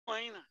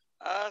join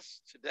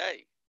us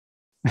today.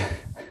 All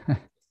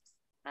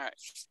right.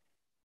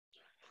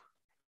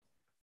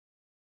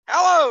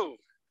 Hello.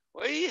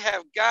 We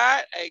have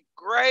got a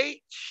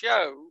great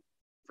show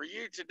for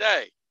you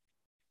today.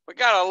 We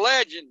got a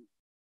legend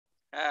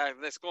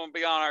that's going to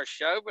be on our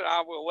show, but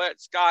I will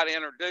let Scott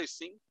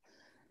introduce him.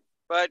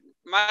 But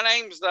my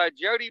name's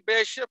Jody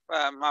Bishop.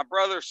 My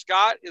brother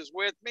Scott is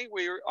with me.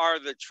 We are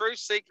the Truth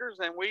Seekers,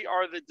 and we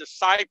are the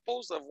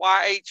disciples of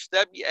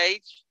YHWH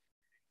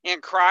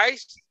in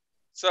Christ.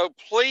 So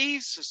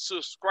please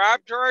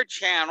subscribe to our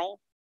channel,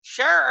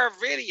 share our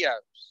videos,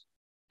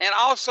 and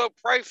also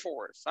pray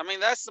for us. I mean,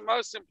 that's the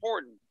most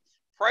important.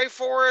 Pray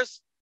for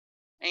us.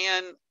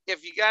 And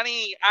if you got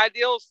any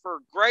ideas for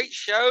great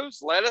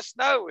shows, let us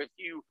know. If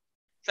you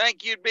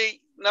think you'd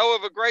know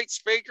of a great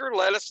speaker,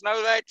 let us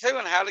know that too,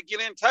 and how to get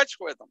in touch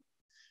with them.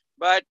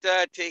 But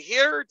to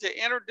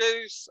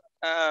introduce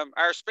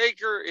our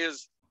speaker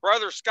is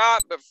Brother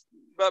Scott.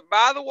 But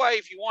by the way,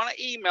 if you want to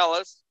email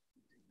us,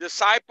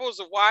 disciples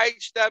of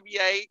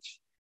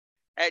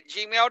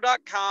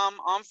YHWH@gmail.com,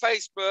 on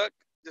Facebook,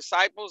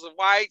 disciples of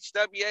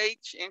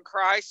YHWH in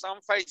Christ on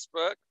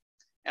Facebook.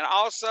 And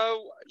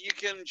also you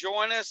can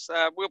join us.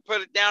 We'll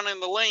put it down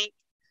in the link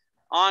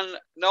on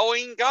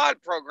Knowing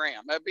God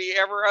program. That'll be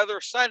every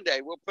other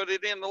Sunday. We'll put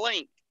it in the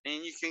link,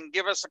 and you can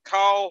give us a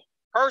call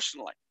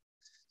personally.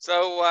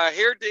 So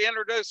here to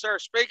introduce our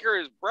speaker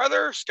is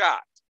Brother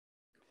Scott.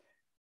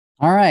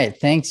 All right.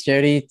 Thanks,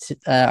 Jody.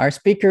 Our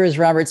speaker is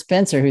Robert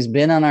Spencer, who's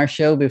been on our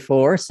show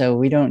before, so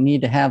we don't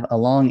need to have a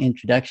long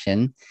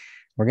introduction.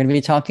 We're going to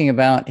be talking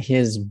about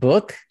his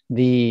book,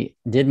 the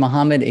Did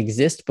Muhammad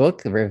Exist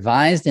book,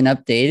 revised and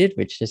updated,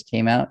 which just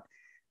came out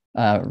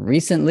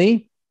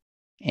recently.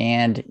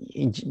 And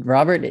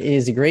Robert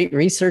is a great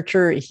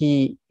researcher.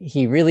 He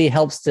really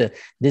helps to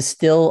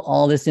distill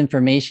all this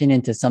information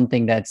into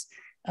something that's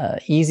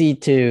easy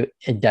to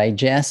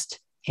digest.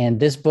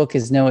 And this book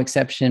is no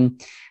exception.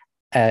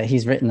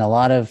 He's written a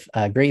lot of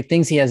great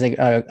things. He has a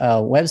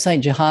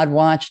website,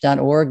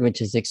 jihadwatch.org, which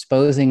is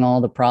exposing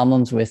all the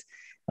problems with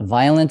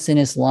violence in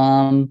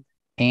Islam.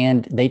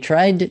 And they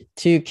tried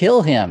to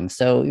kill him.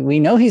 So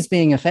we know he's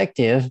being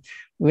effective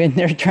when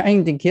they're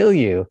trying to kill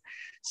you.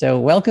 So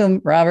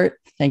welcome, Robert.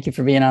 Thank you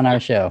for being on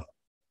our show.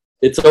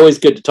 It's always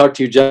good to talk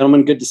to you,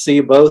 gentlemen. Good to see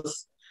you both.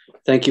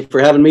 Thank you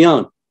for having me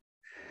on.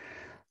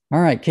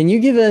 All right. Can you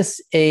give us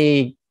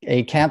a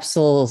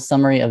capsule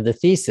summary of the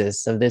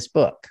thesis of this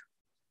book?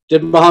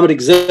 Did Muhammad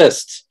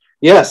exist?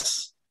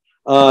 Yes.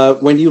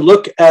 When you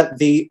look at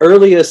the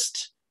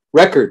earliest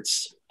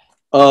records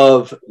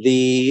of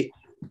the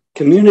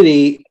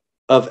community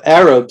of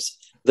Arabs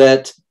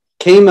that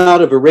came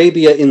out of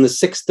Arabia in the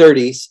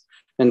 630s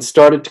and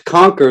started to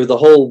conquer the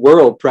whole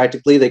world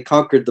practically. They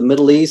conquered the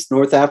Middle East,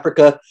 North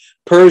Africa,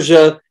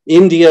 Persia,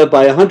 India.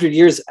 By 100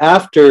 years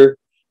after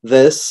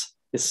this,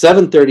 in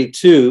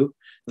 732,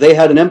 they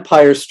had an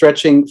empire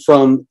stretching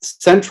from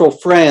central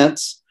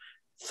France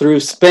through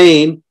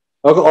Spain,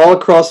 all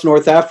across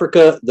North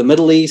Africa, the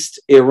Middle East,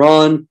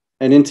 Iran,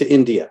 and into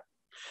India.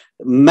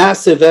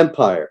 Massive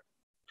empire.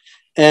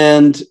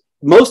 And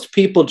most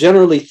people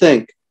generally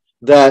think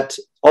that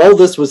all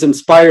this was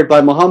inspired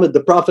by Muhammad,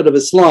 the Prophet of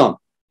Islam,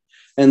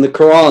 and the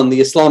Qur'an, the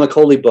Islamic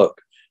holy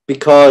book,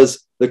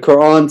 because the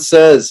Qur'an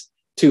says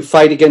to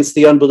fight against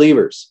the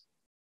unbelievers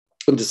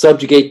and to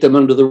subjugate them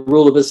under the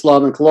rule of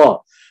Islamic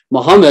law.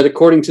 Muhammad,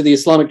 according to the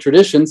Islamic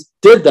traditions,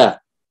 did that.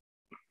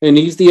 And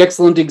he's the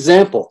excellent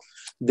example,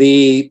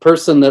 the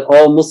person that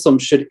all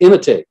Muslims should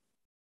imitate.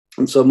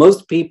 And so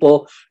most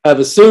people have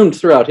assumed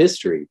throughout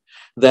history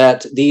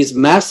that these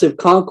massive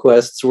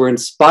conquests were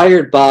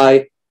inspired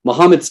by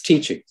Muhammad's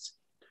teachings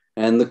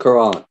and the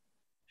Quran.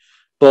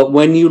 But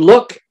when you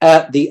look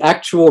at the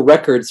actual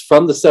records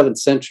from the 7th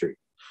century,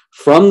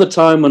 from the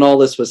time when all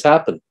this was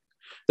happening,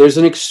 there's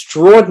an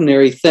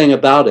extraordinary thing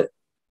about it,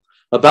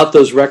 about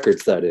those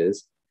records, that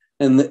is,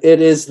 and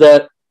it is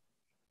that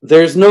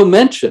there's no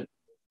mention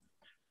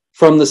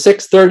from the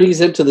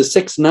 630s into the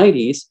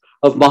 690s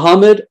of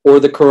Muhammad or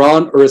the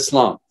Quran or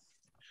Islam.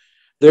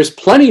 There's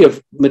plenty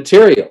of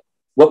material.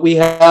 What we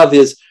have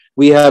is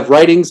we have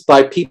writings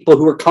by people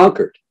who were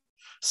conquered.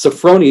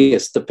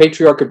 Sophronius, the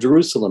Patriarch of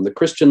Jerusalem, the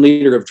Christian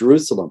leader of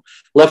Jerusalem,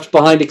 left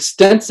behind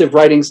extensive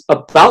writings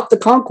about the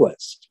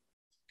conquest,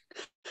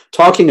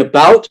 talking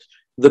about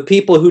the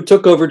people who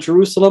took over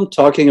Jerusalem,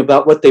 talking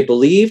about what they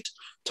believed,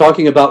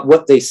 talking about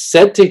what they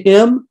said to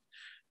him.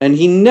 And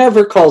he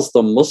never calls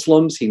them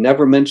Muslims. He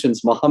never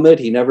mentions Muhammad.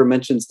 He never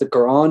mentions the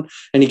Quran.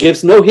 And he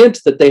gives no hint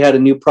that they had a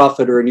new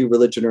prophet or a new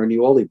religion or a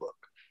new holy book.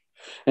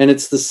 And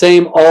it's the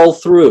same all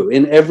through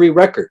in every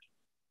record.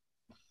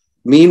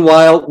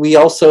 Meanwhile, we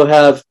also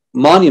have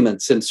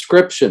monuments,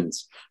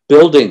 inscriptions,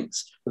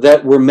 buildings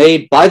that were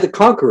made by the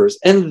conquerors,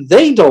 and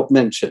they don't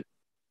mention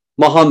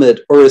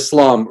Muhammad or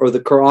Islam or the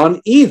Quran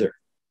either.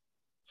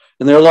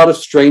 And there are a lot of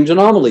strange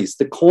anomalies.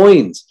 The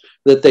coins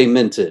that they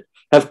minted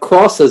have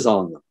crosses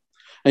on them,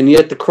 and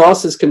yet the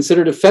cross is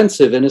considered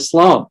offensive in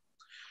Islam.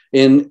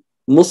 In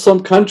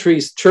Muslim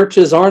countries,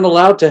 churches aren't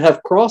allowed to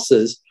have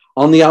crosses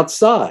on the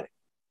outside.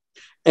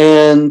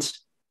 And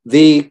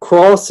The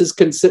cross is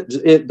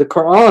considered, the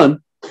Quran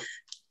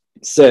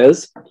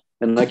says,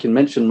 and I can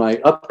mention my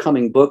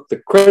upcoming book, The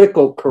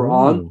Critical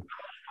Quran,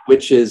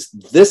 which is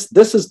this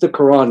is the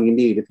Quran you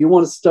need. If you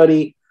want to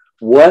study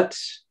what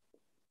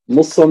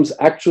Muslims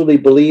actually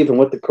believe and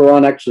what the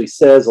Quran actually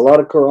says, a lot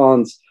of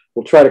Qurans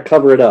will try to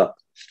cover it up,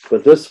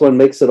 but this one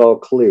makes it all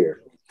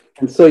clear.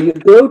 And so you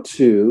go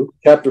to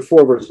chapter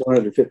 4, verse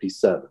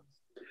 157,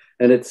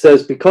 and it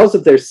says, because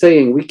of their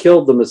saying, we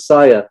killed the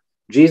Messiah,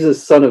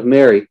 Jesus, son of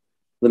Mary,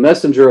 the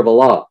messenger of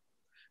Allah.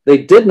 They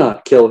did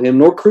not kill him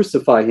nor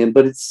crucify him,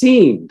 but it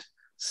seemed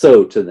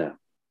so to them.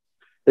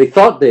 They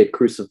thought they had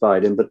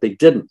crucified him, but they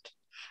didn't.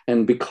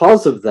 And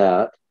because of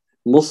that,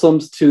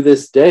 Muslims to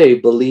this day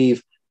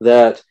believe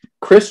that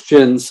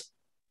Christians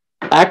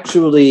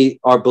actually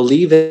are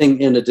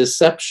believing in a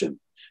deception,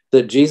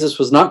 that Jesus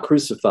was not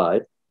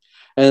crucified,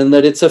 and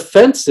that it's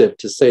offensive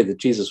to say that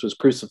Jesus was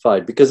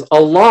crucified because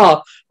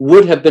Allah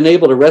would have been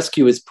able to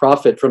rescue his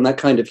prophet from that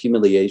kind of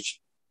humiliation.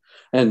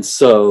 And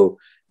so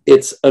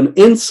it's an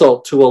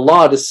insult to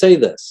Allah to say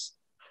this.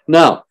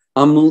 Now,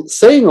 I'm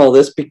saying all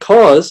this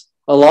because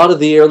a lot of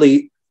the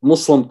early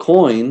Muslim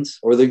coins,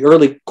 or the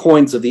early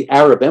coins of the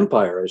Arab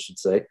Empire, I should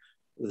say,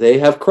 they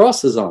have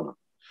crosses on them.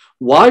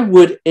 Why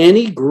would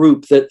any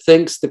group that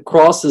thinks the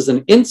cross is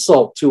an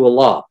insult to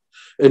Allah,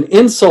 an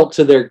insult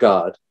to their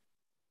God,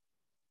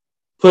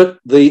 put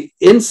the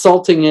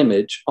insulting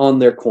image on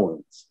their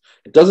coins?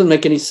 It doesn't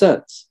make any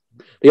sense.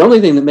 The only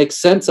thing that makes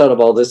sense out of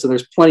all this, and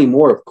there's plenty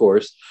more, of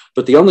course,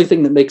 but the only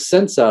thing that makes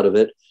sense out of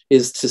it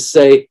is to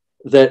say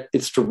that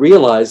it's to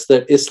realize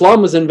that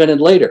Islam was invented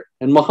later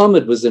and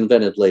Muhammad was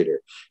invented later.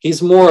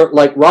 He's more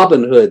like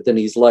Robin Hood than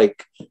he's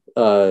like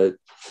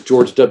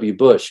George W.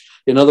 Bush.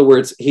 In other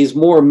words, he's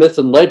more myth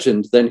and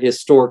legend than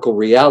historical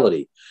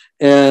reality.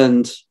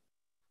 And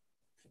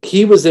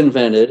he was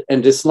invented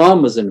and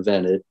Islam was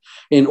invented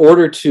in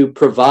order to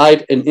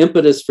provide an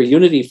impetus for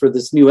unity for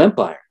this new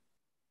empire.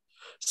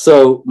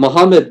 So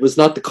Muhammad was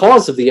not the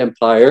cause of the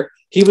empire.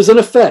 He was an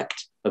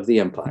effect of the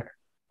empire.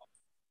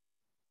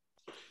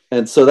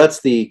 And so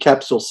that's the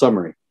capsule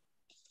summary.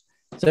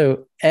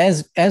 So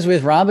as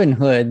with Robin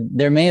Hood,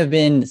 there may have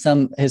been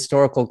some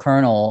historical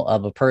kernel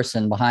of a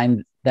person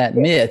behind that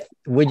myth.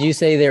 Would you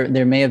say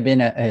there may have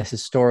been a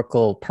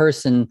historical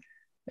person,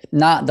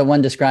 not the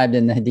one described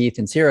in the Hadith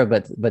and Sira,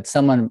 but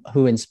someone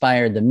who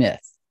inspired the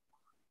myth?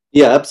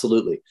 Yeah,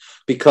 absolutely.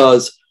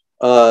 Because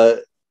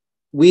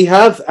we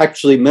have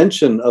actually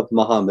mention of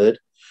Muhammad,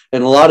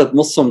 and a lot of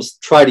Muslims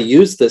try to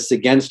use this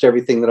against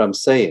everything that I'm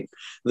saying.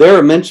 There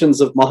are mentions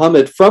of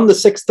Muhammad from the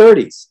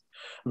 630s.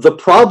 The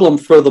problem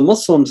for the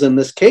Muslims in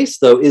this case,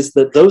 though, is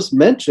that those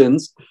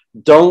mentions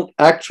don't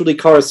actually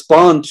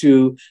correspond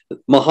to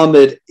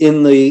Muhammad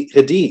in the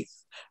Hadith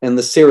and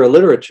the Sira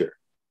literature.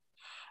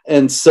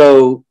 And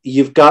so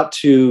you've got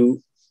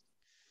to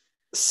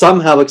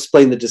somehow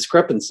explain the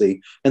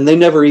discrepancy, and they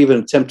never even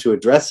attempt to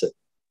address it.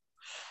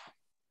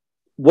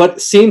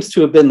 What seems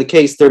to have been the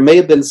case, there may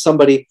have been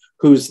somebody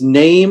whose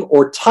name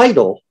or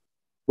title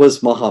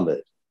was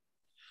Muhammad,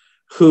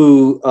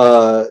 who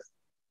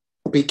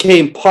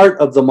became part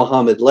of the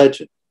Muhammad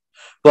legend.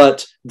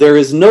 But there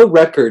is no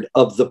record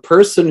of the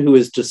person who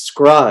is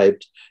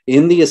described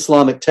in the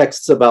Islamic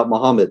texts about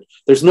Muhammad.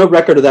 There's no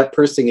record of that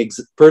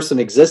person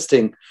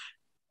existing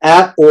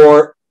at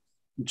or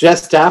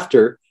just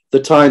after the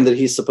time that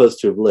he's supposed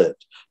to have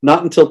lived.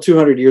 Not until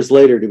 200 years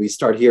later do we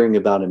start hearing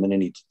about him in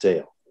any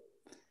detail.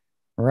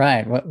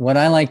 Right. What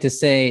I like to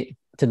say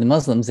to the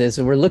Muslims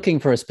is we're looking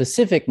for a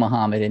specific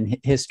Muhammad in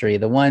history,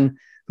 the one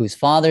whose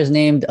father's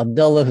named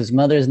Abdullah, whose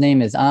mother's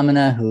name is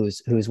Amina,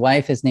 whose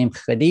wife is named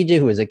Khadija,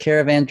 who is a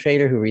caravan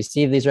trader who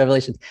received these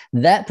revelations.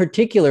 That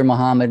particular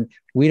Muhammad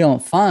we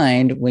don't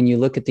find when you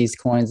look at these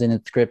coins and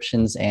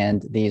inscriptions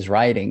and these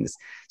writings.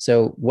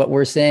 So what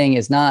we're saying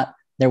is not,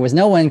 there was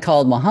no one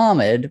called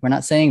Muhammad. We're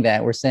not saying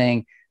that. We're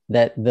saying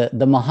that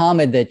the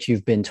Muhammad that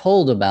you've been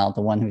told about,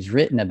 the one who's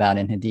written about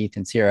in Hadith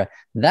and Sira,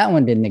 that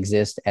one didn't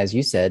exist, as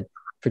you said,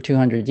 for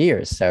 200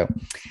 years. So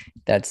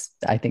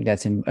I think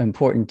that's an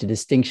important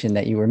distinction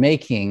that you were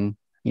making.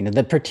 You know,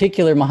 the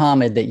particular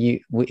Muhammad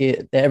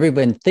that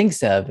everyone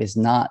thinks of is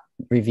not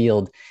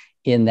revealed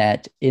in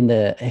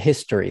the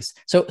histories.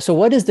 So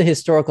what does the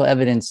historical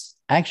evidence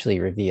actually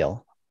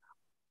reveal?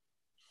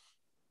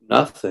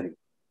 Nothing,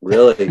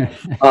 really.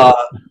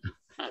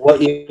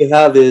 What you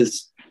have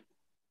is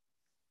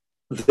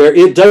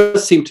it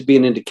does seem to be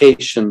an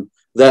indication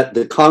that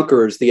the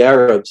conquerors, the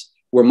Arabs,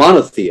 were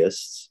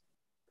monotheists,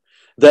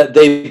 that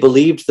they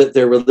believed that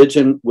their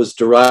religion was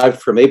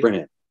derived from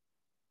Abraham.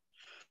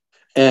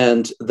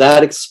 And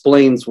that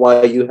explains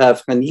why you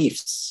have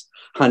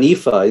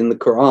Hanifa in the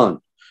Quran.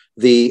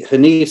 The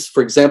Hanifs,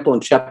 for example,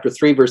 in chapter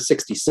 3, verse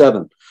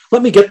 67.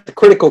 Let me get the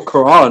critical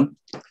Quran,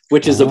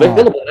 which is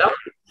available now.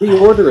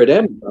 Pre-order at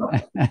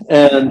Amazon.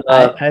 And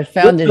I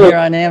found it here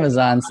on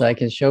Amazon so I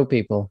can show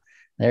people.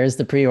 There's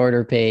the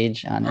pre-order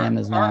page on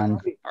Amazon.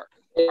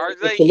 Are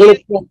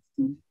they?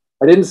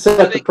 I didn't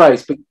set the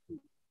price, but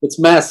it's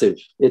massive.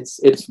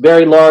 It's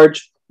very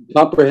large,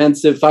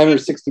 comprehensive,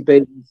 560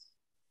 pages.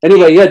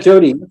 Anyway, yeah,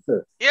 Jody.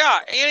 Yeah,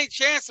 any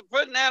chance of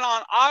putting that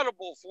on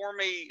Audible for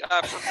me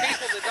for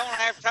people that don't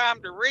have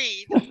time to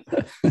read?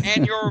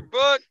 And your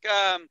book,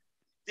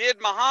 Did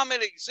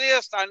Muhammad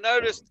Exist? I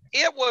noticed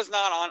it was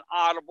not on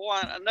Audible.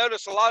 I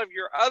noticed a lot of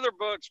your other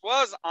books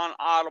was on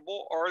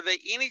Audible. Or are there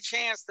any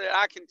chance that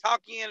I can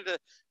talk you into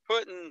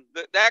putting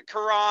that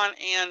Quran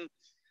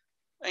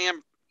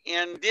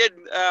and Did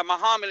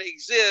Muhammad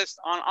Exist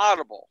on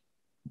Audible?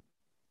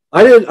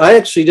 I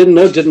actually didn't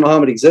know Did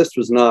Muhammad Exist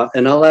was not,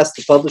 and I'll ask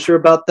the publisher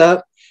about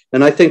that,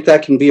 and I think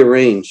that can be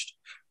arranged.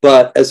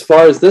 But as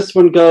far as this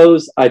one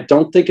goes, I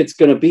don't think it's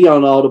going to be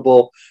on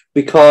Audible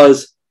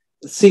because,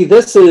 see,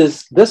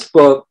 this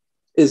book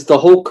is the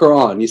whole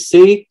Quran. You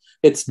see,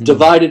 it's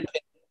divided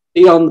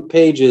on the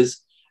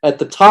pages. At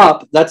the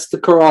top, that's the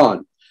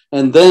Quran.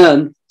 And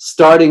then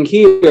starting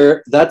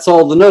here, that's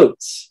all the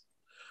notes.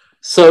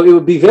 So it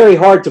would be very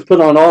hard to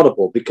put on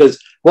Audible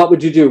because what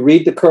would you do?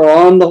 Read the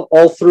Quran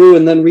all through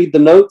and then read the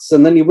notes,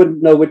 and then you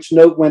wouldn't know which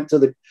note went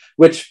to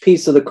which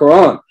piece of the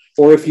Quran.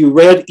 Or if you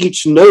read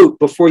each note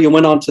before you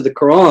went on to the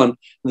Quran,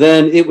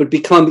 then it would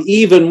become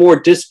even more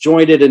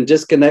disjointed and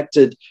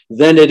disconnected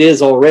than it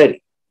is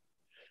already.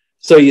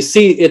 So you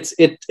see,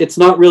 it's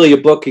not really a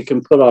book you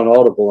can put on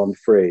Audible, I'm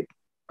afraid.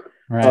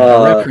 Right,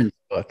 a reference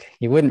book.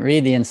 You wouldn't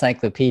read the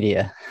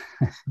encyclopedia.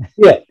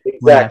 Yeah,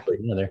 exactly.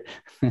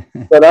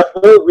 But I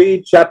will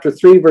read chapter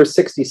 3, verse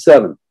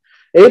 67.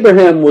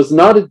 Abraham was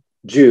not a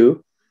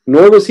Jew,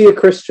 nor was he a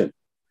Christian,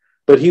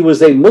 but he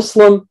was a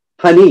Muslim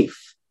Hanif,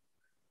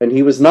 and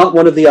he was not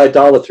one of the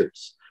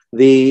idolaters.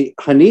 The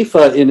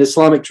Hanifa in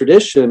Islamic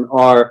tradition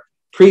are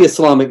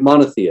pre-Islamic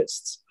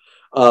monotheists.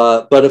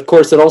 But of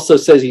course, it also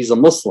says he's a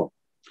Muslim.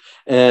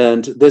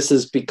 And this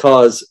is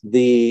because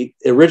the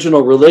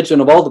original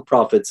religion of all the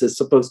prophets is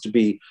supposed to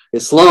be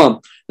Islam,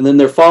 and then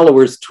their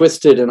followers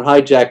twisted and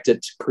hijacked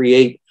it to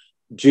create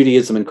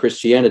Judaism and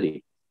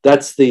Christianity.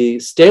 That's the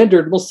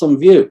standard Muslim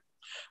view.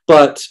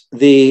 But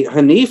the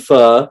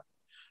Hanifa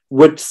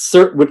would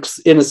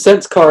in a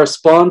sense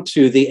correspond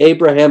to the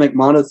Abrahamic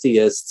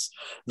monotheists,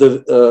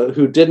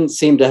 who didn't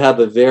seem to have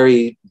a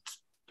very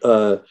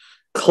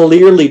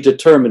clearly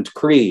determined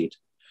creed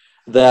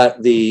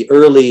that the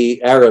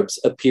early Arabs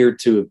appeared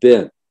to have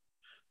been.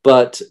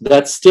 But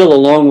that's still a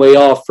long way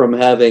off from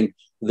having,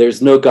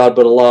 there's no God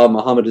but Allah,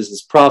 Muhammad is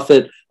his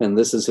prophet, and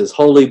this is his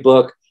holy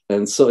book,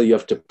 and so you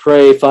have to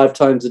pray 5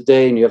 times a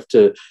day, and you have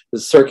to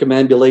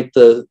circumambulate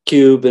the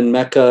cube in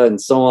Mecca,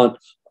 and so on.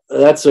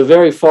 That's a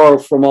very far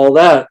from all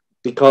that,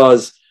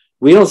 because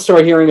we don't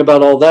start hearing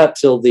about all that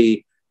till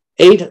the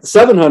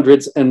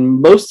 700s, and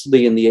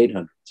mostly in the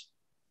 800s.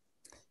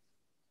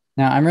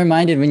 Now, I'm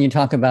reminded when you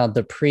talk about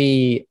the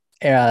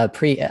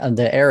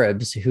the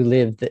Arabs who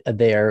lived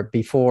there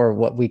before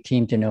what we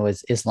came to know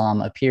as Islam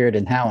appeared,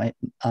 and how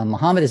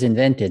Muhammad is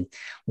invented.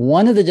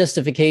 One of the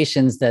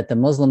justifications that the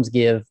Muslims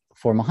give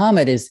for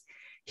Muhammad is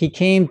he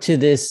came to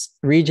this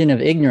region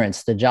of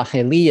ignorance, the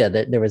Jahiliyyah,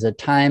 that there was a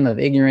time of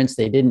ignorance.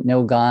 They didn't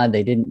know God.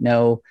 They didn't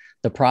know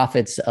the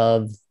prophets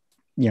of,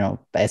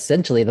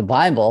 essentially the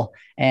Bible.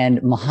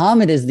 And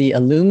Muhammad is the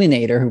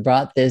illuminator who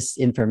brought this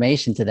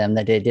information to them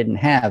that they didn't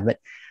have. But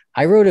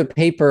I wrote a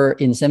paper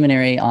in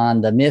seminary on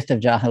the myth of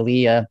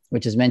Jahiliyyah,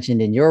 which is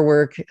mentioned in your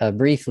work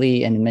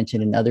briefly and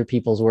mentioned in other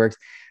people's works.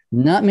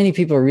 Not many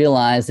people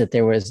realize that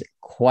there was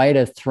quite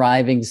a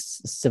thriving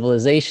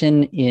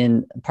civilization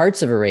in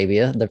parts of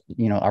Arabia,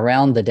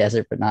 around the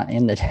desert, but not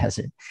in the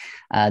desert,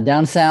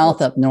 down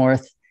south, up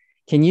north.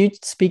 Can you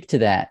speak to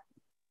that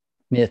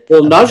myth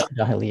of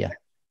Jahiliyyah?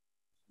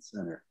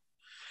 Center.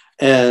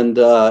 And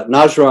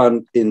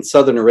Najran in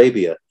southern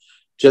Arabia,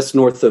 just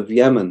north of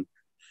Yemen,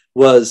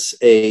 was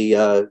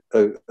a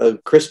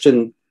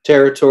Christian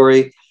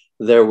territory.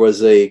 There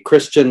was a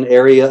Christian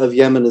area of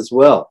Yemen as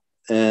well.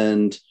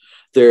 And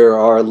there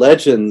are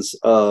legends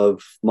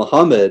of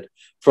Muhammad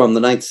from the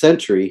 9th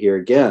century here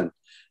again,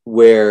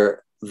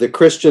 where the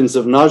Christians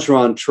of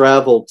Najran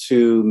travel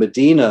to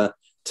Medina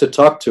to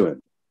talk to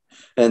him.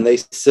 And they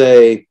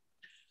say,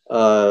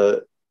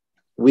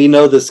 we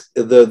know this,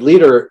 the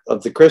leader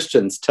of the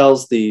Christians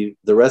tells the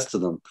rest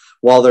of them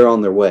while they're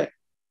on their way,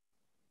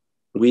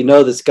 we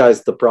know this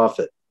guy's the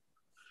prophet.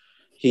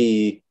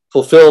 He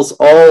fulfills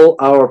all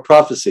our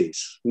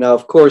prophecies. Now,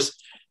 of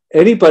course,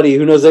 anybody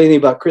who knows anything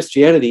about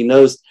Christianity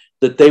knows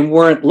that they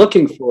weren't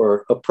looking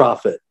for a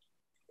prophet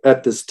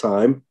at this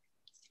time.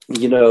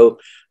 The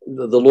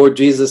Lord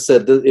Jesus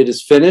said that it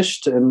is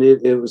finished, and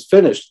it was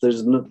finished.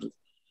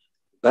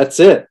 That's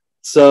it.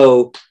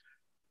 So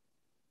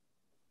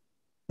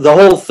the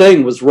whole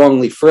thing was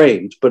wrongly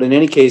framed. But in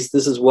any case,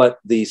 this is what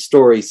the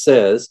story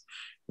says,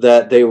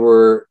 that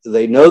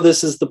they know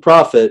this is the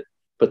prophet,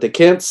 but they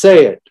can't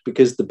say it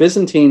because the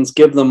Byzantines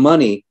give them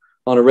money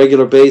on a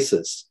regular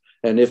basis.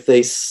 And if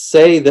they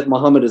say that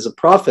Muhammad is a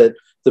prophet,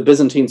 the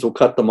Byzantines will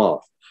cut them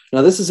off.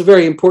 Now, this is a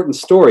very important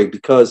story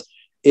because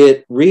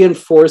it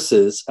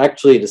reinforces,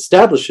 actually it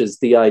establishes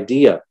the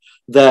idea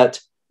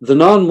that the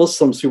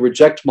non-Muslims who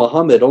reject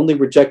Muhammad only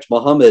reject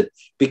Muhammad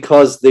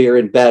because they are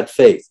in bad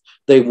faith.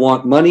 They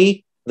want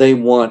money, they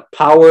want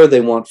power,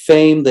 they want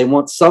fame, they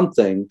want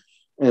something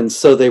and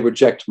so they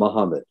reject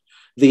Muhammad.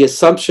 The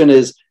assumption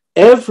is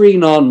every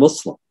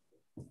non-Muslim,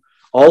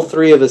 all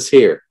three of us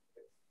here,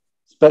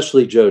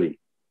 especially Jody,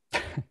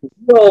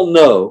 we all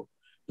know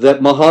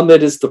that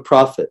Muhammad is the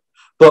prophet,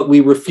 but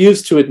we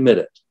refuse to admit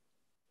it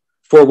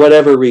for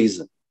whatever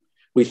reason.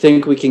 We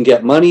think we can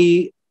get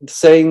money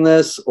saying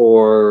this,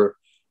 or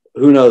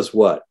who knows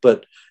what.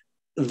 But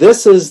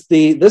this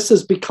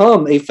has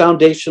become a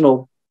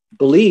foundational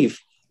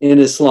belief in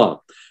Islam.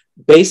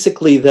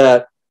 Basically,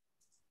 that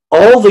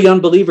all the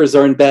unbelievers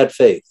are in bad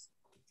faith.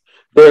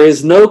 There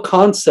is no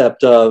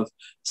concept of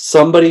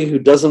somebody who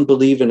doesn't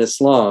believe in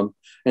Islam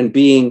and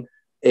being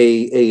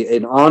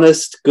an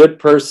honest, good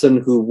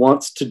person who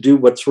wants to do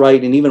what's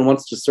right and even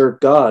wants to serve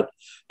God,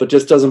 but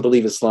just doesn't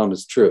believe Islam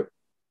is true.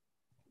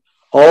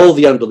 All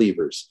the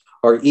unbelievers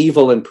are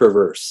evil and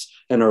perverse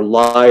and are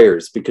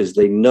liars because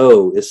they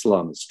know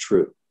Islam is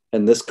true.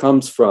 And this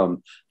comes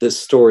from this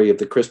story of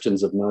the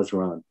Christians of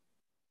Najran.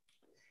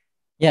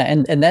 Yeah,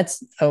 and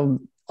that's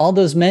all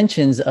those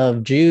mentions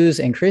of Jews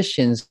and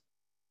Christians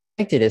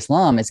rejected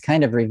Islam is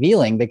kind of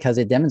revealing, because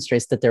it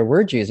demonstrates that there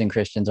were Jews and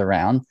Christians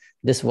around.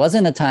 This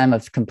wasn't a time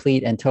of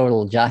complete and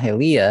total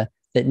Jahiliyyah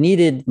that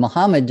needed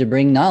Muhammad to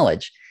bring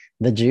knowledge.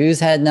 The Jews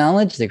had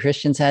knowledge, the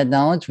Christians had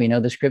knowledge. We know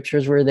the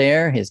scriptures were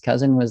there. His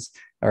cousin was,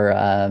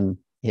 or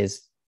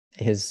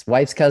his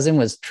wife's cousin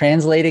was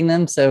translating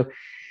them. So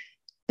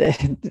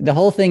the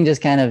whole thing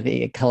just kind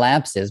of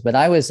collapses. But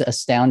I was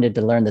astounded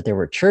to learn that there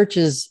were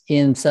churches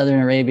in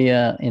Southern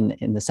Arabia,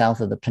 in the south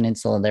of the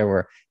peninsula. There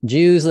were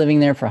Jews living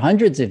there for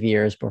hundreds of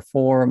years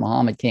before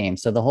Muhammad came.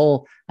 So the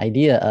whole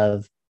idea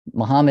of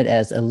Muhammad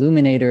as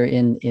illuminator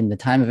in the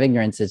time of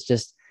ignorance is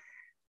just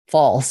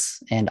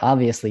false, and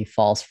obviously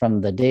false from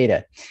the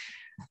data.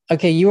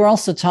 Okay, you were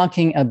also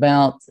talking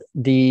about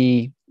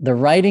the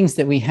writings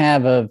that we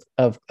have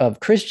of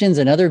Christians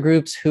and other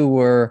groups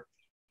who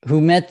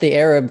met the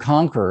Arab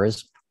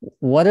conquerors.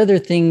 What other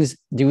things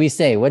do we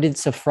say? What did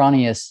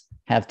Sophronius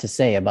have to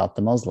say about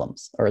the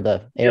Muslims or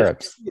the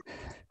Arabs?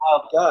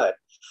 Oh, God.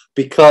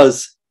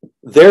 Because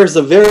there's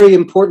a very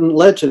important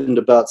legend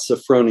about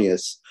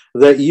Sophronius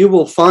that you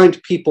will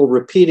find people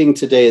repeating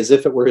today as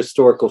if it were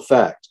historical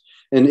fact.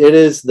 And it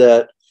is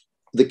that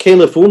the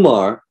Caliph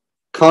Umar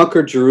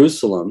conquered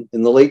Jerusalem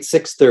in the late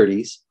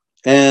 630s,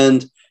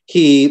 and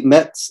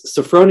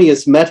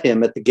Sophronius met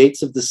him at the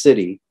gates of the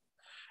city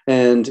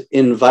and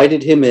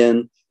invited him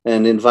in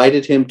and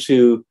invited him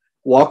to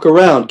walk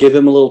around, give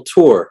him a little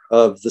tour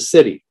of the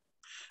city.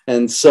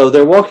 And so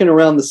they're walking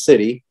around the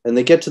city, and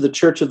they get to the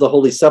Church of the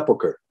Holy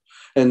Sepulchre.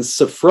 And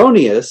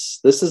Sophronius,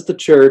 this is the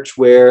church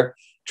where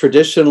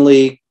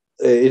traditionally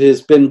it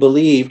has been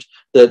believed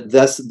that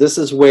this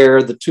is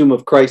where the tomb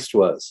of Christ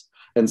was.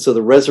 And so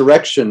the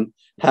resurrection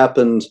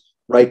happened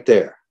right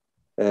there.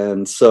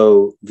 And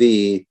so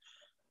the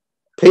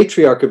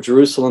Patriarch of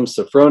Jerusalem,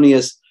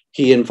 Sophronius,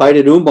 he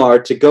invited Umar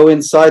to go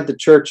inside the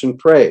church and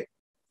pray.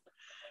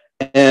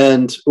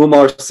 And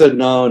Umar said,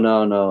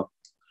 no,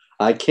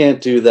 I can't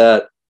do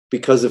that,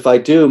 because if I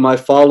do, my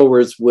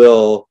followers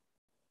will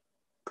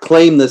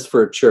claim this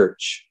for a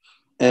church,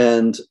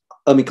 and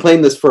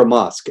claim this for a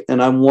mosque,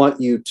 and I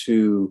want you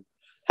to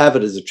have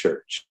it as a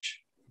church.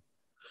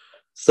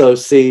 So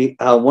see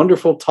how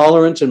wonderful,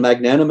 tolerant, and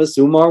magnanimous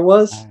Umar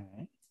was?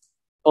 Right.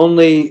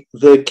 Only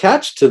the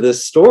catch to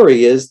this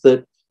story is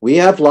that we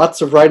have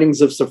lots of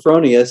writings of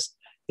Sophronius.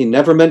 He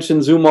never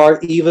mentions Umar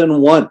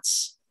even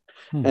once.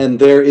 And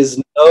there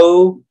is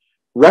no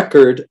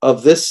record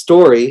of this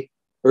story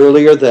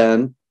earlier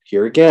than,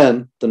 here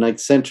again, the 9th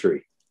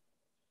century.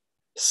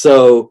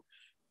 So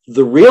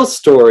the real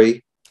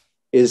story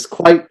is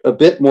quite a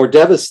bit more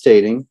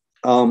devastating.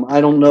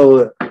 I don't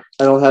know, I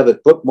don't have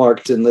it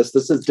bookmarked in this.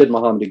 This is Did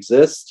Muhammad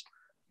Exist?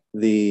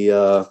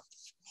 The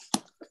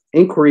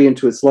Inquiry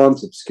into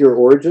Islam's Obscure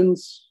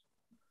Origins,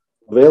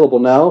 available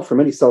now from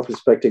any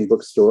self-respecting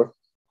bookstore.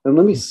 And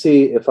let me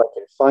see if I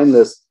can find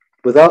this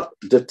without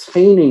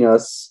detaining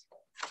us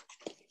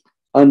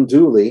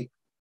unduly.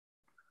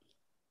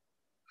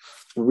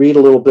 Read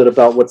a little bit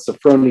about what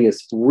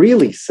Sophronius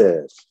really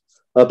said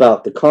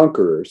about the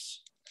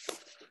conquerors.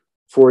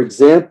 For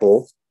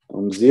example,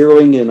 I'm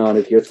zeroing in on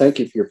it here. Thank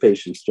you for your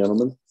patience,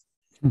 gentlemen.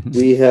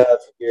 We have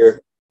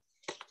here,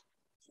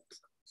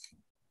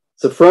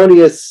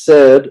 Sophronius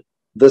said,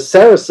 the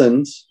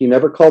Saracens, he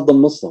never called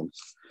them Muslims.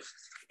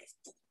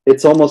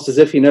 It's almost as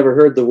if he never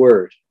heard the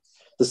word.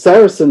 The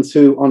Saracens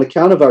who, on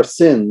account of our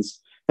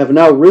sins, have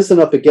now risen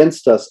up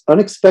against us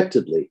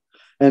unexpectedly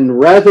and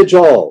ravage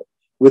all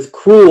with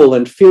cruel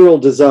and feral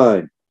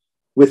design,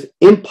 with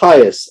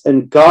impious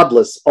and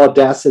godless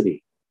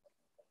audacity.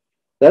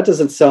 That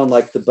doesn't sound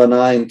like the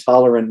benign,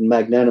 tolerant, and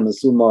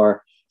magnanimous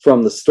Umar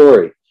from the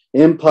story.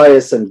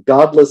 Impious and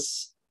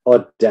godless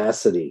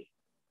audacity.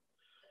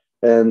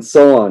 And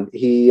so on.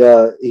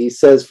 He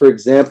says, for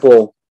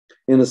example,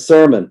 in a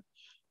sermon,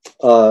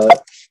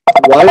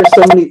 why are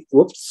so many,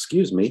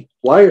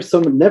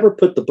 never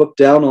put the book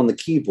down on the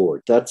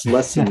keyboard. That's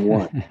lesson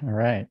 1.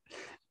 Right.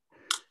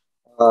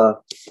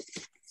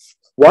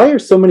 Why are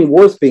so many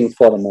wars being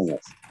fought among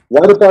us?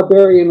 Why do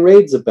barbarian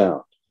raids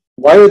abound?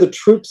 Why are the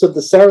troops of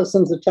the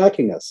Saracens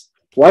attacking us?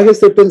 Why has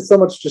there been so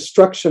much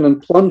destruction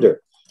and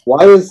plunder?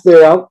 Why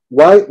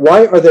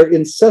are there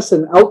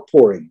incessant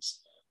outpourings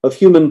of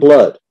human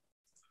blood?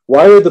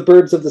 Why are the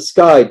birds of the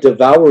sky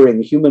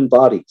devouring human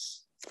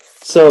bodies?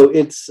 So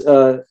it's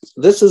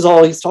this is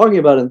all he's talking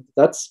about, and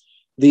that's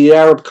the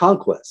Arab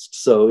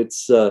conquest. So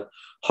it's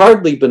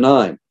hardly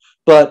benign.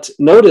 But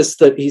notice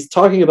that he's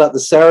talking about the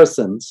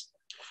Saracens,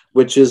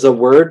 which is a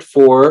word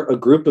for a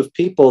group of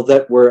people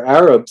that were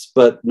Arabs,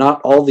 but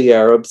not all the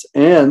Arabs.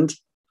 And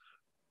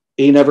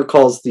he never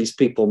calls these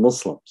people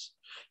Muslims.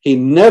 He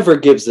never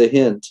gives a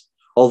hint,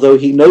 although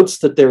he notes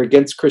that they're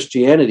against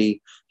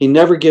Christianity, he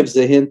never gives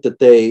a hint that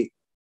they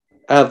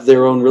have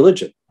their own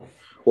religion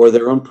or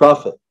their own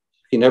prophet.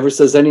 He never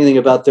says anything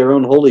about their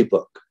own holy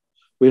book.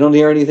 We don't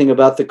hear anything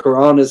about the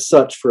Qur'an as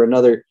such for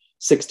another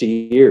 60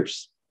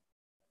 years.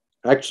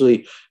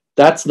 Actually,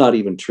 that's not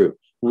even true.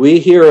 We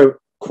hear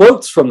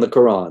quotes from the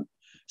Qur'an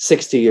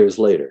 60 years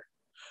later.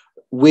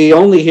 We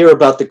only hear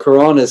about the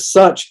Qur'an as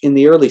such in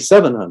the early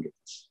 700s.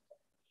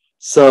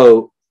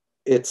 So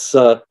it's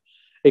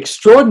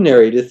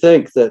extraordinary to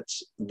think that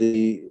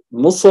the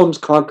Muslims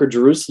conquer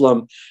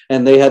Jerusalem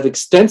and they have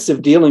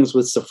extensive dealings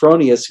with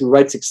Sophronius, who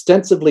writes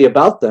extensively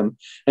about them,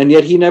 and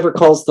yet he never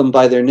calls them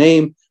by their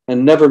name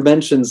and never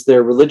mentions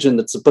their religion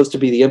that's supposed to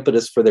be the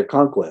impetus for their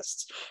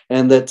conquests.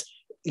 And that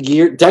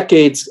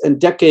decades and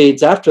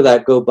decades after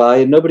that go by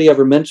and nobody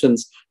ever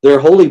mentions their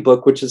holy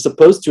book, which is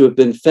supposed to have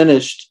been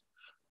finished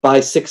by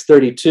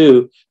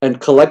 632 and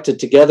collected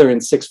together in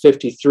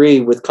 653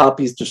 with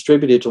copies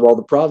distributed to all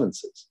the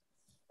provinces.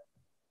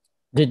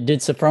 Did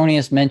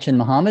Sophronius mention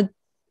Muhammad?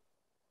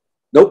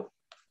 Nope.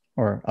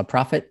 Or a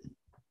prophet?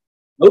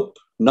 Nope,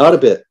 not a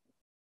bit.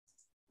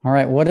 All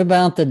right, what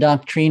about the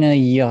Doctrina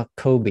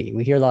Jacobi?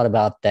 We hear a lot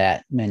about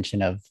that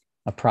mention of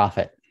a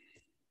prophet.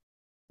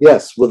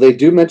 Yes, well, they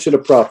do mention a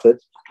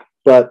prophet,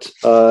 but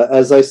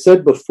as I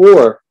said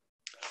before,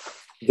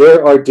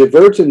 there are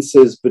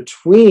divergences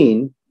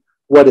between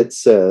what it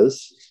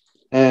says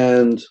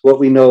and what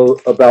we know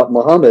about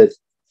Muhammad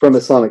from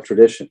Islamic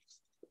tradition.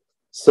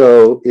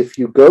 So if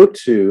you go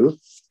to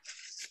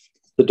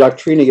the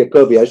Doctrina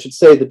Jacobi, I should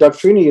say the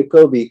Doctrina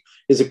Jacobi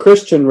is a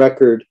Christian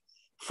record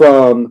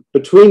from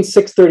between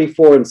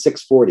 634 and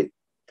 640.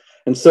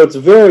 And so it's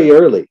very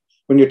early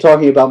when you're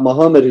talking about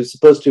Muhammad, who's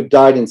supposed to have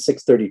died in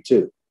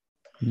 632.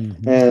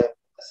 Mm-hmm. And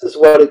this is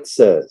what it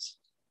says.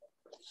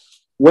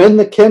 When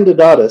the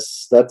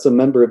Candidatus, that's a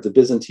member of the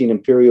Byzantine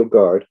Imperial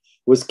Guard,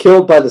 was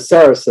killed by the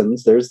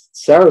Saracens, there's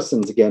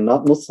Saracens again,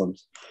 not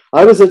Muslims,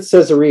 I was at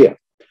Caesarea,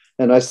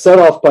 and I set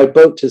off by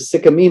boat to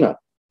Sycamina.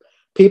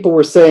 People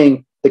were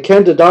saying, the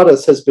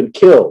Candidatus has been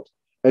killed,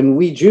 and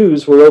we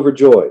Jews were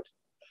overjoyed.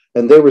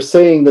 And they were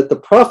saying that the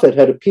prophet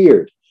had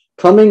appeared,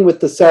 coming with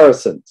the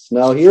Saracens.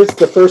 Now here's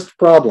the first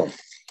problem.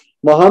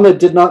 Muhammad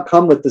did not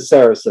come with the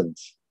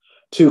Saracens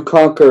to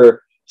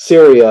conquer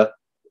Syria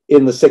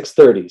in the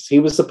 630s. He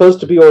was supposed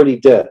to be already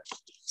dead.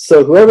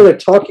 So whoever they're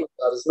talking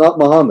about is not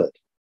Muhammad,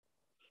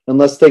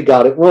 unless they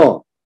got it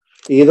wrong.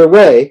 Either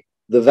way,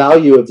 the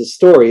value of the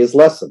story is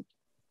lessened.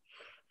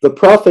 The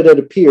prophet had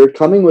appeared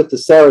coming with the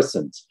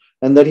Saracens,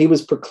 and that he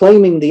was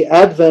proclaiming the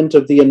advent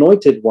of the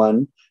anointed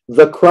one,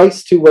 the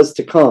Christ who was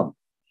to come.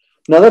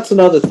 Now that's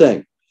another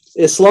thing.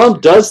 Islam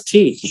does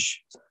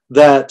teach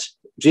that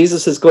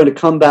Jesus is going to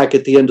come back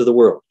at the end of the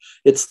world.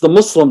 It's the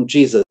Muslim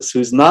Jesus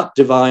who's not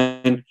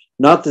divine,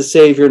 not the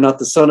Savior, not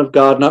the Son of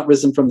God, not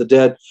risen from the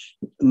dead,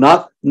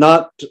 not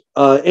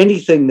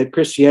anything that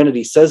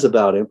Christianity says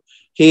about him.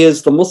 He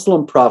is the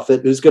Muslim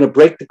prophet who's going to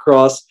break the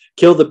cross,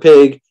 kill the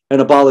pig,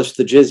 and abolish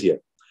the jizya.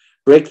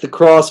 Break the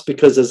cross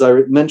because, as I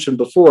mentioned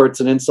before, it's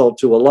an insult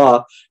to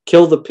Allah.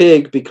 Kill the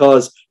pig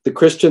because the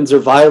Christians are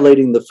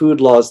violating the food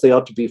laws they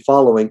ought to be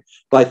following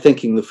by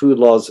thinking the food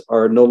laws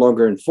are no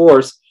longer in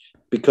force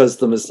because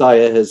the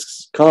Messiah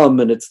has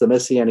come and it's the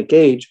Messianic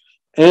age,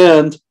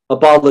 and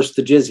abolish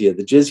the jizya.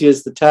 The jizya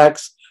is the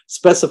tax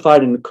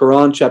specified in the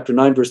Quran, chapter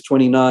 9, verse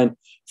 29,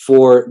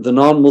 for the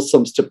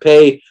non-Muslims to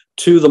pay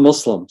to the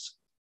Muslims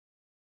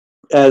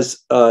as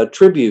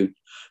tribute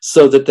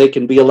so that they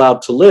can be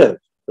allowed to live,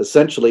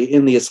 essentially,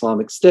 in the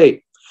Islamic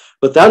State.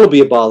 But that'll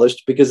be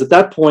abolished because at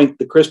that point,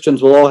 the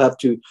Christians will all have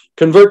to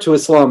convert to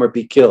Islam or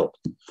be killed.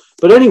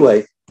 But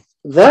anyway,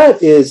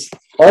 that is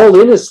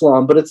all in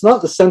Islam, but it's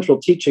not the central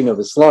teaching of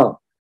Islam.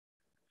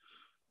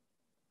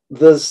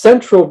 The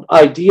central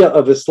idea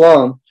of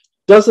Islam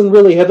doesn't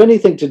really have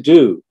anything to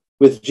do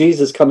with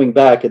Jesus coming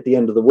back at the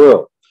end of the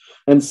world.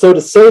 And so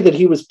to say that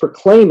he was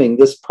proclaiming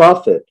this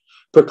prophet,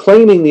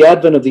 proclaiming the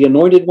advent of the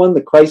anointed one,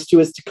 the Christ who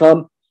is to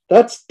come,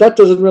 that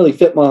doesn't really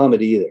fit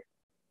Muhammad either.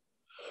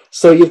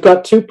 So you've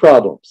got two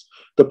problems.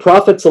 The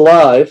prophet's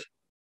alive,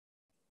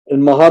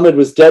 and Muhammad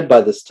was dead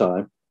by this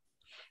time.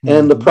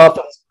 And the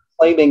prophet is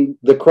proclaiming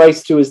the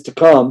Christ who is to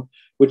come,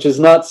 which is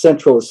not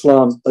central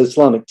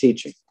Islamic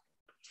teaching.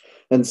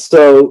 And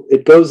so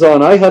it goes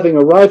on, I, having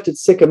arrived at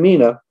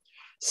Sycamina,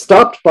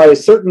 stopped by a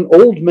certain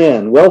old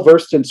man,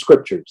 well-versed in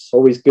scriptures.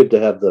 Always good to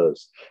have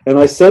those. And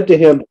I said to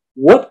him,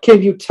 what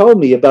can you tell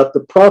me about the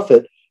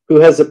prophet who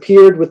has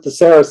appeared with the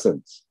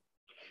Saracens?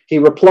 He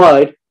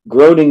replied,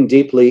 groaning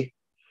deeply,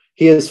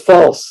 he is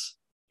false,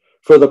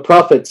 for the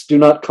prophets do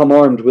not come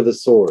armed with a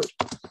sword.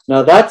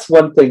 Now that's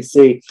one thing.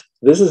 See,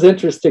 this is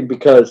interesting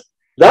because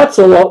that's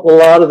a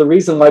lot of the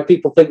reason why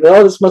people think,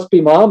 oh, this must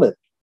be Muhammad.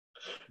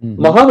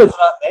 Mm-hmm. Muhammad's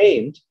not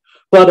named,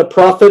 but a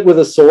prophet with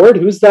a sword,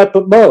 who's that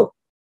but Mo?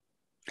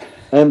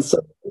 And so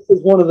this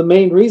is one of the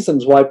main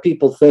reasons why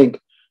people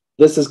think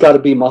this has got to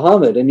be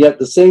Muhammad. And yet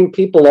the same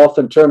people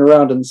often turn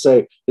around and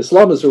say,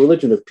 Islam is a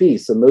religion of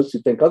peace. And those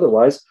who think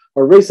otherwise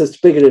are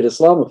racist, bigoted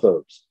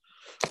Islamophobes.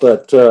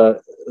 But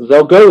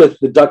they'll go with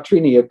the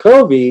Doctrina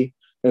Jacobi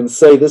and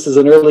say this is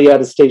an early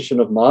attestation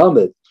of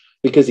Muhammad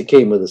because he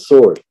came with a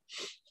sword.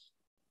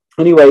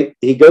 Anyway,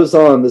 he goes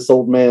on, this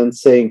old man,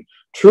 saying,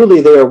 truly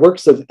they are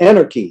works of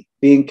anarchy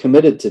being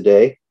committed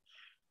today.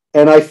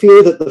 And I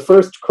fear that the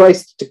first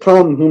Christ to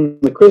come, whom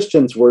the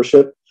Christians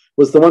worship,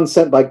 was the one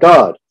sent by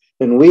God.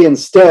 And we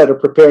instead are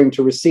preparing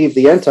to receive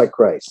the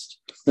Antichrist.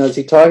 Now, is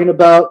he talking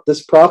about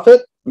this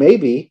prophet?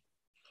 Maybe.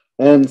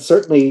 And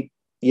certainly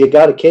you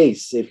got a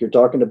case if you're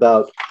talking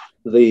about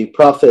the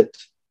prophet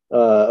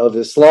of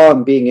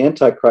Islam being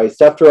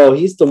Antichrist. After all,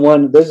 he's the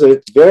one, there's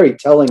a very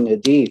telling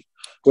hadith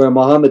where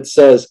Muhammad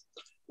says,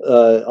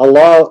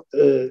 Allah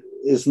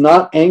is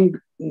not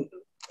angry.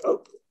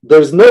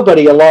 There's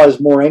nobody Allah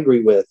is more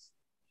angry with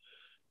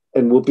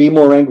and will be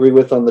more angry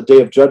with on the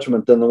day of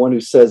judgment than the one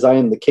who says, I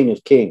am the King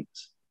of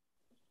Kings.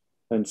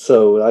 And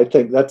so I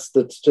think that's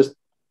just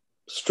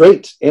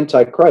straight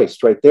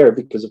Antichrist right there,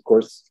 because of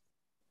course,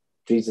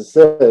 Jesus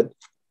said,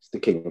 he's the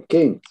King of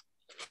Kings.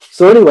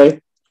 So anyway,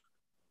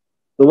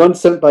 the one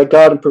sent by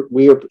God,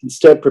 we are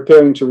instead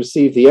preparing to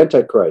receive the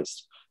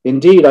Antichrist.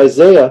 Indeed,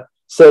 Isaiah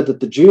said that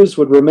the Jews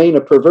would remain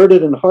a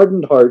perverted and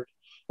hardened heart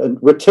and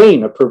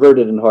retain a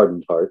perverted and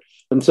hardened heart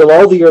until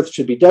all the earth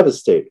should be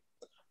devastated.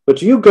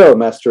 But you go,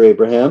 Master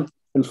Abraham,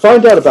 and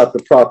find out about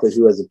the prophet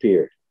who has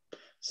appeared.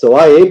 So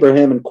I,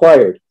 Abraham,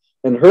 inquired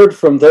and heard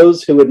from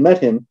those who had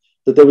met him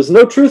that there was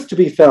no truth to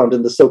be found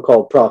in the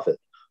so-called prophet,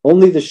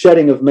 only the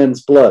shedding of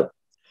men's blood.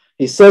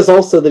 He says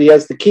also that he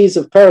has the keys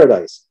of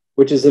paradise,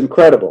 which is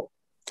incredible.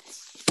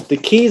 The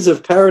keys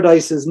of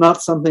paradise is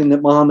not something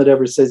that Muhammad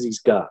ever says he's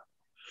got.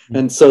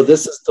 And so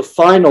this is the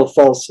final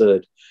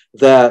falsehood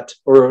that,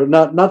 or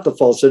not the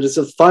falsehood, it's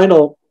a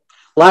final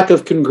lack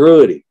of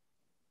congruity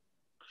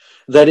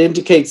that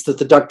indicates that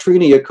the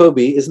Doctrina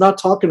Jacobi is not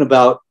talking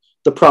about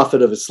the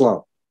prophet of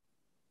Islam.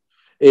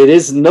 It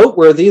is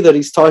noteworthy that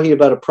he's talking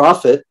about a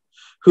prophet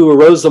who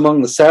arose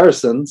among the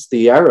Saracens,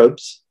 the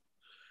Arabs,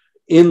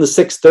 in the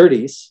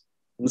 630s.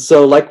 And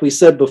so, like we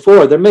said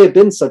before, there may have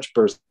been such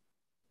person,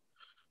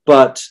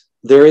 but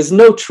there is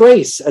no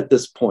trace at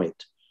this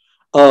point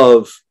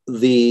of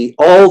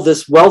all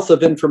this wealth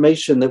of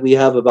information that we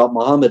have about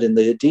Muhammad in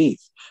the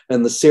Hadith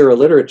and the Sira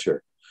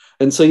literature.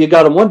 And so you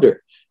got to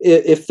wonder,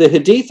 if the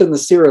Hadith and the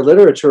Sira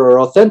literature are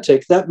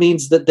authentic, that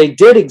means that they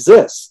did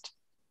exist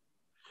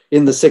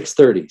in the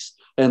 630s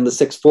and the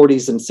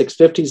 640s and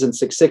 650s and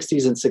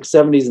 660s and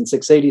 670s and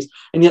 680s,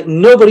 and yet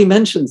nobody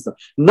mentions them.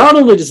 Not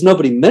only does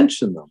nobody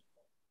mention them,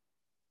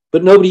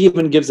 but nobody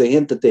even gives a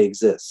hint that they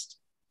exist.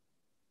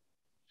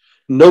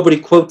 Nobody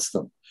quotes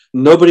them.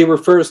 Nobody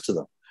refers to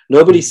them.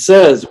 Nobody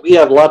says, we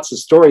have lots of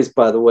stories,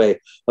 by the way,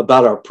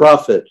 about our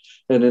prophet,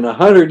 and in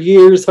 100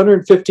 years,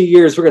 150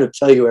 years, we're going to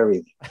tell you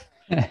everything.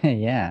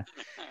 Yeah.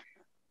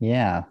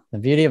 Yeah. The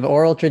beauty of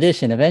oral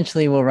tradition.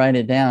 Eventually we'll write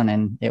it down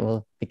and it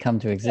will become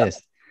to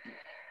exist.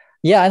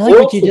 Yeah, I like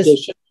oral what you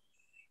tradition,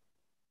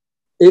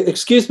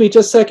 excuse me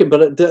just a second,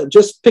 but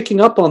just picking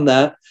up on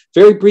that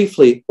very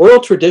briefly, oral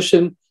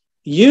tradition,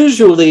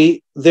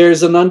 usually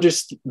there's an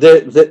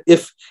that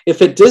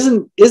if it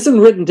isn't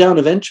written down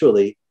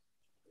eventually,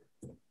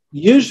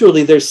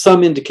 usually there's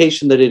some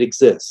indication that it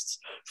exists.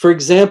 For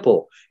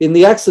example, in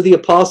the Acts of the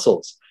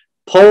Apostles,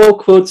 Paul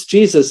quotes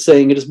Jesus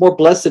saying, it is more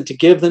blessed to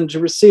give than to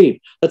receive.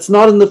 That's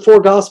not in the four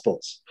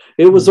Gospels.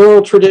 It was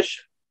oral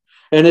tradition.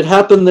 And it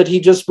happened that he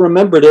just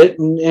remembered it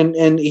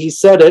and he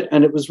said it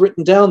and it was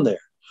written down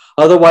there.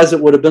 Otherwise, it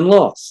would have been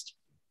lost.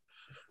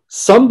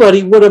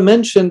 Somebody would have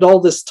mentioned all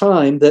this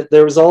time that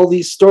there was all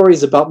these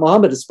stories about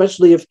Muhammad,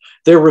 especially if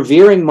they're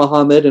revering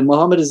Muhammad and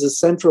Muhammad is as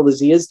central as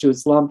he is to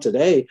Islam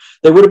today.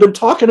 They would have been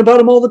talking about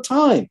him all the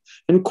time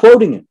and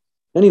quoting him.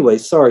 Anyway,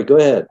 sorry, go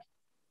ahead.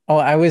 Oh,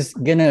 I was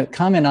going to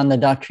comment on the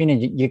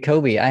Doctrina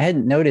Jacobi. I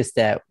hadn't noticed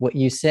that what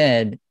you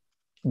said,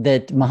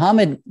 that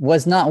Muhammad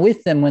was not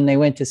with them when they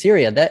went to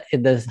Syria. That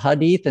the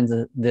Hadith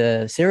and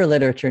the Sira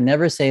literature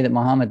never say that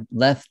Muhammad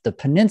left the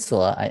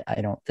peninsula,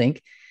 I don't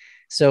think.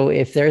 So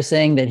if they're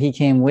saying that he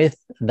came with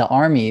the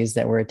armies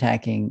that were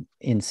attacking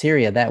in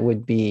Syria, that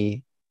would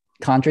be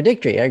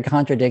contradictory. It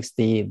contradicts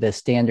the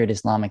standard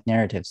Islamic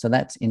narrative. So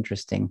that's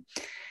interesting.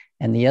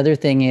 And the other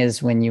thing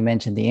is, when you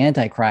mentioned the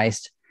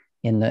Antichrist,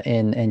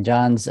 in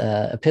John's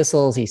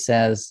epistles, he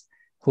says,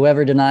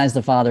 whoever denies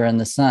the Father and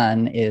the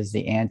Son is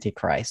the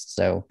Antichrist.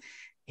 So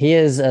he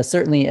is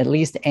certainly at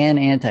least an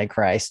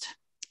Antichrist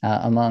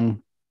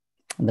among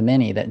the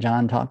many that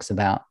John talks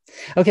about.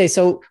 Okay,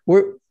 so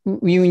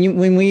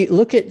when we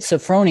look at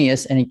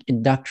Sophronius and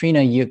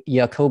Doctrina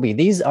Jacobi,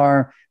 these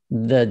are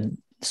the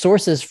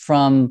sources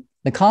from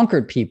the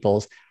conquered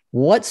peoples.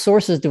 What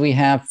sources do we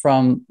have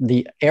from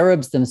the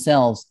Arabs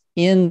themselves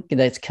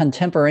that's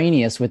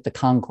contemporaneous with the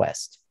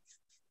conquest?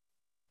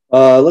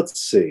 Let's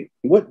see.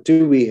 What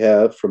do we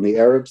have from the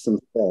Arabs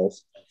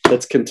themselves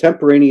that's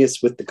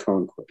contemporaneous with the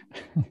conquest?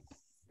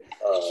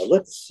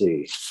 Let's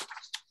see.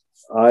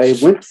 I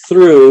went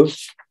through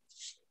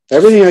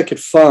everything I could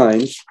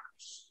find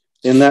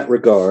in that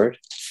regard,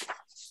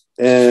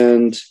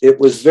 and it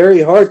was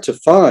very hard to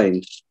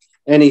find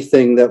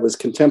anything that was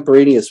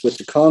contemporaneous with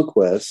the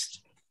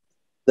conquest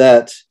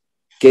that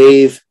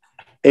gave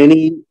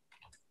any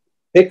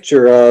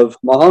picture of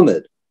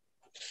Muhammad.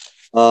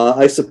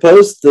 I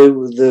suppose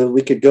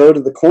we could go to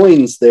the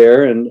coins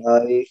there, and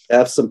I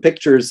have some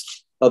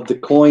pictures of the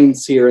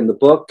coins here in the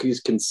book. You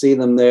can see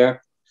them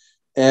there.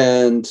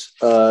 And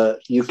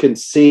you can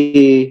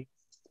see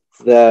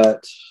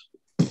that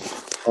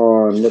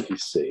on, let me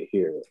see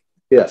here.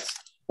 Yes,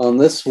 on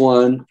this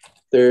one,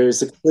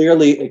 there's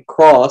clearly a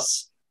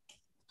cross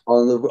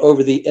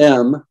over the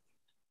M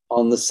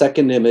on the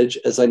second image,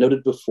 as I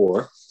noted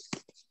before.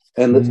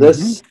 And that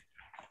this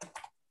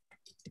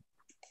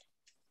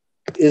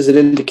is an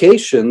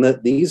indication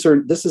that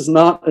this is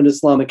not an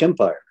Islamic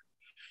empire.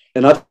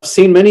 And I've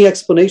seen many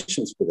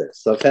explanations for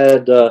this. I've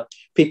had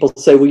people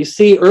say, well, you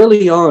see,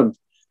 early on,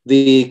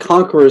 the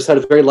conquerors had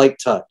a very light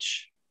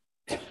touch.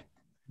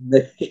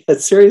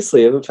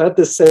 Seriously, I've had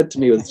this said to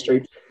me with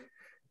straight.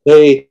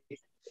 They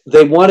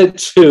wanted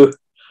to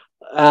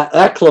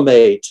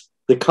acclimate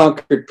the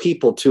conquered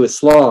people to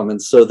Islam,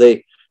 and so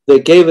they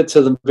gave it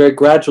to them very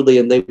gradually,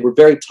 and they were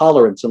very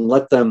tolerant and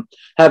let them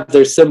have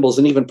their symbols,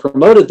 and even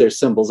promoted their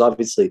symbols,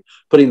 obviously,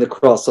 putting the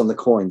cross on the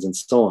coins and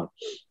so on.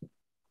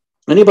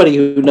 Anybody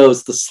who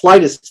knows the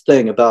slightest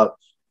thing about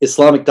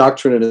Islamic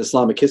doctrine and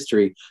Islamic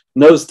history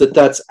knows that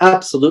that's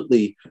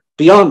absolutely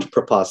beyond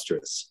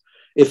preposterous.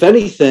 If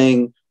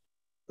anything,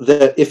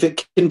 that if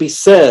it can be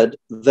said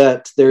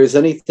that there is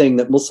anything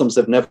that Muslims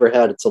have never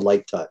had, it's a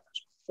light touch.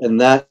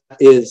 And that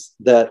is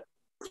that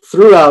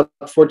throughout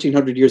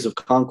 1400 years of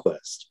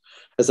conquest,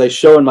 as I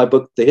show in my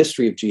book, The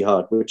History of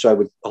Jihad, which I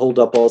would hold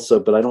up also,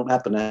 but I don't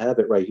happen to have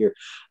it right here.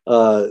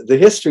 The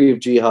History of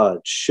Jihad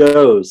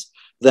shows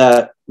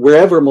that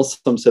wherever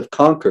Muslims have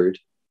conquered,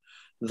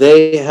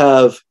 they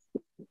have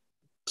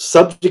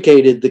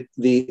subjugated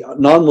the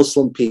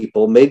non-Muslim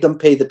people, made them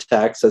pay the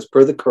tax as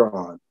per the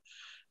Qur'an,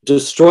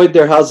 destroyed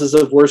their houses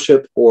of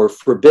worship, or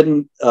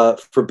forbade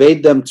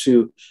them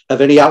to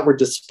have any outward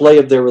display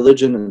of their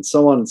religion, and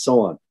so on and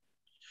so on.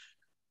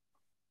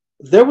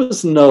 There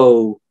was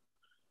no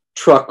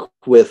truck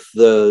with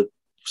the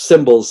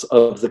symbols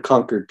of the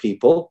conquered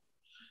people.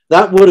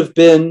 That would have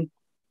been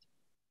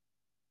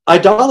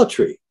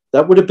idolatry.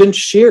 That would have been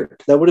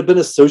shirk. That would have been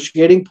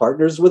associating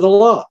partners with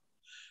Allah.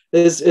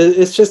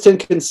 It's just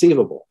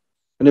inconceivable.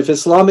 And if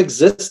Islam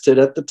existed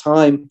at the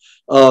time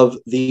of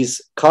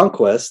these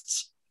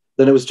conquests,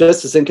 then it was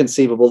just as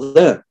inconceivable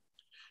then.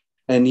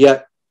 And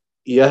yet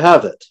you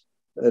have it.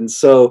 And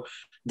so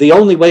the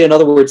only way, in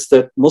other words,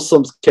 that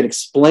Muslims can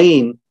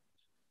explain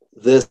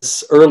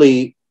this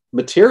early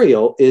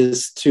material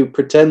is to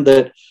pretend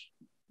that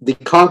the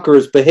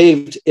conquerors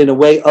behaved in a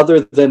way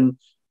other than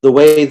the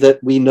way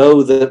that we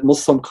know that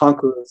Muslim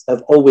conquerors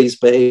have always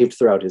behaved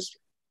throughout history.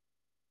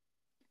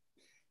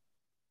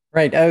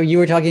 Right. Oh, you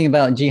were talking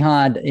about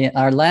jihad.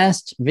 Our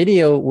last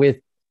video with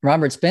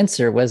Robert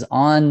Spencer was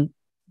on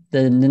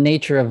the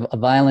nature of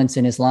violence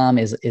in Islam.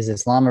 Is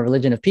Islam a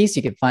religion of peace?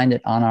 You can find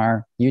it on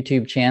our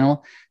YouTube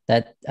channel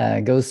that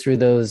goes through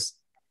those.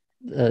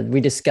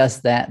 We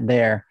discussed that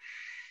there.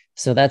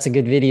 So that's a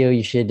good video.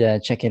 You should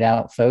check it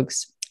out,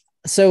 folks.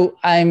 So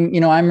I'm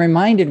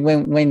reminded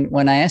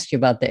when I asked you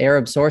about the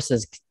Arab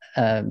sources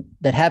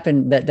that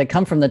happened that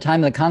come from the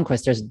time of the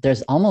conquest,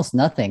 there's almost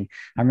nothing.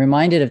 I'm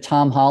reminded of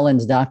Tom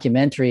Holland's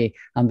documentary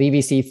on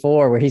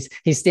BBC4 where he's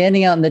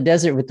standing out in the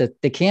desert with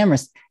the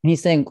cameras and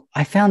he's saying,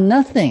 I found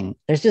nothing.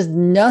 There's just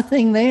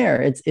nothing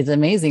there. It's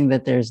amazing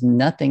that there's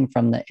nothing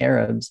from the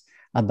Arabs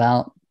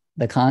about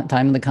the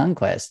time of the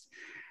conquest.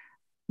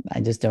 I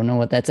just don't know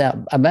what that's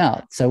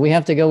about. So we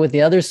have to go with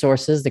the other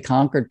sources, the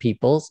conquered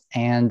peoples,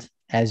 and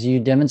as you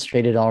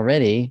demonstrated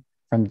already,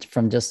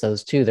 from just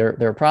those two, there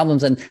are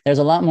problems. And there's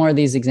a lot more of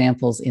these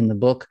examples in the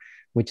book,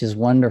 which is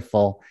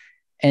wonderful.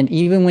 And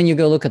even when you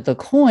go look at the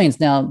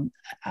coins, now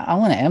I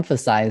want to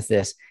emphasize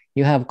this.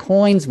 You have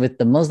coins with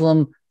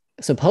the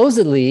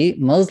supposedly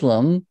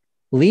Muslim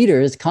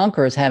leaders,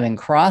 conquerors, having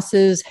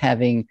crosses,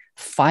 having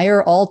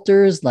fire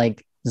altars,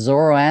 like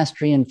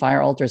Zoroastrian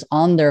fire altars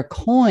on their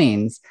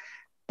coins.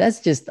 That's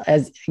just,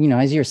 as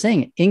you're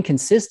saying,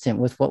 inconsistent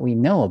with what we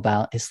know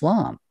about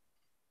Islam.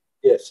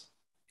 Yes.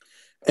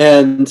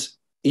 And,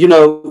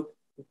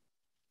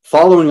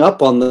 following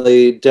up on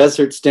the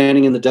desert,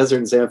 standing in the desert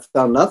and saying, I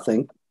found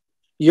nothing,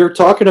 you're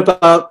talking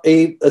about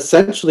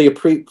essentially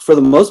for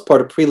the most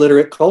part, a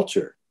pre-literate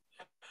culture.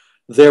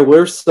 There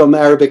were some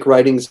Arabic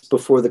writings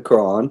before the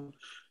Quran,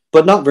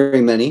 but not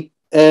very many.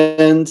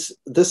 And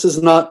this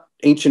is not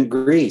ancient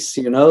Greece.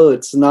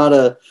 It's not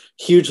a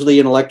hugely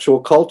intellectual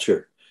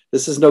culture.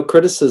 This is no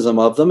criticism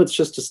of them. It's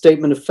just a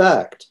statement of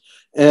fact.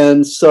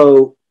 And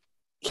so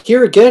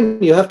here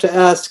again, you have to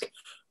ask,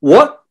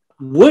 what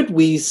would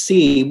we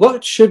see?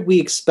 What should we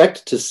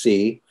expect to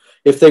see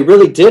if they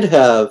really did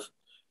have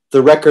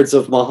the records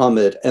of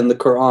Muhammad and the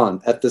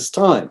Qur'an at this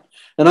time?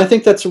 And I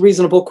think that's a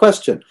reasonable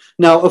question.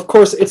 Now, of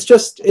course, it's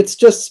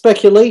just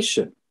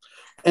speculation.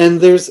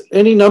 And there's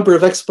any number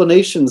of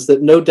explanations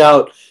that no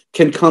doubt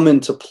can come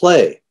into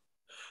play.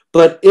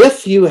 But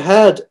if you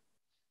had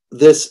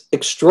this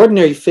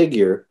extraordinary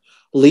figure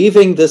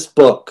leaving this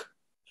book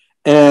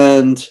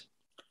and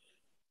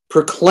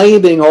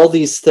proclaiming all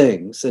these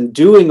things and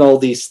doing all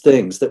these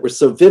things that were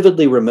so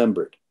vividly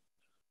remembered,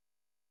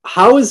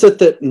 how is it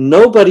that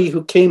nobody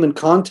who came in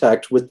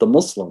contact with the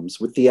Muslims,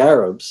 with the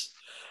Arabs,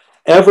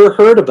 ever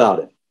heard about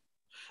it?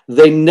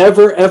 They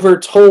never ever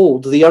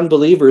told the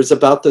unbelievers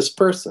about this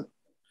person.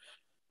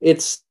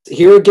 It's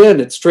here again,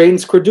 it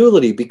strains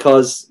credulity,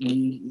 because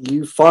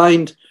you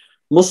find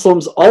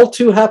Muslims all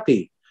too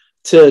happy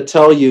to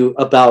tell you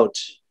about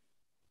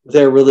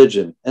their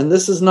religion. And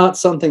this is not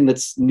something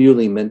that's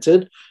newly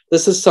minted.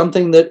 This is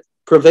something that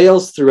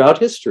prevails throughout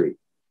history.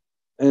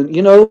 And,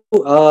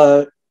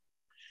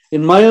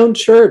 in my own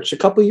church a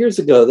couple years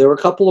ago, there were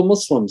a couple of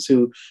Muslims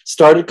who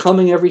started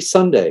coming every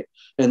Sunday,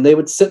 and they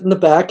would sit in the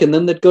back, and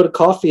then they'd go to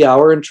coffee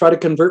hour and try to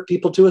convert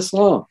people to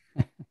Islam.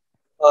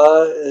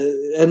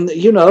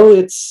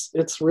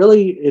 It's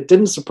really, it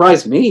didn't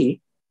surprise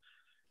me.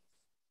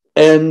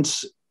 And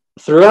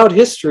throughout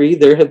history,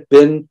 there have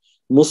been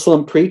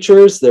Muslim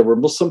preachers. There were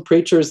Muslim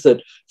preachers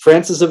that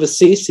Francis of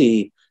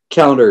Assisi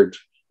countered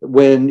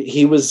when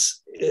he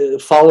was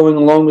following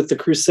along with the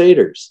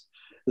Crusaders.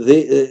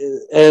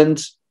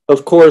 And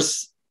of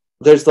course,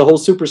 there's the whole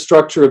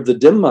superstructure of the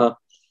Dhimma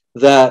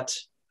that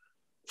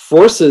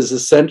forces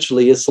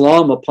essentially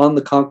Islam upon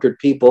the conquered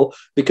people,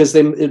 because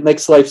it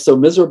makes life so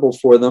miserable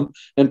for them,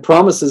 and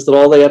promises that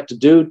all they have to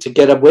do to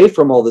get away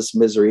from all this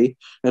misery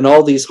and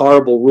all these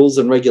horrible rules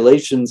and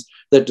regulations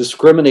that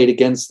discriminate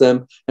against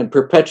them and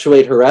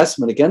perpetuate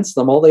harassment against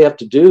them, all they have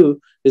to do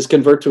is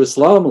convert to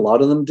Islam. A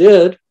lot of them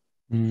did.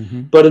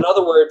 Mm-hmm. But in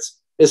other words,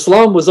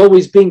 Islam was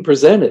always being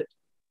presented.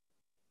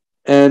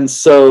 And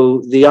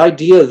so the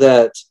idea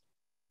that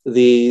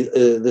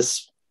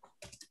this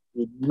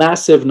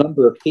massive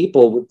number of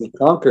people would be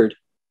conquered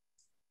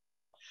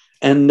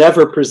and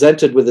never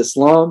presented with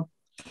Islam,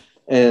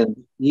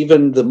 and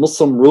even the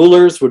Muslim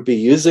rulers would be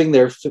using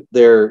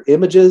their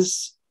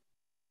images,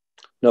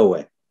 no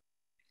way.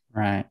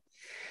 Right.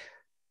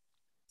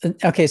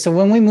 Okay, so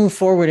when we move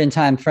forward in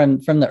time from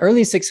the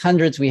early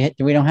 600s,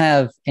 we don't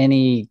have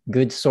any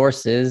good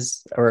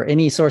sources or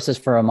any sources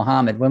for a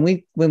Muhammad. When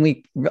we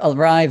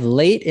arrive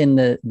late in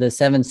the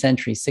 7th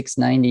century,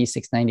 690,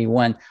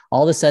 691,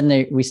 all of a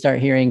sudden we start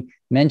hearing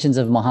mentions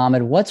of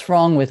Muhammad. What's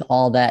wrong with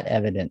all that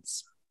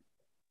evidence?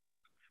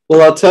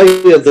 Well, I'll tell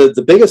you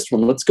the biggest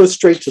one. Let's go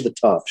straight to the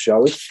top,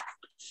 shall we?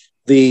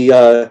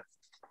 The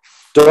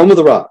Dome of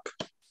the Rock.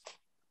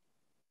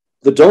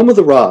 The Dome of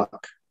the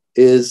Rock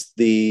is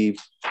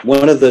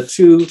one of the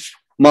two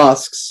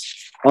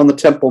mosques on the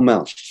Temple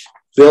Mount,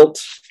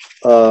 built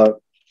in the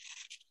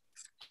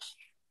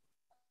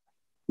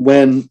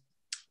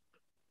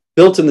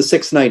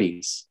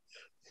 690s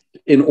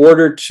in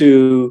order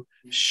to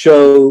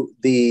show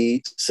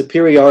the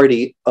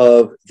superiority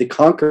of the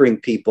conquering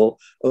people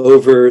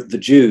over the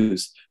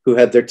Jews who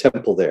had their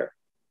temple there.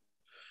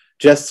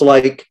 Just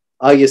like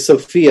Hagia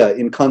Sophia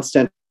in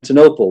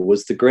Constantinople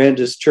was the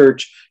grandest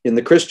church in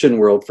the Christian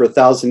world for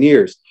 1,000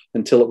 years,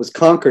 until it was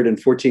conquered in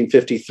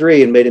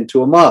 1453 and made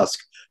into a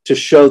mosque to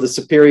show the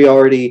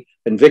superiority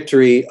and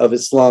victory of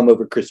Islam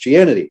over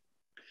Christianity.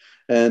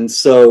 And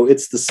so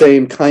it's the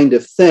same kind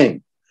of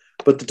thing.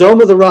 But the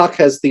Dome of the Rock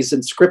has these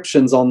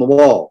inscriptions on the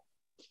wall.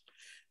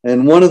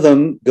 And one of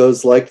them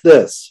goes like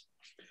this: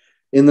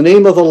 "In the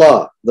name of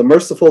Allah, the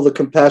merciful, the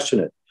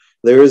compassionate,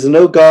 there is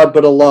no God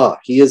but Allah.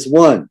 He is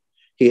one.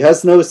 He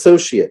has no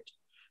associate.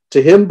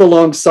 To him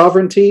belongs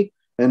sovereignty,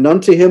 and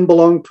unto him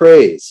belong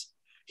praise.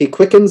 He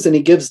quickens and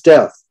he gives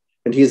death,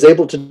 and he is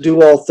able to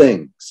do all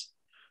things.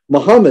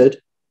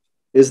 Muhammad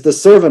is the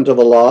servant of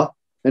Allah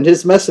and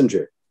his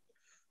messenger.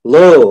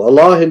 Lo,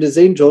 Allah and his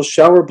angels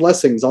shower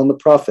blessings on the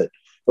Prophet.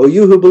 O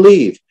you who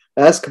believe,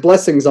 ask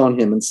blessings on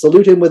him and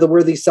salute him with a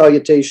worthy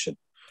salutation.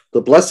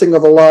 The blessing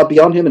of Allah be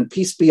on him and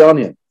peace be on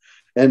him,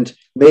 and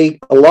may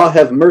Allah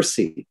have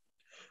mercy.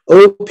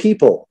 O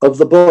people of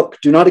the book,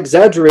 do not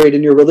exaggerate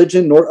in your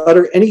religion nor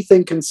utter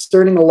anything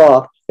concerning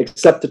Allah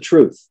except the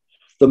truth.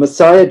 The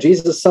Messiah,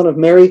 Jesus, son of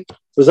Mary,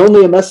 was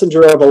only a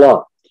messenger of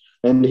Allah,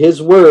 and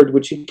his word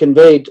which he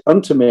conveyed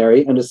unto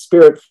Mary, and his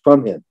spirit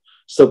from him.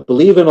 So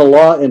believe in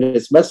Allah and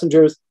his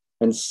messengers,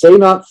 and say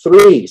not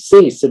three,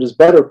 cease, it is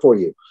better for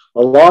you.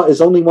 Allah is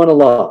only one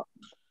Allah.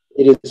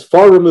 It is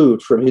far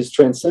removed from his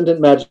transcendent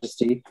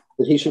majesty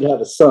that he should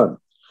have a son.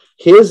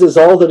 His is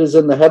all that is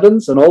in the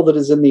heavens and all that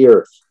is in the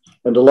earth,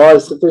 and Allah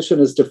is sufficient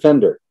as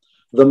defender.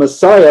 The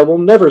Messiah will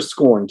never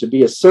scorn to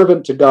be a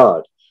servant to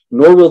God,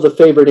 nor will the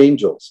favored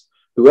angels.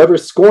 Whoever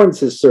scorns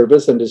his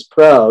service and is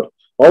proud,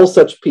 all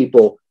such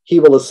people he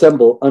will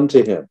assemble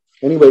unto him.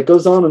 Anyway, it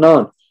goes on and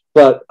on.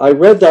 But I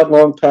read that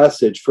long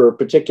passage for a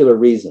particular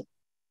reason.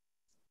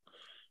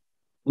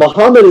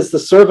 Muhammad is the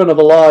servant of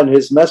Allah and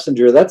his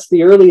messenger. That's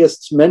the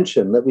earliest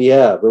mention that we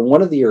have, or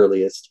one of the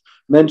earliest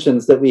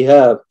mentions that we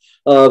have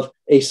of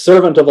a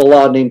servant of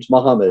Allah named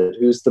Muhammad,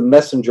 who's the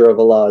messenger of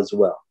Allah as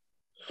well.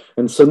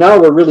 And so now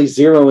we're really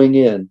zeroing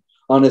in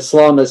on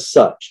Islam as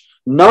such.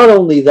 Not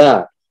only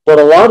that, but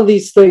a lot of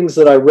these things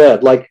that I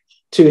read, like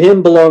to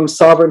him belongs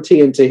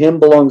sovereignty and to him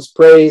belongs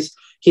praise.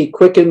 He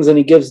quickens and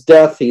he gives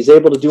death. He's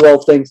able to do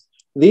all things.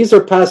 These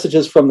are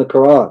passages from the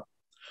Quran.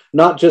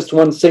 Not just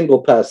one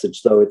single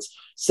passage, though. It's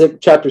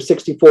chapter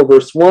 64,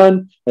 verse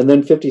 1, and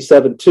then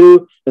 57,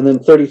 2, and then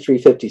 33,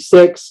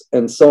 56,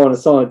 and so on and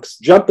so on. It's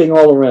jumping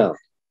all around.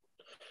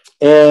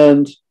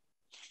 And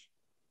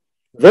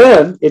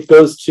then it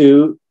goes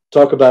to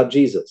talk about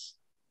Jesus.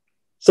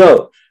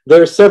 So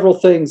there are several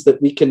things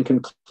that we can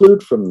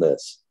conclude from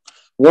this.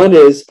 One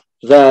is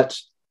that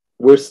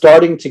we're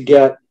starting to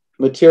get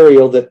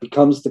material that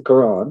becomes the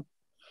Quran,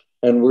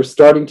 and we're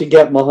starting to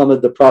get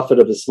Muhammad, the Prophet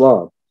of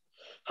Islam.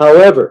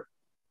 However,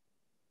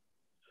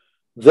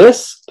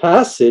 this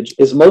passage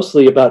is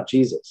mostly about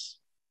Jesus,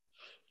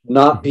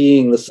 not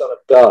being the Son of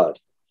God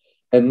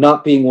and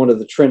not being one of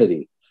the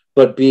Trinity,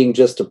 but being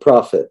just a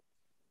prophet.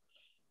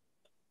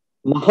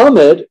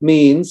 Muhammad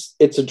means,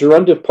 it's a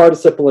gerundive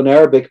participle in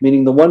Arabic,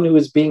 meaning the one who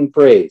is being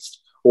praised,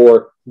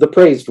 or the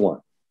praised one.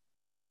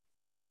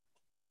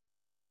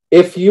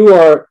 If you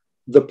are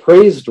the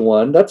praised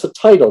one, that's a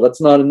title,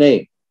 that's not a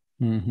name.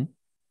 Mm-hmm.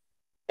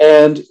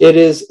 And it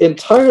is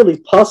entirely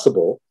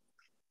possible,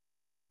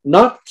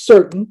 not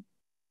certain,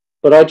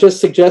 but I just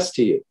suggest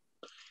to you,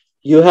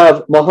 you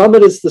have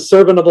Muhammad is the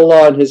servant of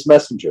Allah and his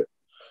messenger.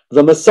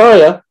 The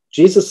Messiah,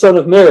 Jesus, son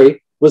of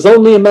Mary, was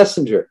only a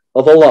messenger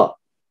of Allah.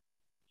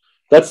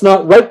 That's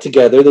not right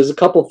together. There's a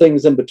couple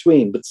things in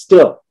between, but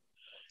still.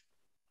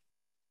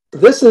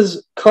 This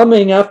is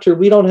coming after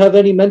we don't have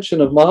any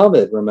mention of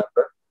Muhammad,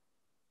 remember?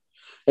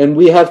 And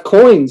we have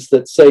coins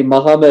that say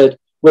Muhammad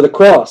with a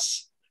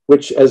cross,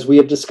 which, as we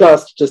have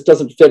discussed, just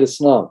doesn't fit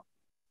Islam.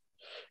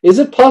 Is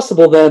it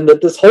possible then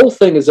that this whole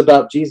thing is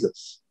about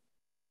Jesus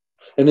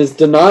and is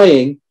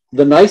denying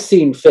the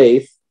Nicene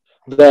faith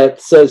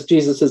that says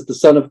Jesus is the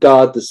Son of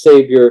God, the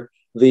Savior,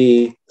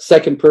 the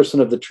second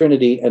person of the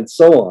Trinity, and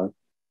so on?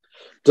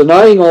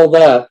 Denying all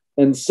that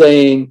and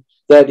saying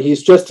that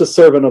he's just a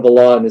servant of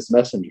Allah and his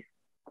messenger.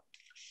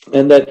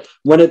 And that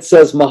when it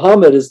says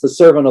Muhammad is the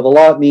servant of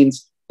Allah, it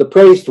means the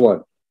praised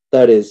one,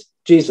 that is,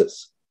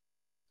 Jesus.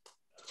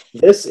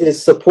 This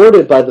is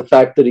supported by the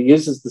fact that he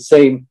uses the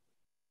same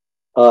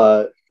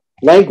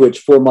language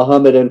for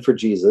Muhammad and for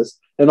Jesus,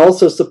 and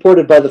also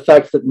supported by the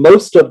fact that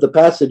most of the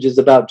passage is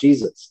about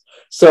Jesus.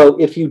 So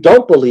if you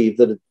don't believe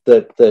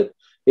that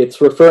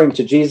it's referring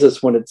to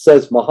Jesus when it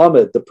says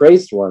Muhammad, the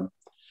praised one,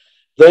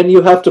 then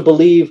you have to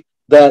believe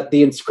that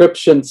the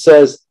inscription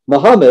says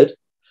Muhammad,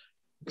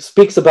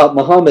 speaks about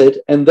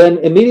Muhammad, and then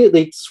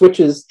immediately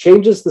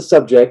changes the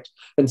subject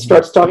and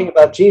starts talking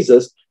about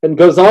Jesus and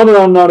goes on and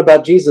on and on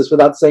about Jesus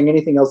without saying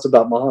anything else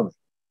about Muhammad.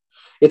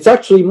 It's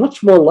actually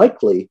much more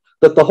likely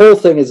that the whole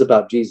thing is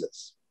about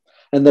Jesus,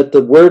 and that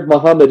the word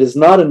Muhammad is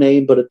not a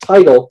name, but a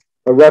title,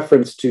 a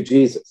reference to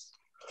Jesus.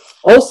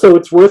 Also,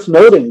 it's worth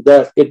noting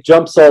that it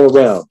jumps all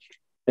around,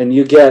 and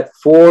you get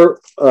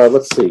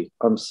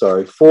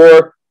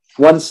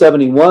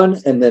 171,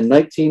 and then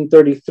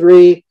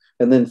 1933,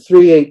 and then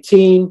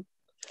 318,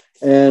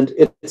 and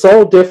it's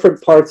all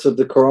different parts of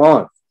the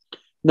Quran.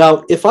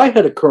 Now, if I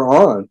had a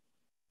Quran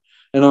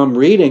and I'm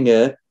reading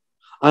it,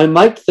 I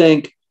might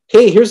think,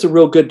 hey, here's a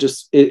real good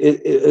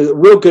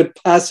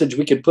passage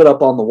we could put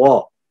up on the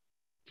wall.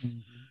 Mm-hmm.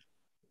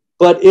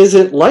 But is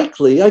it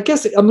likely? I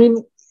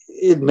mean,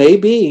 it may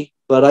be,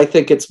 but I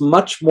think it's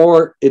much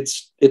more,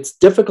 it's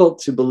difficult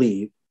to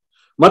believe,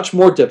 much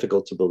more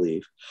difficult to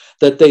believe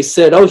that they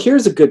said, oh,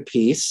 here's a good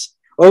piece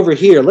over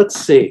here. Let's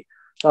see.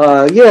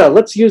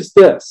 Let's use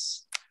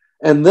this.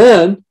 And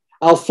then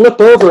I'll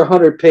flip over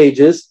 100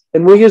 pages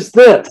and we'll use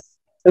this.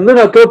 And then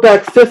I'll go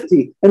back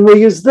 50 and we'll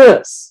use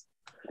this.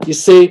 You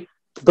see,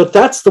 but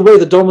that's the way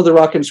the Dome of the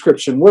Rock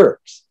inscription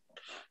works.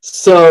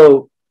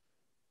 So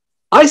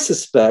I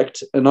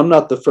suspect, and I'm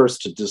not the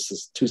first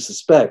to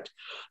suspect,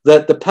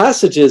 that the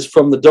passages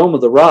from the Dome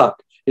of the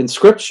Rock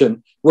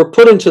inscription were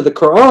put into the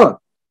Quran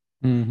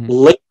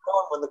later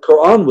on when the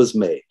Quran was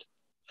made.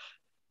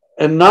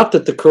 And not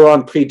that the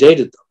Quran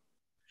predated them.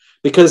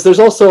 Because there's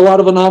also a lot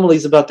of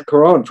anomalies about the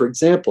Quran. For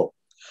example,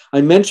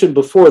 I mentioned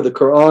before the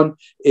Quran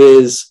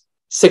is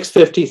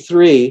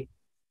 653.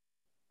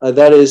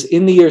 That is,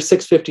 in the year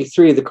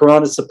 653, the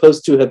Quran is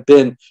supposed to have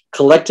been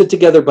collected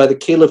together by the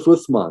Caliph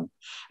Uthman.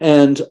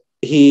 And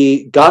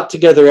he got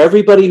together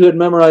everybody who had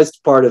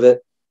memorized part of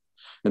it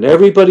and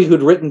everybody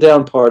who'd written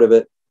down part of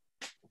it.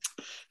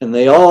 And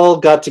they all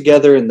got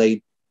together and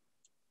they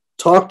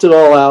talked it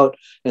all out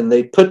and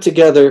they put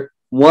together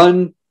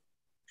one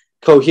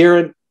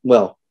coherent,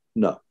 well,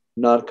 no,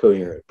 not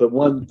coherent, but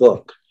one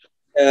book.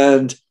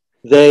 And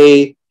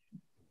they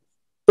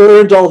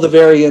burned all the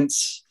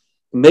variants,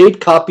 made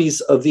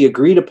copies of the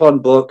agreed upon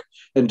book,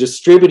 and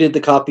distributed the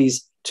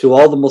copies to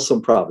all the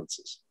Muslim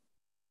provinces.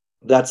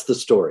 That's the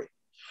story.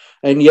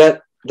 And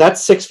yet,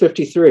 that's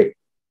 653.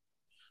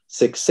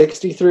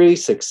 663,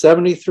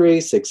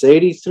 673,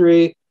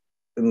 683,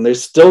 and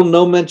there's still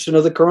no mention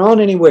of the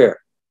Quran anywhere.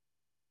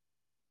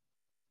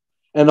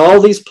 And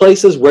all these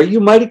places where you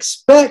might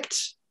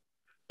expect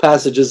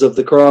passages of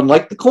the Quran,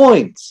 like the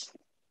coins,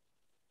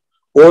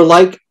 or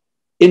like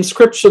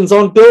inscriptions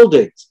on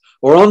buildings,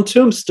 or on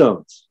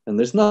tombstones, and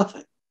there's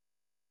nothing.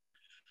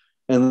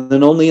 And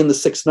then only in the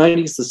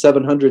 690s, the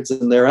 700s,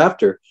 and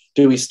thereafter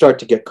do we start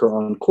to get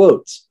Quran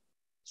quotes.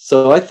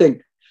 So I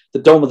think the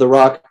Dome of the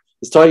Rock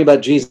is talking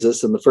about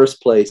Jesus in the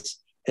first place,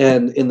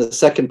 and in the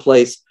second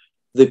place,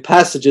 the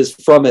passages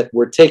from it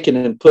were taken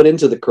and put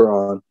into the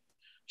Quran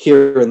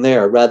here and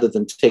there rather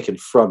than taken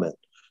from it.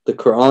 The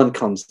Quran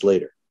comes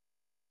later.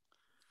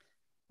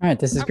 All right,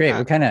 this is great.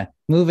 We're kind of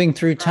moving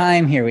through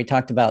time here. We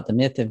talked about the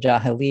myth of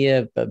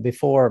Jahiliyyah, but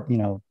before,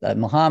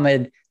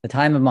 Muhammad, the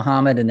time of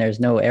Muhammad, and there's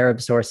no Arab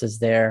sources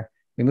there.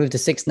 We move to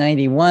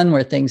 691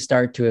 where things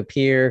start to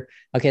appear.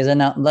 Okay, so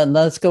now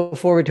let's go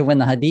forward to when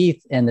the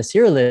Hadith and the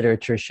Sira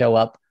literature show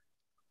up.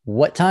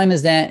 What time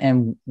is that,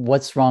 and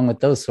what's wrong with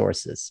those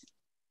sources?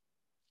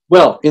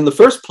 Well, in the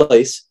first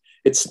place,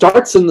 it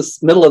starts in the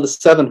middle of the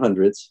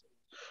 700s,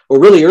 or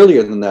really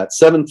earlier than that,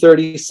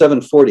 730s,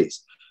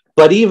 740s.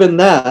 But even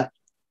that,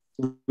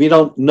 we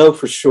don't know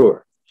for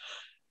sure.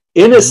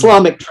 In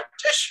Islamic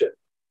tradition,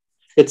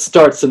 it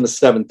starts in the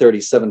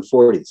 730s,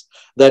 740s,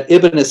 that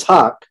Ibn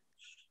Ishaq,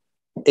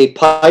 a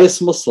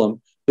pious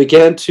Muslim,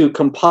 began to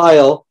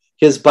compile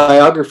his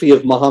biography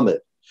of Muhammad.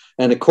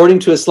 And according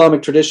to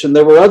Islamic tradition,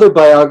 there were other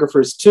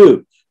biographers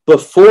too,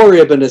 before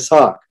Ibn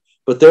Ishaq,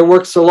 but their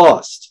works are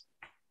lost.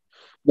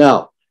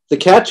 Now, the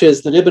catch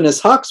is that Ibn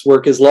Ishaq's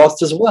work is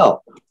lost as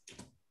well.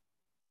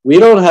 We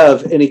don't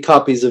have any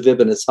copies of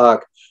Ibn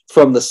Ishaq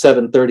from the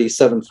 730s,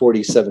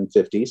 740s,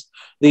 750s.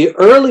 The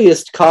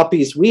earliest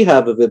copies we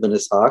have of Ibn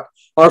Ishaq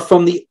are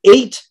from the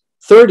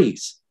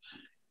 830s,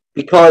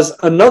 because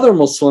another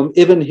Muslim,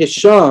 Ibn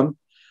Hisham,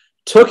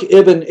 took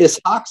Ibn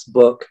Ishaq's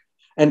book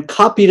and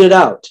copied it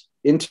out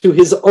into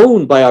his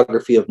own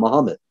biography of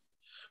Muhammad,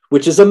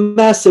 which is a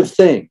massive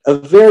thing, a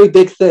very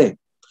big thing.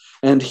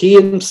 And he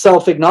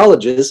himself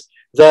acknowledges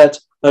that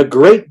a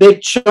great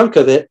big chunk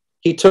of it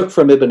he took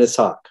from Ibn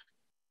Ishaq.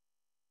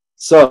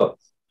 So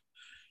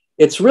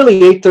it's really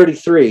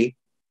 833,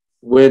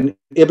 when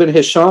Ibn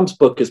Hisham's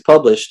book is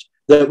published,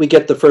 that we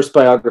get the first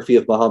biography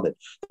of Muhammad.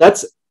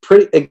 That's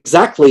pretty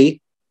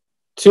exactly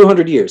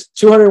 200 years,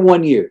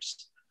 201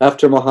 years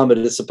after Muhammad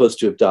is supposed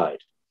to have died.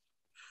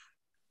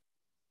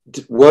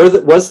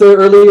 Was there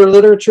earlier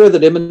literature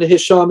that Ibn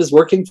Hisham is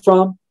working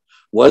from?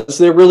 Was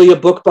there really a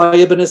book by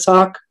Ibn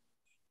Ishaq?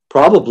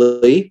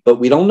 Probably, but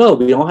we don't know.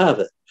 We don't have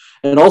it.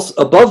 And also,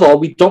 above all,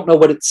 we don't know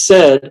what it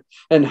said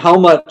and how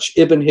much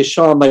Ibn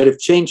Hisham might have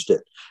changed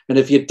it. And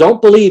if you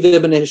don't believe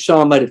Ibn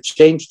Hisham might have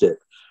changed it,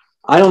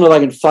 I don't know if I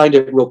can find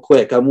it real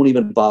quick. I won't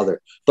even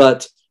bother.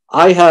 But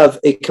I have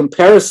a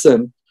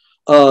comparison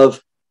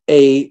of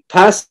a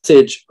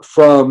passage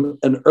from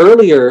an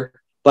earlier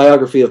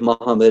biography of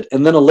Muhammad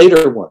and then a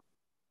later one,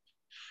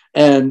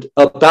 and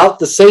about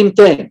the same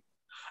thing.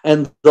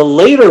 And the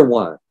later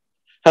one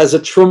has a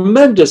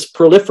tremendous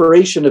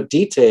proliferation of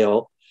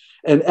detail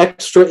and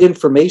extra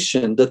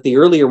information that the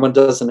earlier one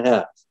doesn't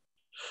have.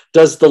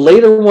 Does the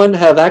later one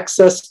have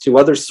access to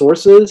other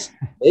sources?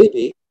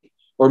 Maybe.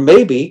 Or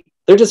maybe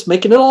they're just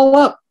making it all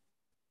up.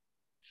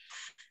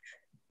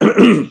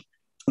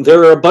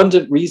 There are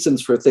abundant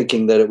reasons for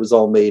thinking that it was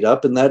all made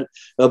up, and that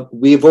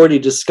we've already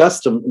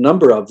discussed a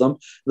number of them,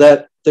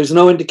 that there's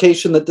no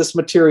indication that this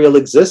material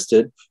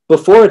existed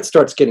before it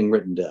starts getting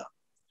written down.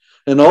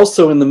 And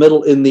also in the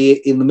middle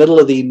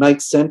of the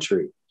 9th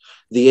century,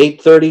 the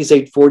 830s,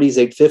 840s,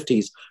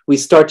 850s, we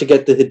start to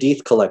get the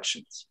Hadith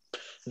collections.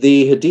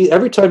 The Hadith,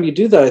 every time you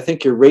do that, I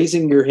think you're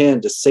raising your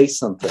hand to say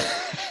something.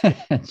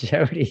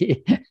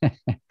 Jody.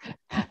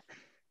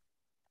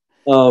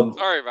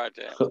 Sorry about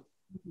that.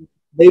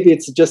 Maybe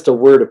it's just a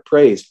word of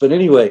praise, but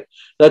anyway,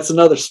 that's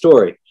another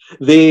story.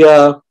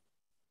 The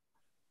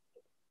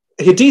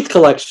Hadith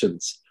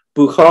collections,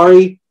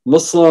 Bukhari,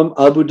 Muslim,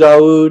 Abu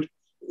Dawud,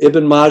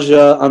 Ibn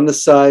Majah,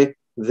 An-Nasai,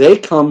 they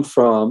come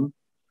from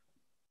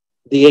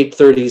the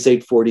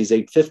 830s,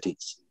 840s,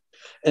 850s.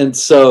 And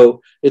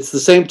so it's the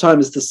same time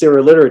as the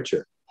Sira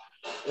literature.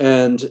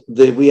 And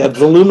we have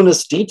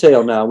voluminous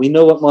detail now. We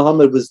know what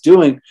Muhammad was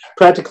doing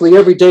practically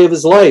every day of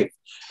his life.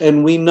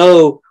 And we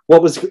know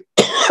what was,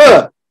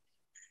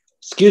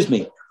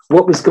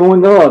 what was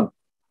going on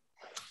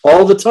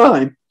all the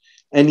time.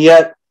 And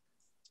yet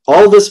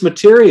all this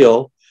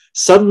material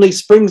suddenly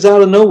springs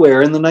out of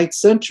nowhere in the 9th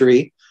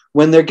century,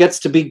 when there gets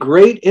to be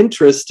great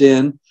interest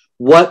in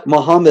what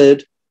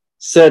Muhammad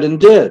said and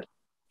did.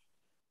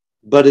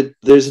 But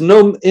there's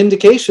no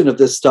indication of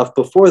this stuff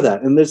before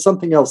that. And there's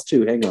something else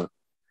too. Hang on.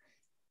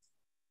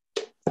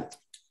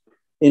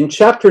 In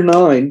chapter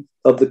 9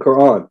 of the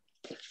Quran,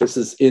 this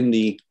is in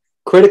the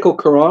Critical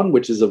Quran,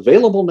 which is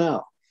available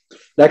now.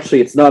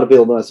 Actually, it's not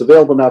available now. It's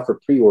available now for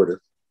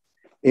pre-order.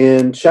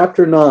 In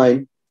chapter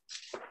 9,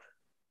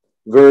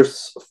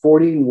 verse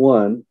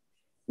 41.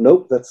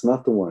 Nope, that's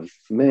not the one.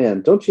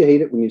 Man, don't you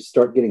hate it when you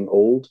start getting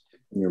old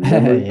and your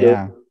memory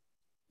Yeah.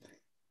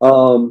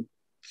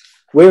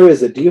 Where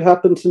is it? Do you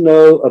happen to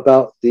know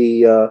about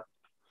the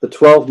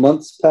 12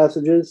 months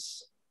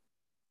passages?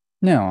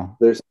 No.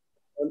 There's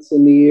months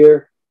in the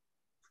year.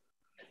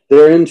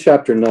 They're in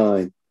chapter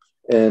 9.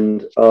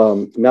 And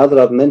now that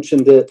I've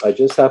mentioned it, I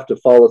just have to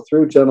follow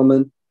through,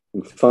 gentlemen,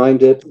 and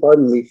find it.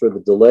 Pardon me for the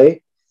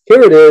delay.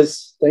 Here it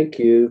is. Thank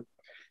you.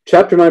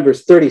 Chapter 9,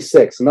 verse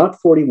 36, not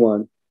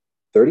 41,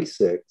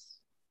 36.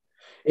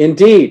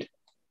 Indeed,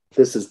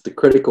 this is the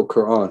critical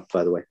Qur'an,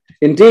 by the way.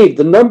 Indeed,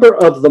 the number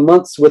of the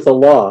months with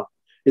Allah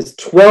is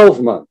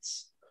 12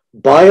 months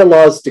by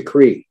Allah's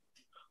decree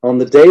on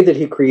the day that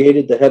he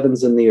created the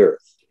heavens and the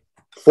earth.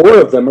 4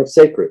 of them are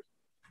sacred.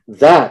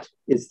 That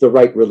is the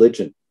right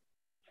religion.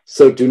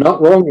 So do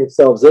not wrong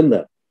yourselves in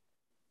them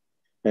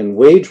and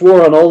wage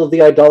war on all of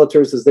the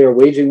idolaters as they are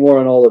waging war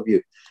on all of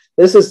you.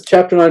 This is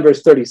chapter 9,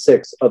 verse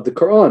 36 of the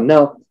Quran.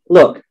 Now,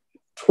 look,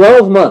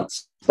 12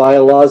 months by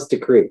Allah's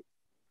decree.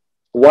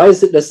 Why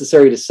is it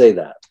necessary to say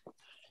that?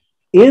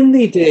 In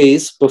the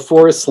days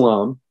before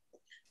Islam,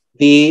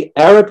 the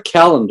Arab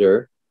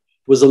calendar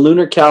was a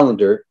lunar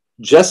calendar,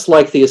 just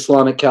like the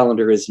Islamic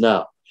calendar is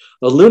now.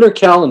 A lunar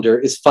calendar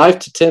is 5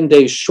 to 10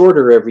 days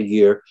shorter every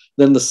year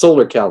than the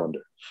solar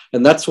calendar.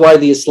 And that's why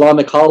the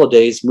Islamic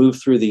holidays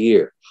move through the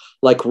year.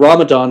 Like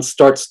Ramadan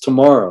starts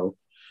tomorrow,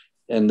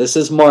 and this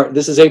is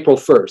April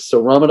 1st.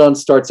 So Ramadan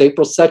starts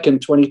April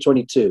 2nd,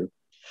 2022.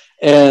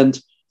 And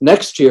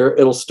next year,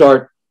 it'll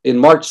start in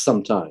March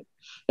sometime.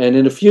 And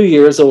in a few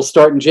years, it'll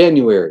start in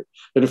January.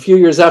 And a few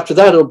years after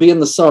that, it'll be in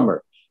the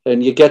summer.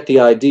 And you get the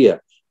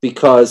idea,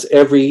 because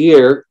every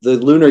year, the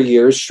lunar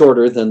year is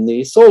shorter than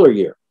the solar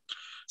year.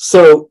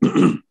 So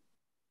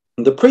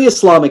the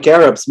pre-Islamic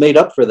Arabs made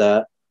up for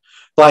that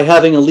by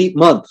having a leap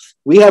month.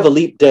 We have a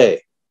leap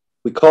day.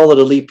 We call it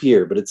a leap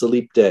year, but it's a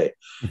leap day.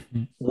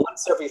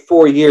 Once every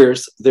 4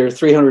 years, there are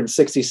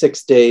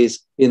 366 days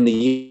in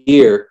the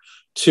year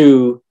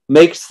to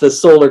make the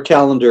solar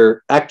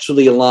calendar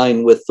actually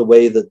align with the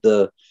way that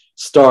the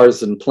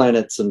stars and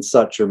planets and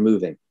such are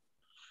moving.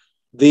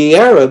 The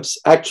Arabs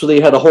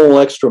actually had a whole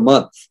extra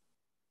month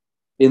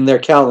in their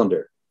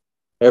calendar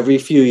every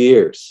few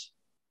years.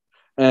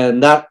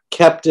 And that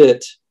kept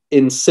it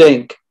in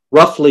sync,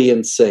 roughly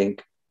in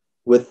sync,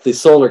 with the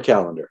solar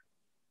calendar.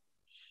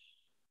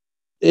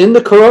 In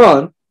the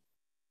Quran,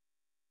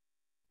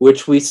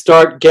 which we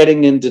start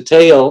getting in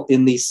detail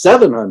in the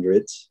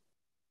 700s,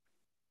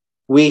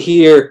 we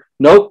hear,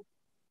 nope,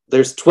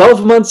 there's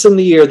 12 months in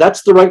the year.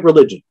 That's the right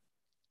religion.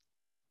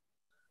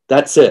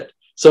 That's it.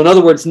 So in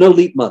other words, no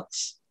leap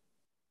months.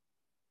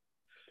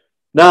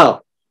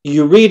 Now,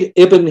 you read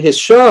Ibn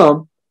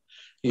Hisham,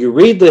 you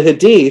read the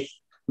Hadith,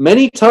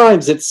 many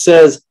times it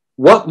says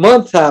what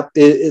month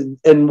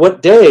and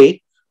what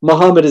day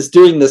Muhammad is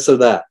doing this or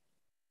that.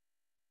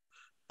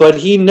 But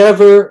he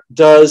never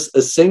does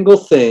a single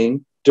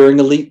thing during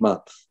a leap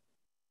month.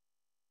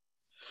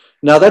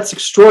 Now that's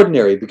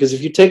extraordinary, because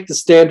if you take the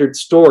standard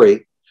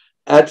story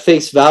at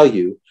face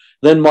value,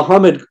 then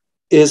Muhammad,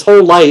 his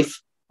whole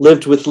life,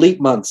 lived with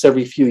leap months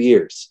every few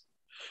years.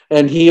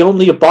 And he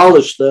only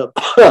abolished them,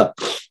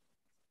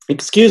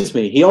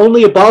 he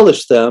only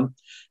abolished them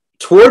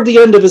toward the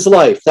end of his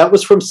life. That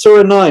was from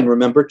Surah 9,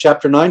 remember,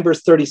 chapter 9,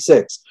 verse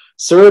 36.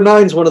 Surah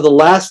 9 is one of the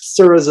last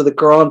surahs of the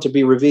Quran to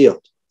be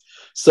revealed.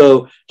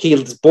 So he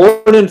was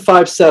born in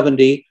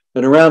 570,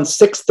 and around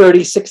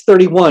 630,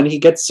 631, he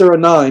gets Surah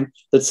 9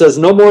 that says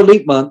no more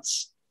leap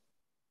months.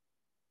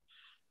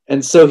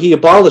 And so he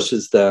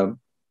abolishes them.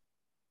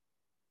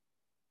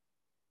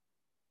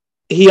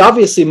 He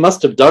obviously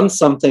must have done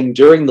something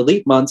during the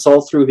leap months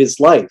all through his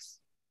life.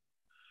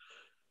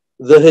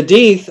 The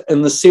Hadith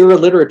and the Sira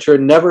literature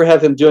never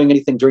have him doing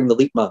anything during the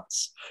leap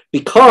months.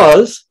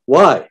 Because,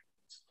 why?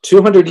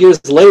 200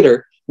 years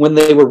later, when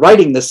they were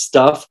writing this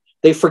stuff,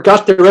 they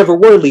forgot there ever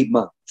were leap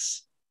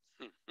months.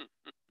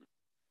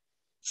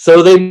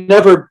 So they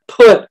never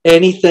put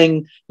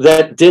anything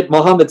that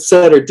Muhammad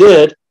said or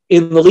did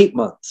in the leap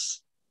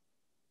months.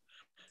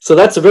 So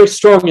that's a very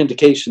strong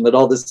indication that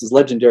all this is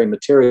legendary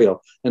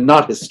material and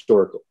not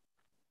historical.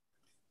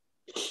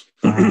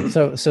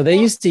 So they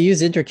used to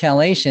use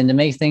intercalation to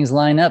make things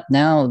line up.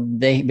 Now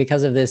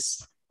because of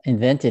this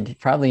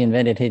probably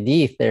invented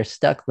Hadith, they're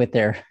stuck with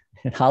their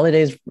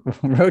holidays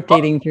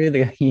rotating through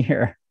the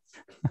year.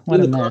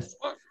 What a mess.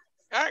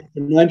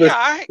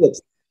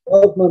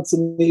 12 months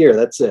in the year,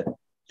 that's it.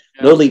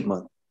 No leap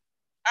month.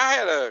 I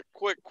had a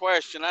quick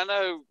question. I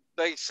know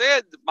they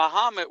said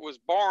Muhammad was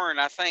born,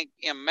 I think,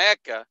 in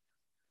Mecca.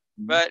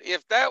 But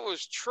if that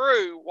was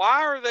true,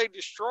 why are they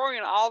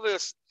destroying all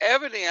this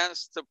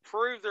evidence to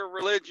prove their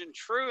religion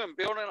true and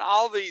building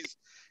all these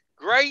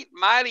great,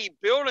 mighty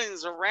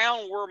buildings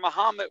around where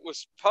Muhammad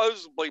was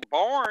supposedly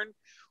born?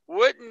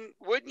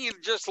 Wouldn't you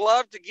just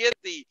love to get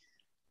the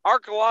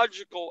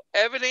archaeological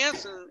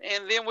evidence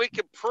and then we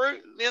could prove,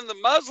 then the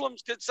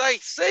Muslims could say,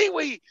 see,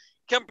 we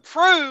can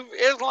prove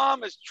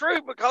Islam is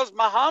true because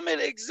Muhammad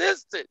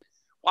existed.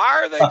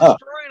 Why are they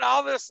destroying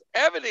all this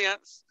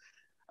evidence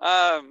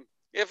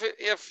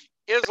if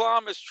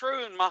Islam is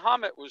true and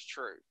Muhammad was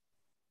true?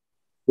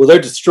 Well,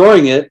 they're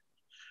destroying it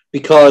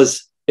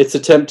because it's a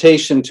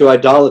temptation to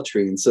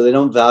idolatry, and so they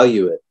don't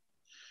value it.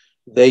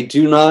 They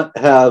do not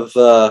have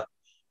the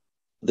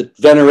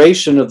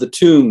veneration of the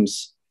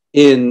tombs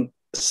in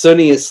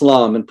Sunni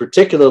Islam, and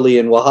particularly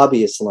in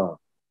Wahhabi Islam.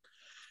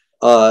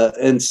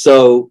 And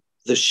so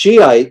the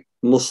Shiite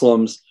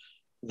Muslims,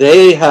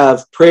 they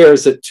have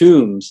prayers at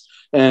tombs,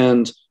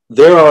 and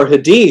there are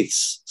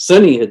hadiths,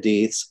 Sunni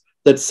hadiths,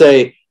 that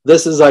say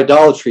this is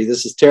idolatry,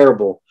 this is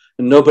terrible,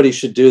 and nobody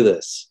should do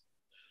this.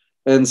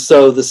 And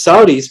so the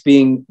Saudis,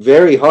 being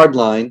very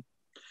hardline,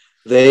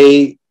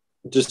 they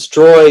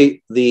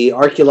destroy the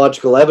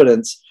archaeological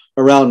evidence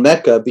around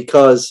Mecca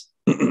because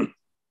it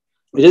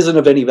isn't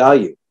of any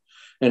value.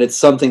 And it's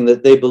something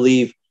that they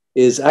believe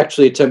is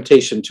actually a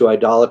temptation to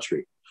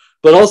idolatry.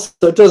 But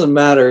also, it doesn't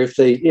matter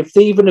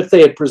even if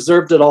they had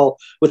preserved it all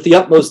with the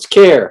utmost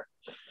care,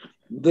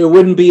 there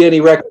wouldn't be any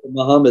record of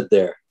Muhammad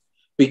there,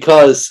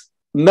 because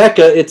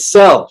Mecca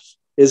itself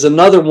is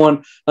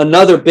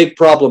another big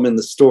problem in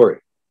the story.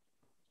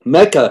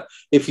 Mecca,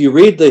 if you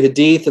read the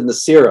Hadith and the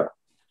Sira,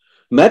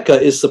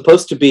 Mecca is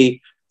supposed to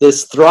be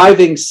this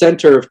thriving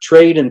center of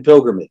trade and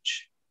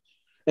pilgrimage.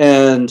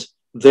 And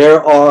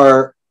there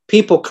are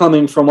people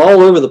coming from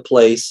all over the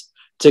place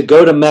to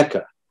go to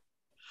Mecca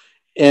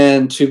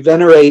and to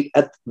venerate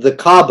at the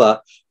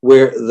Kaaba,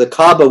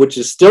 which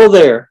is still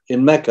there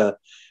in Mecca,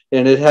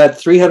 and it had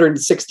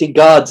 360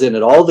 gods in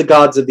it, all the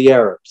gods of the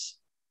Arabs.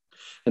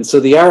 And so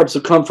the Arabs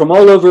would come from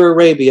all over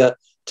Arabia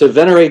to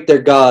venerate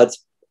their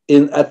gods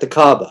at the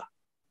Kaaba.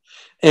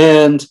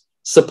 And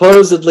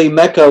supposedly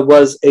Mecca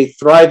was a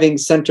thriving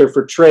center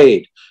for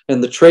trade,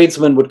 and the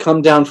tradesmen would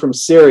come down from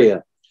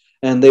Syria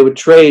and they would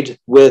trade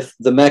with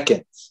the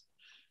Meccans.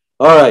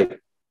 All right,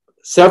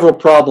 several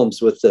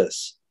problems with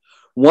this.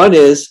 One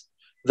is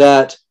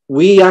that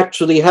we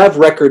actually have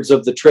records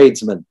of the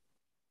tradesmen,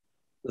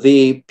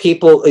 the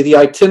people, the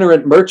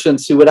itinerant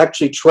merchants who would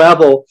actually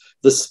travel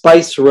the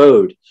spice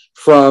road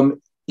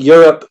from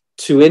Europe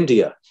to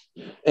India.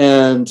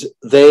 And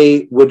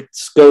they would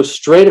go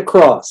straight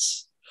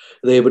across.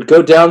 They would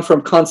go down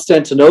from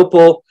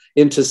Constantinople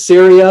into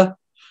Syria,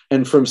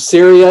 and from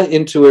Syria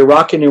into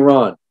Iraq and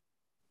Iran.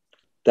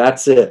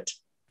 That's it.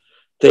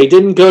 They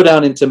didn't go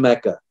down into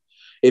Mecca.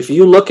 If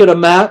you look at a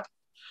map,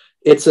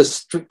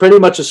 it's pretty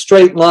much a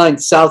straight line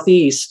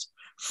southeast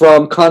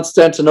from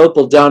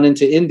Constantinople down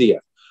into India,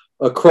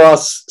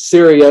 across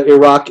Syria,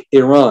 Iraq,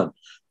 Iran.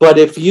 But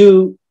if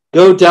you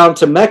go down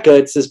to Mecca,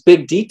 it's this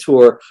big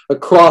detour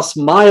across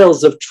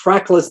miles of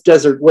trackless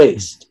desert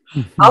waste.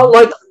 How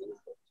likely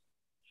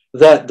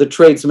that the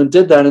tradesmen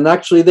did that? And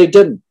actually they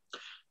didn't.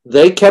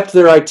 They kept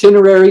their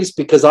itineraries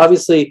because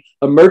obviously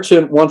a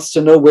merchant wants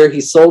to know where he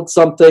sold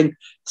something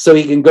so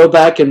he can go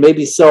back and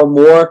maybe sell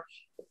more.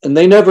 And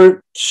they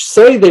never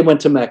say they went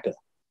to Mecca.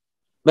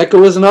 Mecca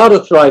was not a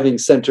thriving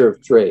center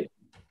of trade.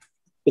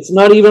 It's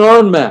not even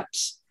on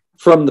maps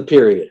from the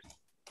period.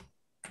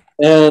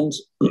 And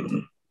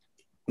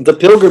the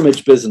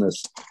pilgrimage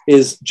business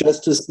is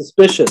just as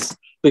suspicious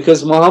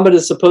because Muhammad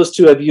is supposed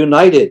to have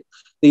united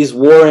these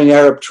warring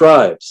Arab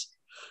tribes.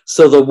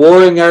 So the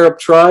warring Arab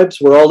tribes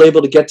were all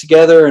able to get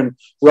together and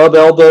rub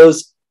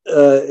elbows,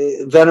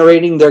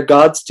 venerating their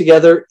gods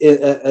together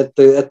at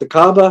the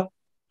Kaaba.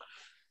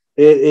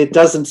 It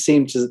doesn't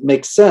seem to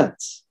make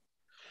sense.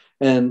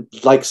 And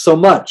like so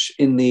much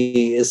in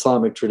the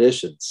Islamic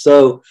tradition.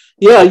 So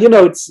yeah,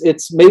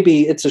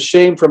 it's a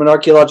shame from an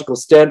archaeological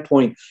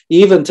standpoint,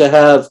 even to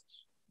have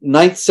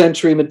 9th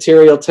century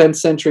material, 10th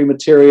century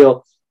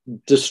material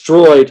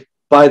destroyed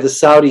by the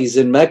Saudis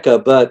in Mecca,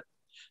 but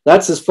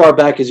that's as far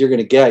back as you're going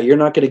to get. You're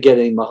not going to get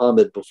any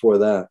Muhammad before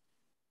that.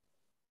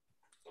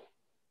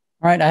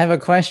 All right, I have a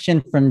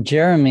question from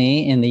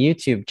Jeremy in the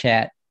YouTube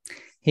chat.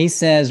 He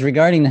says,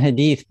 regarding the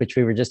Hadith, which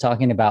we were just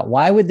talking about,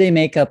 why would they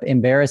make up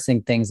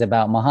embarrassing things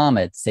about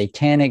Muhammad,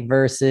 satanic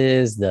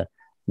verses, the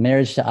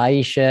marriage to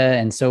Aisha,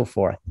 and so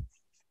forth?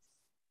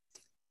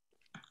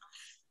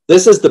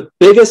 This is the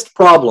biggest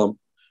problem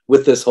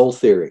with this whole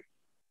theory.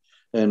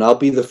 And I'll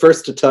be the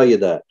first to tell you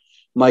that.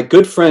 My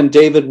good friend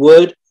David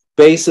Wood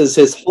bases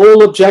his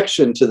whole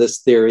objection to this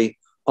theory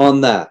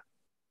on that.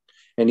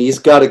 And he's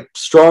got a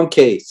strong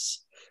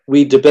case.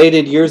 We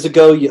debated years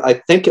ago, I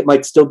think it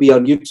might still be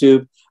on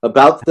YouTube,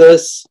 about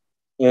this.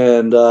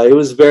 And it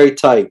was very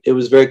tight. It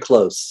was very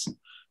close.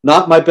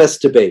 Not my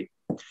best debate.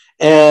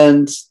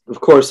 And of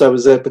course, I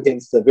was up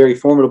against a very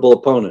formidable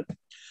opponent.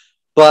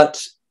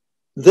 But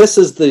this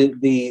is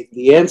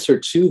the answer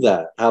to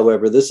that,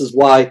 however. This is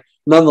why,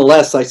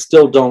 nonetheless, I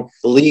still don't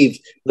believe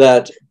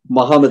that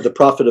Muhammad, the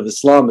Prophet of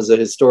Islam, is a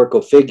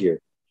historical figure.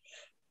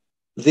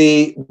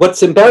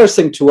 What's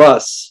embarrassing to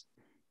us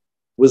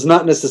was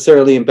not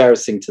necessarily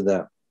embarrassing to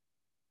them.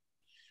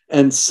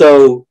 And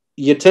so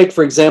you take,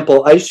 for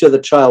example, Aisha the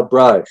Child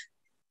Bride.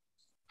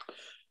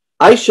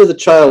 Aisha the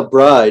Child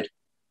Bride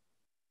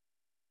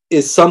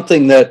is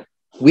something that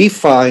we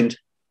find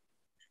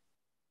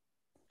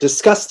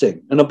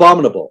disgusting and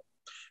abominable.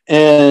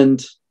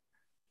 And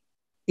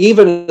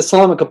even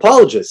Islamic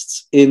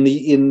apologists in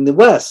the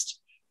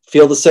West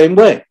feel the same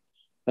way.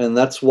 And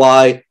that's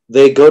why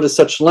they go to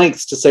such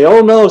lengths to say,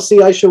 oh no, see,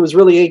 Aisha was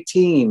really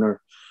 18,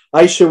 or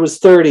Aisha was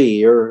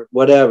 30, or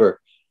whatever.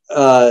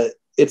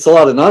 It's a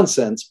lot of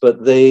nonsense,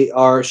 but they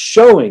are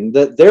showing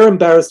that they're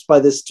embarrassed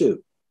by this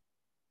too.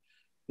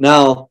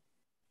 Now,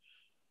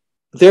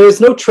 there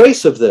is no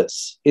trace of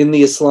this in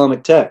the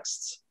Islamic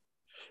texts.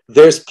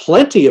 There's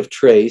plenty of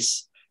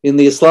trace in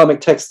the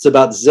Islamic texts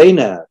about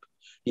Zainab.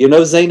 You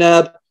know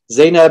Zainab?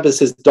 Zainab is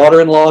his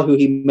daughter-in-law who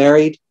he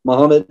married,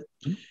 Muhammad.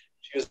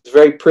 She was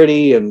very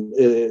pretty, and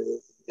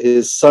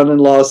his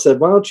son-in-law said,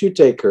 why don't you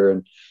take her?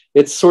 And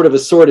it's sort of a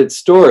sordid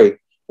story,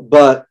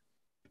 but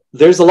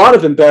there's a lot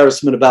of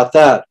embarrassment about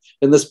that.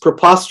 And this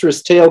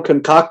preposterous tale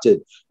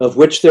concocted, of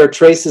which there are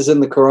traces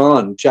in the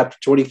Quran, chapter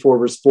 24,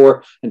 verse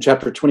 4, and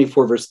chapter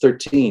 24, verse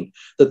 13,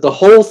 that the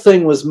whole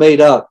thing was made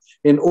up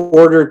in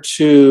order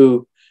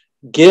to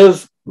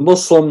give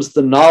Muslims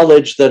the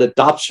knowledge that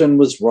adoption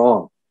was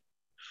wrong.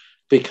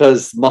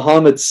 Because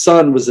Muhammad's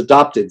son was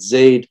adopted,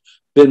 Zayd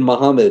bin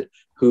Muhammad,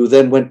 who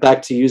then went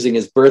back to using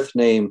his birth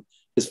name,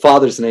 his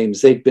father's name,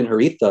 Zayd bin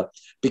Haritha,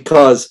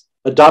 because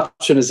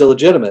adoption is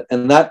illegitimate.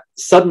 And that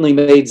suddenly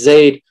made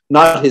Zayd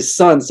not his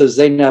son, so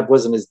Zainab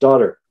wasn't his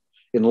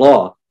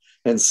daughter-in-law.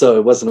 And so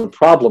it wasn't a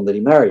problem that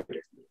he married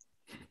her.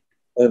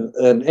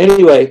 And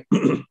anyway,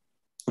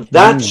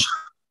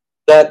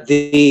 that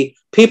the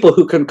people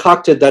who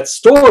concocted that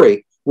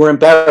story were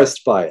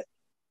embarrassed by it.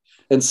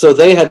 And so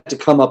they had to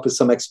come up with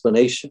some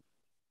explanation.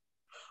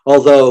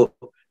 Although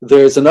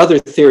there's another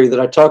theory that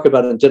I talk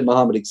about in Did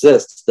Muhammad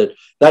Exist,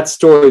 that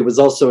story was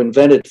also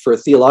invented for a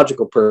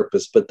theological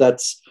purpose, but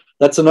that's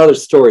another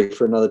story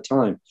for another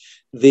time.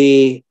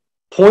 The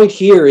point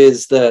here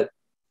is that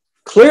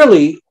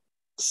clearly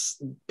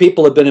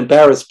people have been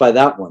embarrassed by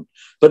that one,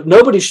 but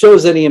nobody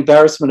shows any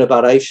embarrassment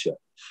about Aisha.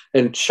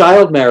 And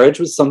child marriage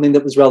was something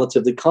that was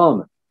relatively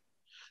common.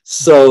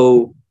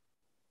 So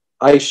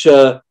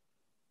Aisha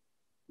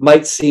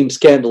might seem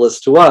scandalous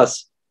to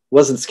us,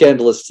 wasn't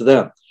scandalous to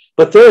them.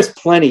 But there's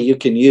plenty you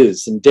can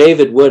use, and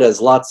David Wood has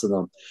lots of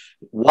them.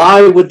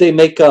 Why would they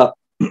make up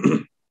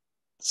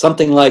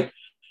something like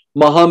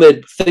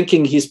Muhammad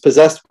thinking he's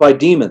possessed by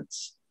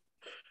demons?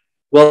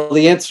 Well,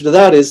 the answer to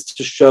that is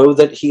to show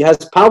that he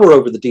has power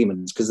over the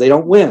demons, because they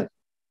don't win.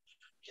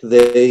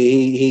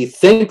 He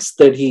thinks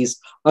that he's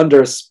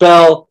under a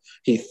spell.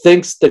 He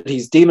thinks that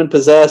he's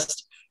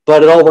demon-possessed,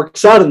 but it all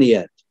works out in the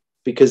end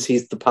because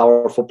he's the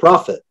powerful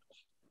prophet.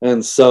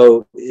 And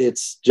so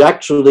it's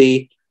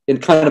actually, in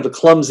kind of a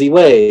clumsy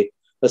way,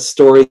 a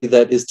story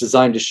that is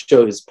designed to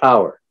show his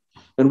power.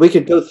 And we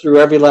could go through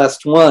every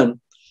last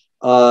one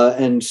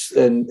and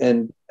see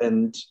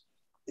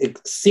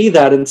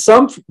that. And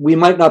some we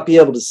might not be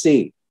able to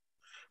see.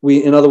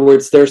 In other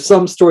words, there are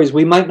some stories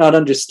we might not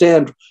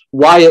understand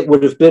why it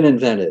would have been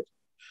invented.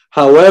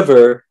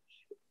 However,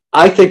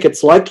 I think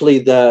it's likely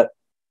that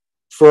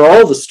for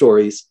all the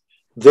stories,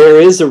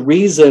 there is a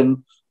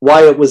reason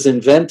why it was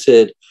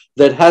invented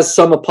that has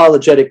some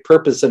apologetic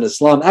purpose in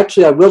Islam.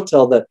 Actually, I will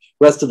tell the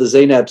rest of the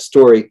Zainab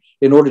story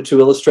in order to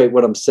illustrate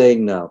what I'm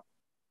saying now.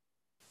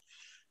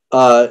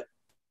 The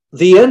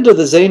end of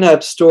the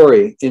Zainab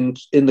story in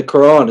the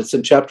Quran, it's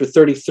in chapter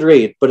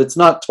 33, but it's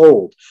not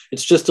told.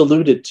 It's just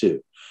alluded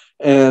to.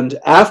 And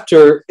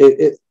after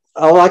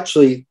I'll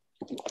actually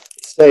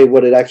say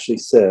what it actually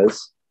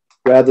says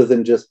rather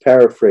than just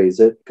paraphrase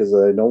it, because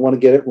I don't want to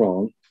get it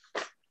wrong.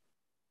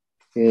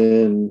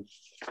 I'm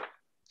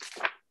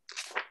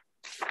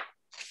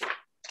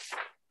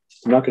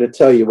not going to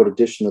tell you what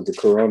edition of the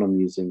Quran I'm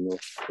using.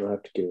 You'll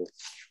have to give it.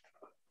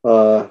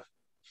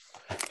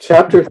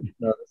 Chapter,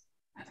 no,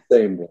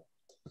 same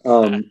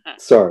one.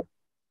 Sorry.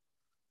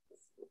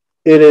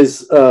 It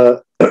is,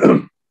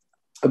 I'm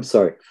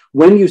sorry.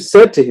 When you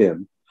said to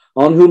him,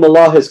 on whom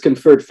Allah has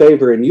conferred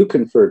favor and you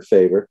conferred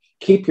favor,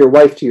 keep your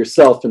wife to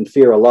yourself and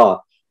fear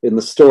Allah. In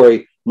the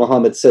story,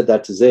 Muhammad said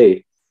that to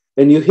Zayd.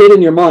 And you hid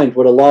in your mind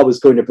what Allah was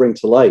going to bring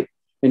to light,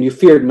 and you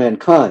feared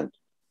mankind,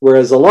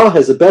 whereas Allah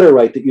has a better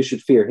right that you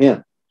should fear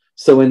him.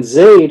 So when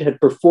Zayd had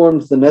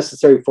performed the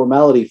necessary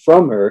formality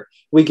from her,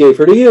 we gave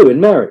her to you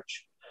in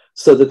marriage,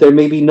 so that there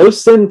may be no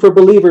sin for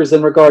believers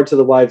in regard to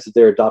the wives of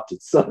their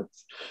adopted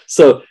sons.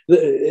 So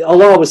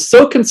Allah was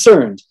so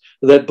concerned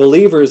that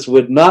believers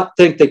would not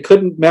think they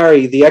couldn't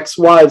marry the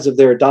ex-wives of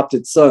their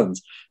adopted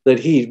sons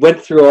that he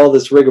went through all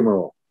this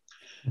rigmarole.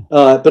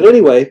 But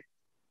anyway,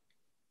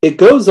 it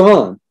goes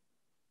on.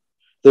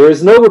 There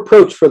is no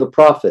reproach for the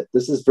prophet.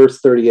 This is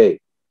verse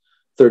 38,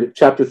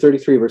 chapter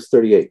 33, verse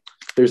 38.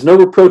 There's no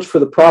reproach for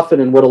the prophet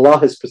in what Allah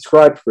has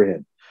prescribed for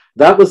him.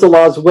 That was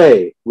Allah's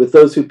way with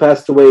those who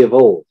passed away of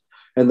old.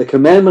 And the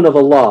commandment of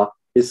Allah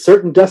is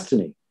certain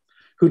destiny,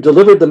 who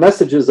delivered the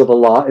messages of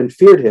Allah and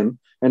feared him,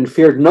 and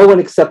feared no one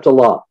except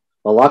Allah.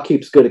 Allah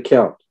keeps good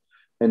account.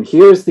 And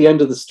here's the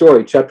end of the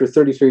story, chapter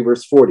 33,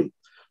 verse 40.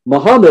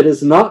 Muhammad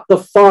is not the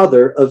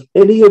father of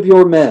any of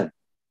your men,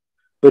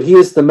 but he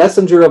is the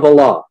messenger of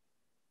Allah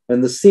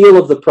and the seal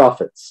of the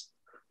prophets.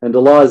 and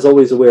Allah is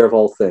always aware of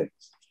all things.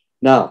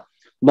 Now,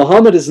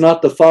 Muhammad is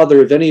not the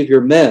father of any of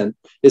your men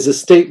is a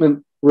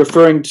statement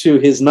referring to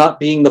his not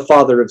being the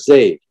father of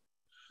Zayd,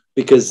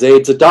 because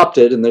Zayd's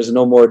adopted and there's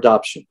no more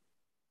adoption.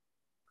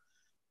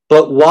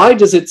 But why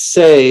does it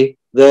say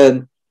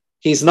then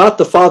he's not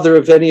the father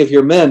of any of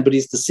your men, but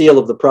he's the seal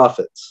of the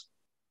prophets?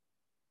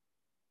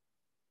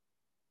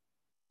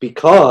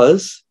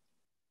 Because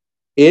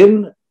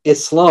in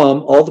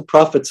Islam, all the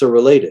prophets are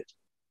related.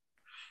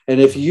 And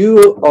if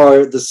you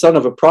are the son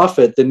of a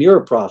prophet, then you're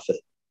a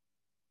prophet.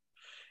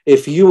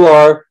 If you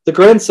are the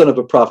grandson of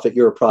a prophet,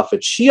 you're a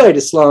prophet. Shiite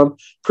Islam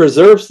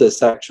preserves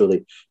this,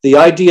 actually. The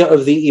idea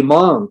of the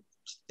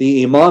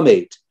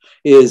imamate,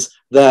 is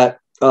that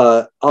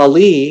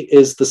Ali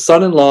is the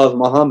son-in-law of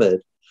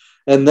Muhammad,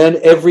 and then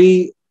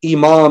every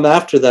imam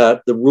after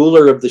that, the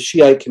ruler of the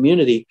Shiite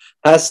community,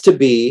 has to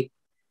be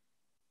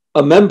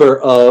a member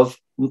of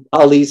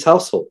Ali's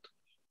household,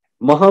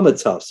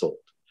 Muhammad's household,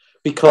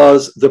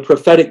 because the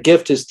prophetic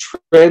gift is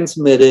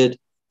transmitted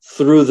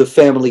through the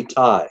family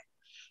tie.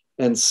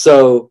 And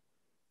so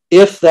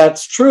if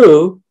that's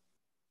true,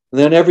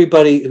 then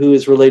everybody who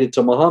is related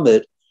to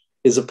Muhammad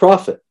is a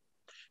prophet.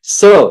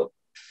 So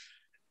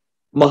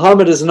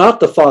Muhammad is not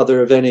the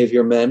father of any of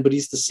your men, but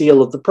he's the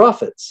seal of the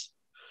prophets.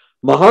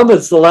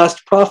 Muhammad's the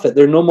last prophet.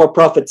 There are no more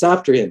prophets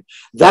after him.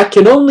 That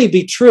can only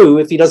be true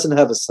if he doesn't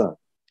have a son.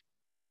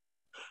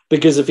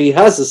 Because if he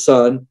has a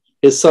son,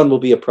 his son will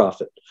be a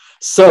prophet.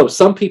 So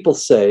some people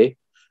say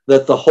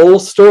that the whole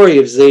story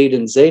of Zayd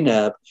and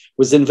Zainab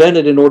was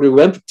invented in order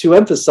to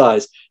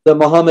emphasize that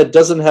Muhammad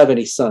doesn't have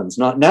any sons,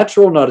 not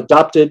natural, not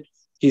adopted.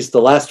 He's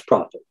the last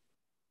prophet.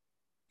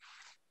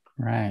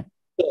 Right.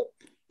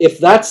 If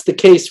that's the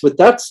case with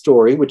that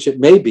story, which it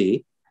may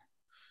be,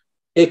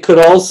 it could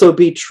also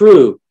be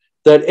true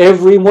that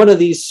every one of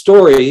these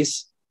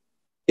stories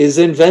is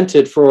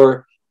invented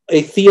for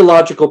a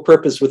theological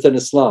purpose within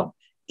Islam.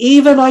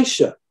 Even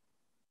Aisha.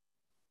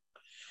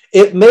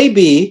 It may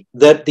be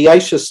that the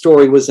Aisha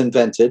story was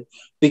invented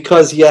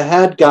because you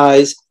had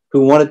guys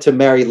who wanted to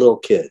marry little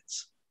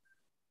kids.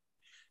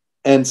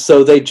 And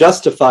so they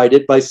justified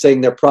it by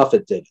saying their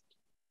prophet did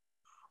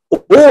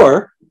it.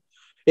 Or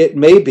it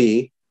may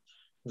be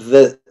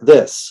that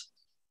this.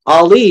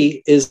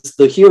 Ali is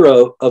the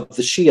hero of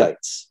the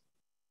Shiites.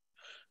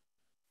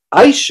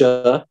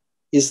 Aisha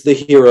is the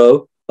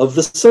hero of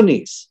the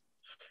Sunnis.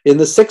 In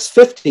the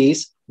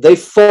 650s, they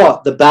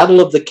fought the Battle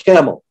of the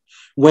Camel.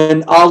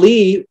 When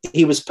Ali,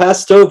 he was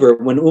passed over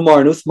when Umar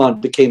and Uthman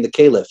became the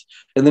caliph.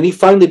 And then he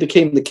finally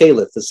became the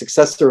caliph, the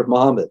successor of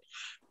Muhammad.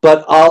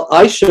 But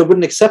Aisha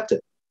wouldn't accept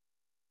it.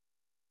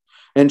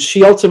 And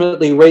she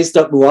ultimately raised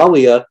up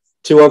Muawiyah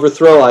to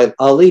overthrow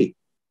Ali.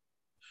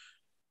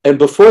 And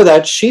before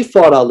that, she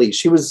fought Ali.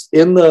 She was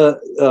in the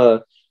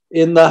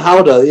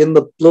howdah, in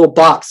the little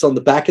box on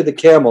the back of the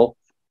camel,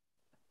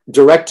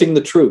 directing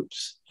the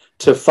troops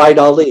to fight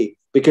Ali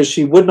because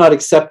she would not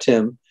accept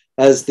him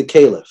as the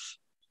caliph.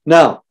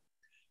 Now,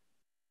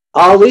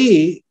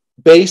 Ali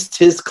based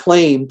his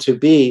claim to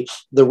be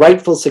the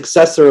rightful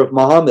successor of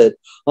Muhammad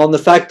on the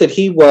fact that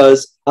he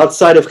was,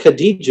 outside of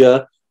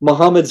Khadija,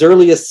 Muhammad's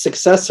earliest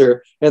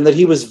successor, and that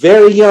he was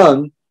very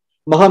young,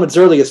 Muhammad's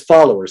earliest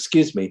follower,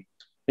 excuse me,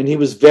 and he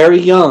was very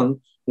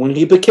young when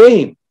he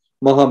became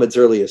Muhammad's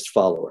earliest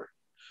follower.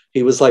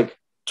 He was like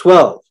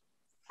 12.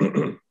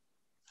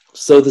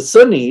 So the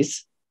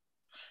Sunnis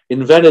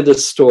invented a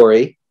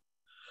story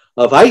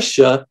of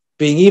Aisha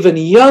being even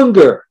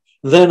younger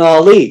than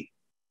Ali.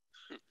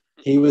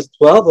 He was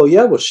 12. Oh,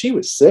 yeah, well, she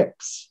was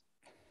 6.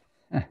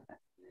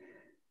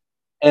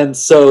 And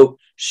so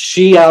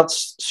she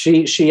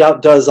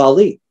outdoes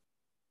Ali.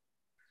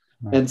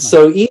 And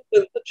so even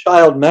the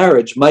child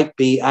marriage might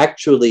be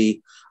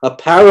actually a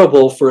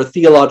parable for a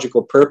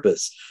theological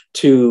purpose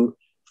to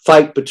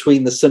fight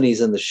between the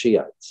Sunnis and the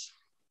Shiites.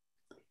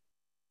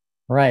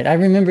 Right. I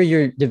remember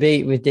your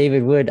debate with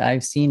David Wood.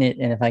 I've seen it,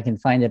 and if I can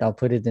find it, I'll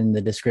put it in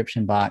the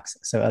description box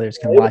so others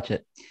can watch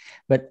it.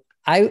 But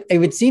it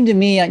would seem to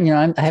me,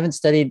 I haven't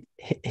studied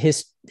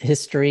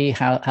history,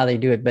 how they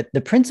do it, but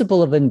the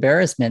principle of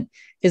embarrassment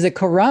is a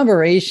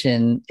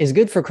corroboration is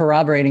good for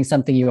corroborating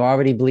something you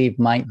already believe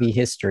might be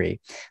history.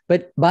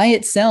 But by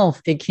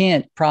itself, it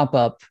can't prop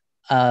up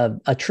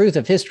a truth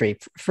of history.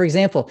 For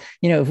example,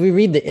 if we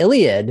read the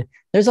Iliad,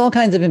 there's all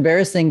kinds of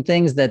embarrassing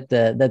things that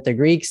the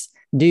Greeks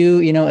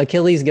do.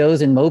 Achilles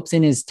goes and mopes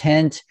in his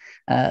tent.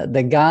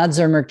 The gods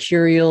are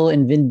mercurial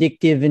and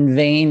vindictive and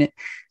vain.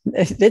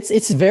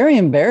 It's very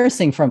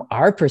embarrassing from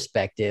our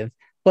perspective,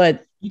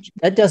 but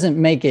that doesn't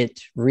make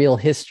it real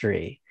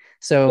history.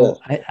 So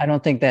I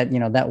don't think that,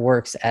 that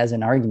works as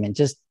an argument,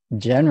 just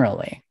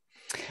generally.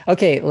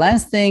 Okay,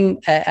 last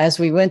thing, as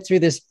we went through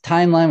this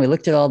timeline, we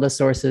looked at all the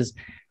sources.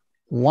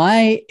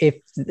 Why, if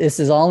this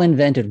is all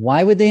invented,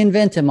 why would they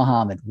invent a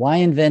Muhammad? Why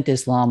invent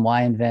Islam?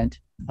 Why invent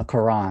a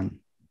Quran?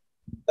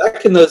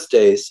 Back in those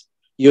days,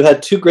 you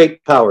had two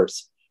great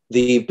powers,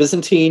 the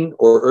Byzantine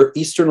or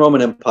Eastern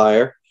Roman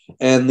Empire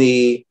and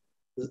the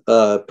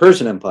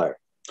Persian Empire.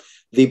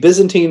 The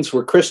Byzantines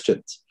were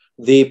Christians.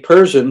 The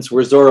Persians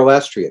were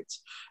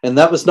Zoroastrians. And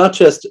that was not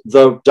just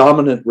the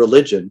dominant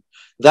religion,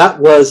 that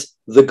was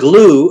the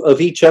glue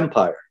of each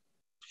empire.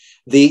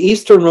 The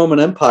Eastern Roman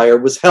Empire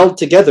was held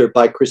together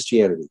by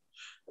Christianity.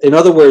 In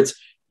other words,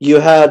 you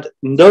had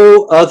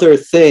no other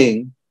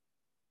thing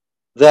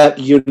that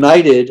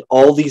united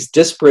all these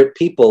disparate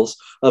peoples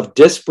of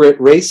disparate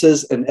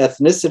races and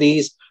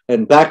ethnicities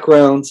and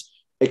backgrounds,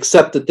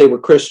 except that they were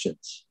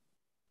Christians.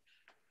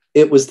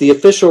 It was the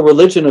official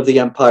religion of the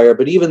empire,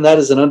 but even that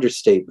is an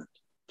understatement.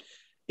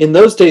 In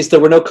those days, there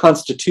were no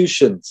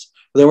constitutions,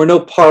 there were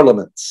no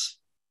parliaments.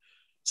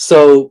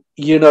 So,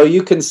 you know,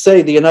 you can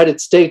say the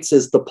United States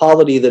is the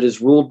polity that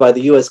is ruled by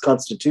the US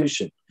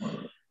Constitution.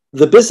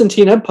 The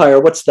Byzantine Empire,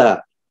 what's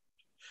that?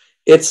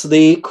 It's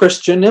the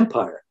Christian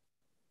Empire.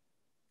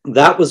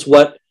 That was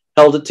what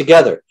held it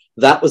together.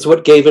 That was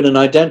what gave it an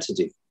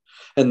identity.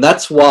 And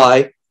that's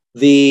why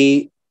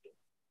the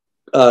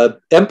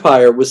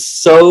empire was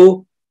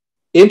so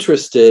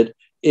interested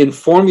in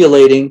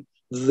formulating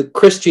the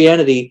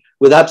Christianity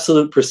with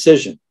absolute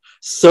precision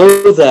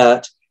so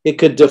that it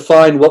could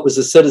define what was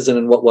a citizen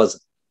and what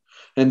wasn't.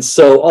 And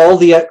so all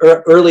the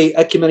early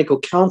ecumenical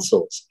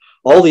councils,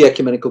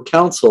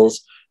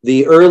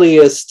 the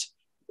earliest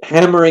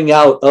hammering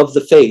out of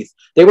the faith,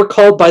 they were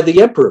called by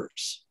the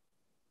emperors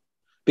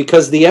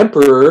because the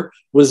emperor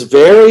was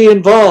very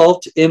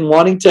involved in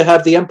wanting to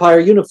have the empire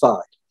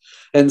unified.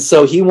 And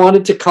so he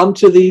wanted to come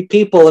to the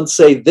people and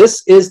say,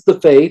 this is the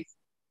faith.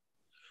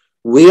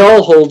 We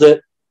all hold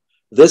it.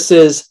 This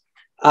is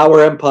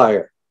our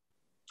empire.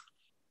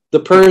 The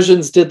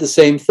Persians did the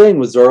same thing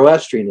with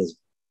Zoroastrianism.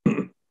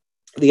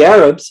 The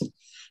Arabs,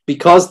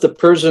 because the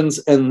Persians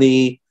and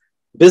the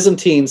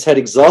Byzantines had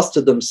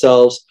exhausted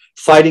themselves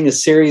fighting a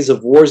series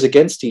of wars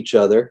against each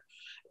other,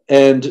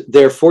 and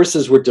their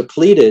forces were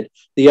depleted,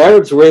 the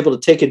Arabs were able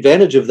to take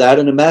advantage of that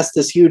and amass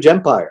this huge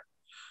empire.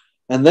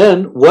 And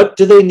then what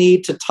do they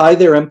need to tie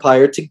their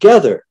empire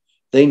together?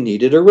 They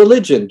needed a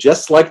religion,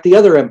 just like the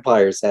other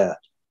empires had.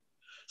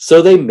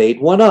 So they made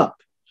one up.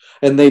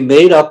 And they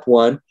made up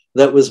one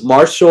that was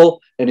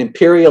martial and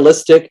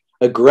imperialistic,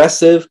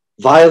 aggressive,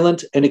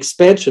 violent, and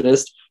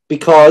expansionist,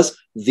 because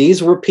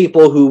these were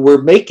people who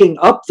were making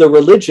up the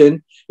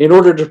religion in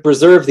order to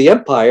preserve the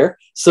empire.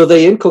 So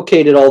they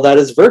inculcated all that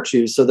as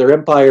virtues so their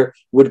empire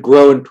would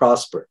grow and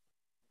prosper.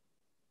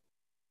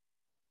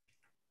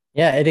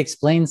 Yeah, it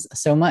explains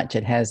so much.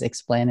 It has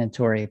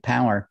explanatory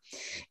power.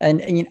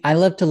 And you know, I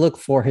love to look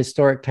for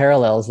historic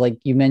parallels. Like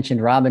you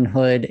mentioned Robin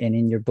Hood, and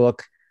in your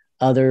book,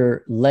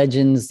 other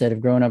legends that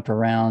have grown up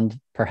around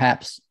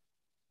perhaps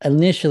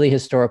initially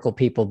historical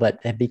people, but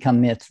have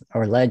become myth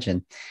or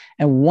legend.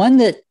 And one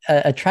that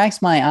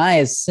attracts my eye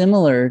is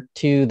similar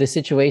to the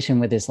situation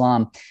with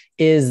Islam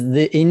is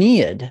the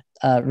Aeneid,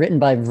 written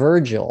by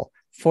Virgil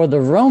for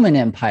the Roman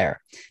Empire,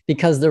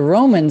 because the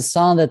Romans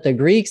saw that the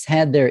Greeks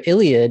had their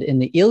Iliad,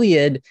 and the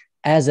Iliad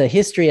as a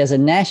history, as a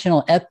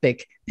national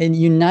epic, and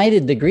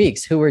united the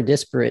Greeks, who were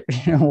disparate,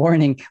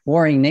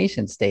 warring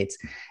nation states.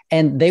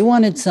 And they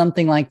wanted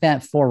something like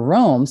that for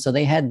Rome. So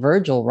they had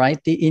Virgil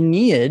write the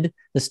Aeneid,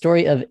 the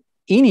story of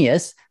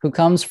Aeneas, who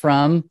comes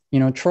from,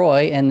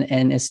 Troy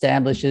and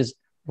establishes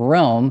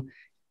Rome.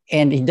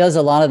 And he does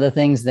a lot of the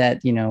things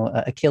that,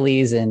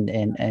 Achilles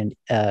and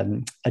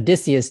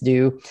Odysseus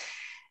do.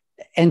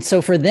 And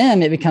so for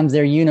them, it becomes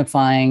their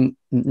unifying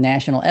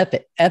national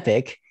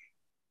epic.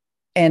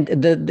 And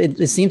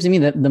it seems to me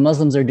that the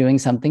Muslims are doing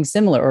something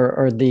similar,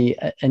 or the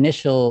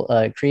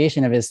initial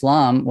creation of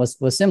Islam was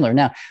similar.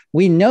 Now,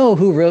 we know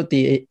who wrote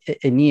the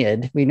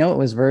Aeneid. We know it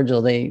was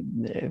Virgil.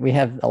 We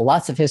have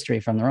lots of history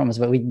from the Romans,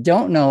 but we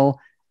don't know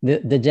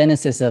the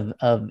genesis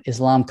of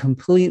Islam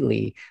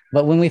completely.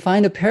 But when we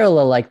find a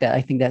parallel like that,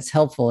 I think that's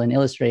helpful in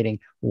illustrating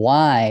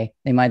why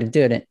they might have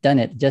done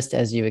it just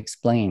as you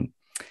explained.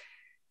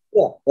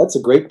 Yeah, that's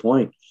a great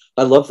point.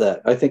 I love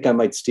that. I think I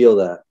might steal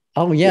that.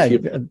 Oh yeah,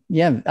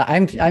 yeah.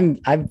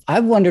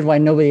 I've wondered why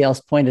nobody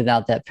else pointed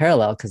out that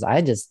parallel, because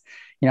I just,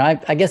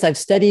 I guess I've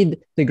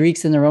studied the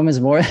Greeks and the Romans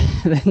more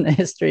than the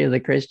history of the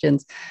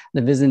Christians,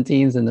 the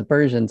Byzantines, and the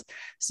Persians.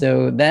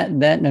 So that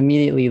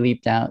immediately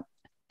leaped out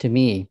to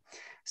me.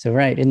 So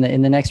right in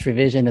the next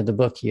revision of the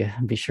book, you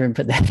be sure and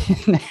put that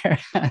in there.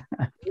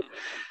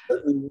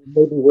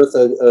 Maybe worth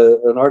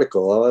an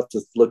article. I'll have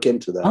to look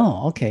into that.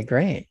 Oh, okay,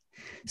 great.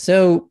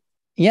 So.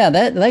 Yeah,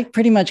 that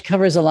pretty much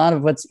covers a lot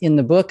of what's in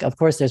the book. Of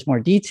course, there's more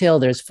detail,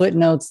 there's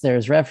footnotes,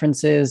 there's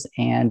references,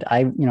 and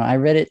I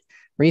read it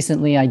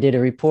recently. I did a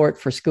report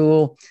for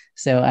school,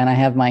 and I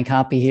have my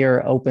copy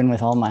here open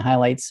with all my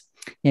highlights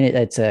in it.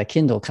 It's a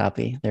Kindle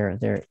copy.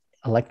 They're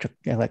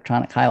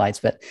electronic highlights.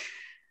 But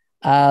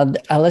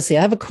let's see.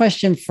 I have a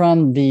question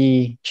from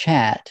the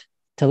chat.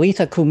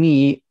 Talitha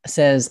Kumi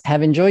says,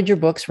 "Have enjoyed your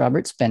books,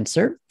 Robert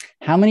Spencer.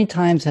 How many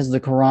times has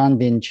the Quran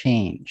been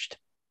changed?"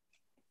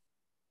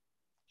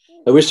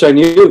 I wish I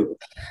knew.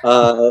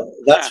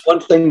 That's one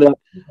thing that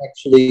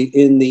actually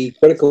in the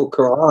critical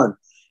Quran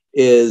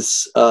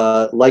is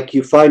like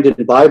you find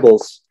in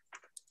Bibles,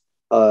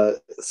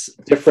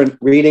 different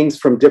readings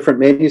from different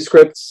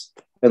manuscripts,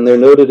 and they're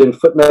noted in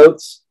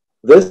footnotes.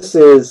 This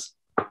is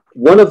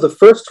one of the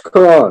first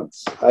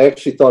Qur'ans, I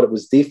actually thought it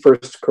was the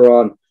first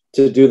Qur'an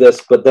to do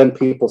this, but then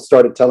people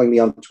started telling me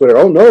on Twitter,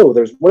 oh no,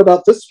 what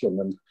about this one?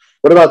 And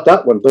what about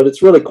that one? But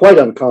it's really quite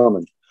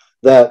uncommon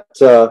that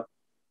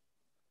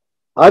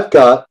I've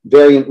got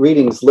variant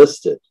readings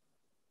listed.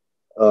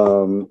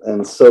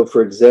 And so,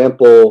 for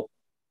example,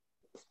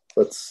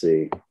 let's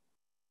see,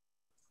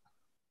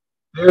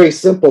 very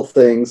simple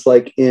things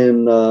like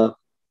in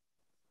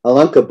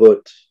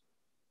Al-Ankabut.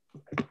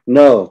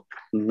 No,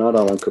 not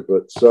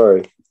Al-Ankabut,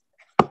 sorry.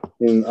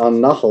 In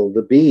An-Nahl,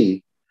 the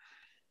bee,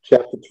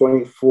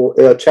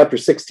 chapter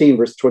 16,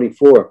 verse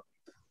 24.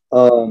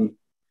 And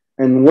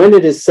when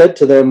it is said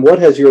to them, what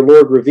has your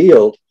Lord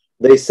revealed?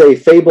 They say,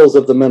 fables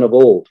of the men of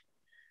old.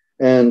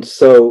 And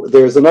so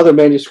there's another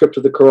manuscript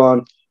of the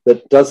Quran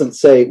that doesn't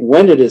say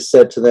when it is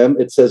said to them,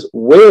 it says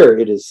where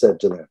it is said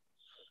to them.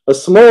 A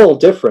small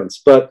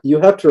difference, but you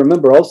have to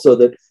remember also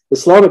that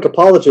Islamic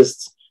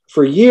apologists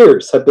for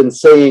years have been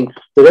saying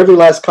that every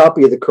last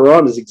copy of the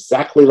Quran is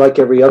exactly like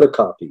every other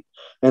copy.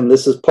 And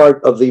this is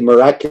part of the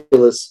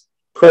miraculous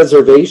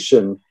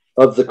preservation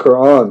of the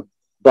Quran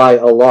by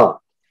Allah.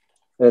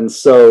 And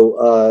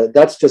so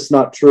that's just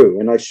not true.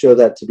 And I show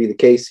that to be the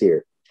case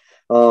here.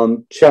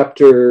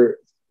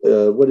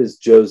 What is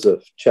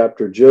Joseph?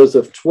 Chapter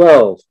Joseph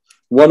 12,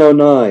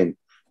 109.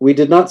 We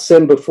did not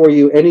send before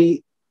you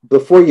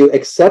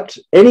except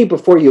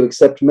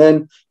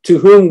men to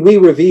whom we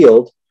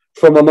revealed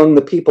from among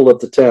the people of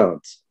the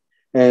towns.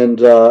 And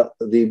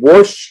the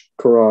Warsh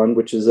Quran,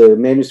 which is a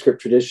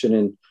manuscript tradition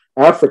in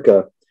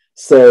Africa,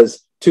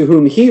 says to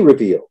whom he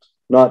revealed,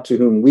 not to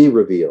whom we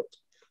revealed,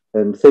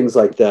 and things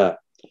like that.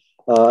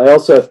 I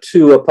also have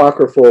two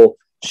apocryphal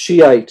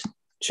Shiite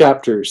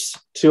chapters,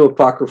 two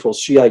apocryphal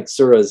Shiite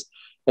surahs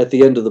at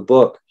the end of the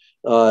book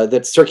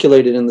that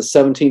circulated in the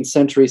 17th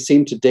century,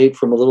 seem to date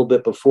from a little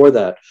bit before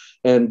that.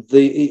 And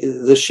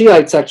the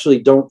Shiites actually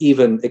don't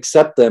even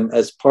accept them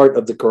as part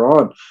of the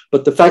Quran.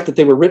 But the fact that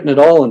they were written at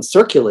all and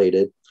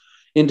circulated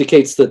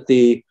indicates that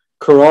the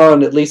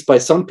Quran, at least by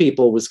some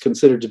people, was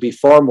considered to be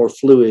far more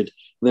fluid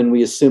than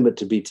we assume it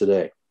to be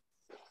today.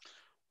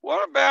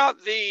 What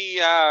about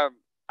the,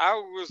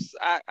 I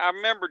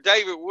remember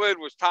David Wood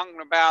was talking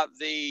about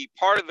the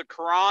part of the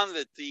Quran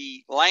that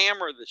the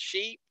lamb or the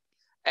sheep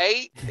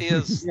ate.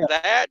 Is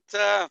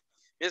yeah.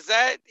 Is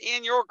that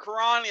in your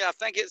Quran? I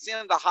think it's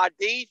in the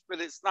Hadith, but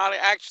it's not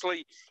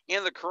actually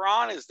in the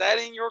Quran. Is that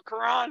in your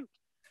Quran?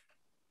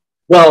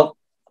 Well,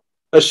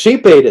 a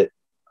sheep ate it.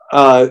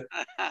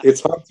 It's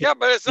hard. Yeah,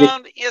 but it's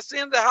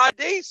in the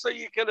Hadith, so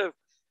you could have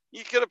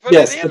put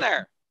it in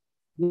there.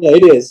 Yeah,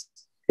 it is.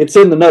 It's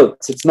in the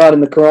notes. It's not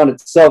in the Quran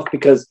itself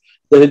because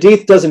the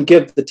Hadith doesn't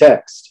give the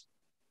text.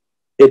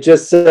 It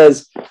just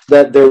says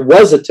that there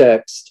was a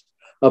text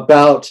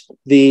about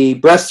the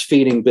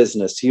breastfeeding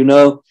business. You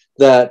know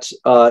that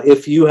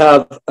if you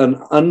have an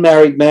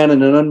unmarried man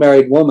and an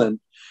unmarried woman,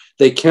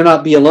 they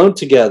cannot be alone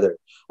together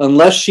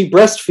unless she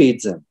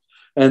breastfeeds him,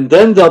 and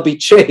then they'll be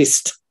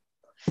chaste.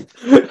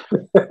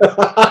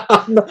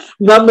 I'm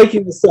not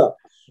making this up,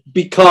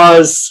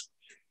 because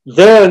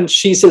then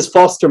she's his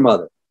foster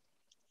mother.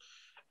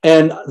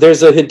 And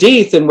there's a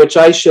hadith in which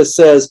Aisha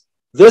says,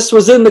 this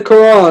was in the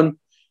Quran,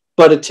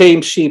 but a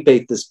tame sheep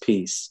ate this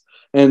piece.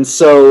 And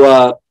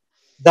so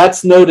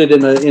that's noted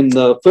in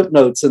the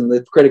footnotes in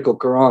the critical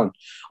Quran,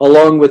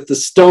 along with the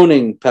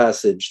stoning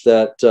passage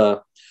that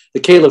the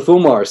Caliph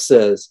Umar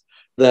says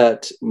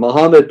that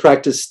Muhammad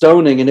practiced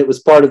stoning and it was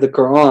part of the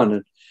Quran.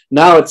 And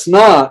now it's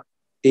not.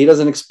 He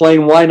doesn't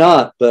explain why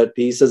not, but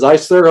he says, I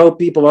sure hope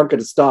people aren't going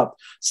to stop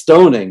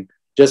stoning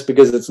just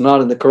because it's not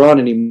in the Quran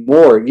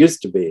anymore. It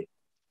used to be.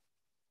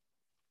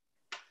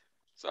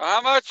 So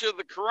how much of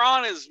the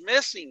Quran is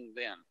missing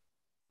then?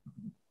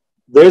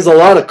 There's a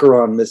lot of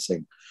Quran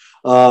missing.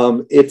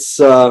 Well,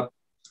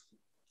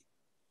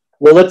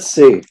 let's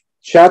see.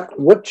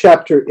 What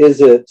chapter is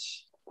it?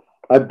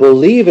 I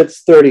believe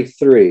it's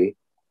 33,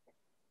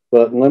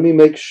 but let me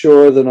make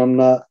sure that I'm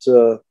not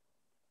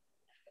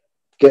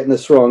getting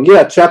this wrong.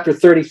 Yeah, chapter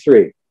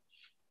 33.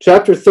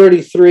 Chapter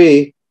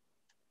 33,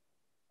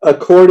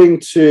 according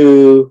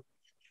to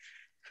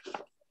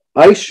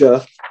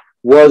Aisha,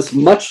 was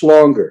much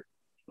longer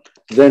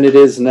than it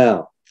is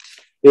now.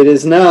 It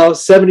is now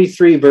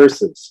 73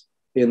 verses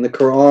in the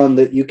Quran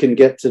that you can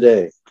get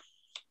today.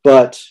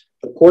 But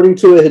according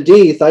to a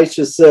hadith,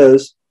 Aisha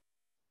says,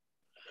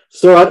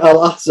 Surat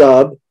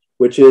al-Ahzab,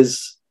 which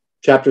is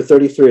chapter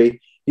 33,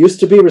 used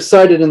to be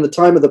recited in the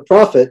time of the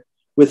Prophet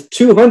with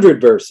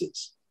 200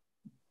 verses.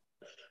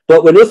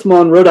 But when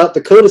Uthman wrote out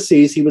the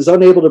codices, he was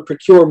unable to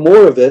procure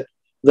more of it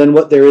than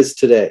what there is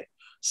today.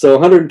 So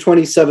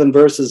 127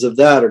 verses of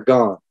that are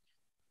gone.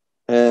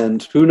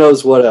 And who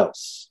knows what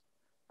else.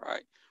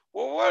 Right.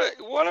 Well,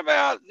 what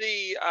about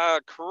the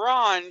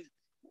Quran?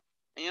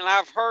 And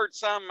I've heard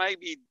some,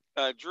 maybe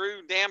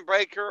Drew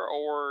Dambreaker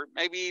or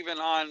maybe even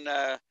on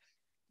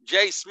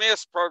Jay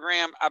Smith's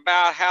program,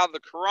 about how the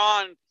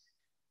Quran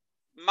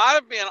might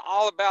have been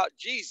all about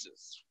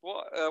Jesus.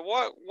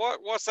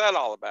 What's that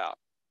all about?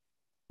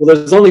 Well,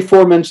 there's only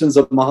 4 mentions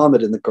of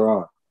Muhammad in the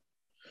Quran.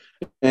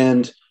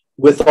 And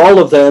with all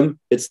of them,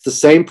 it's the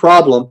same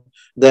problem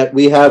that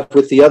we have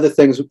with the other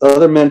things,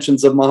 other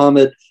mentions of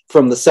Muhammad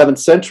from the 7th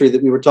century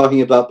that we were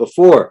talking about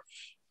before.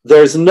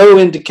 There's no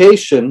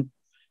indication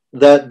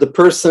that the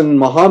person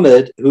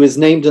Muhammad, who is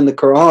named in the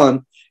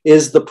Quran,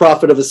 is the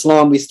prophet of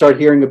Islam we start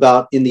hearing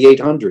about in the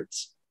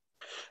 800s.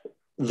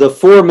 The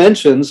 4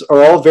 mentions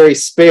are all very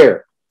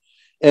spare,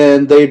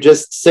 and they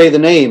just say the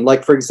name.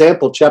 Like, for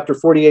example, chapter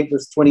 48,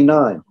 verse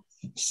 29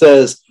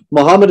 says,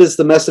 Muhammad is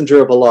the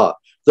messenger of Allah.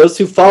 Those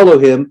who follow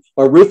him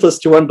are ruthless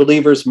to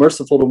unbelievers,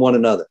 merciful to one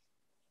another.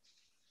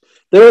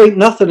 There ain't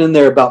nothing in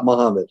there about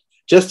Muhammad,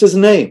 just his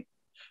name,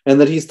 and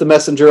that he's the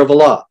messenger of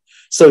Allah.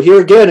 So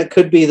here again, it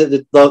could be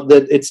that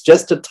it's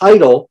just a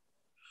title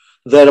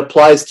that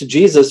applies to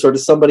Jesus or to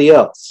somebody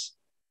else.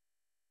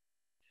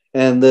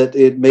 And that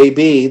it may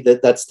be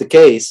that that's the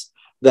case,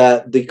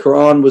 that the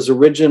Quran was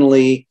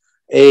originally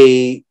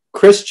a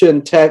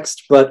Christian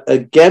text, but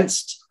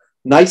against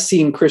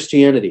Nicene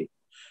Christianity,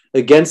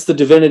 against the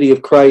divinity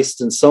of Christ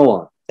and so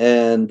on,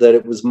 and that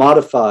it was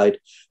modified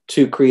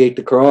to create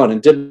the Quran.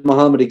 And did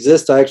Muhammad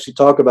exist? I actually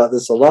talk about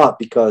this a lot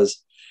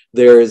because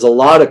there is a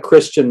lot of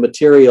Christian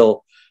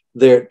material,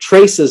 there are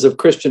traces of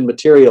Christian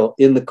material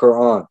in the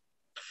Quran,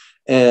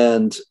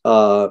 and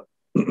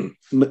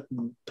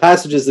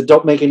passages that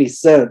don't make any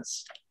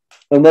sense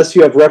unless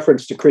you have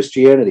reference to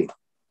Christianity.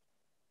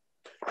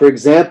 For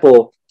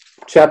example,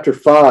 chapter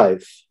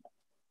 5,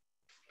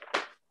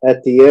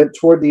 at the end,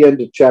 toward the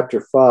end of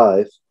chapter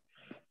 5,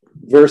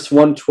 verse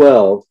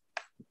 112,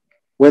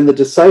 when the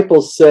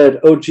disciples said,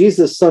 "O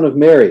Jesus, son of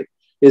Mary,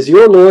 is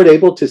your Lord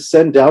able to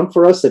send down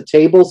for us a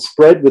table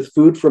spread with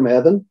food from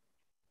heaven?"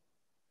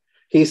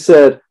 He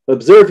said,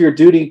 "Observe your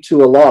duty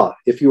to Allah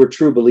if you are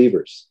true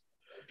believers.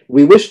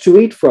 We wish to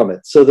eat from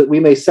it so that we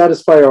may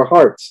satisfy our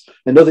hearts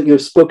and know that you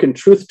have spoken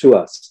truth to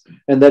us,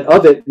 and that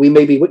of it we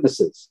may be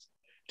witnesses."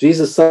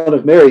 Jesus, son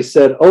of Mary,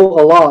 said, "O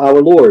Allah,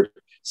 our Lord,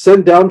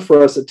 send down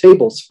for us a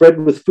table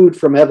spread with food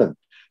from heaven,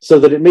 so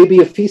that it may be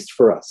a feast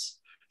for us,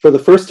 for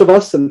the first of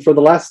us and for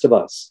the last of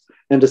us,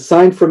 and a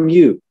sign from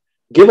you.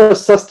 Give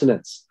us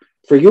sustenance,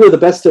 for you are the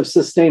best of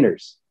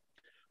sustainers."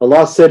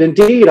 Allah said,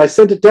 "Indeed, I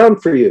sent it down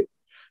for you,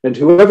 and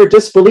whoever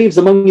disbelieves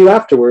among you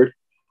afterward,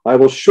 I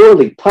will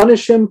surely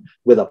punish him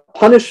with a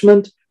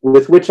punishment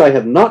with which I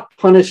have not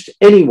punished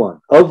anyone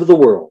of the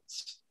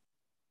worlds."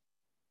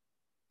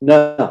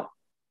 Now,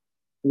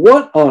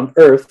 what on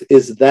earth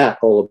is that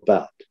all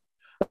about?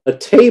 A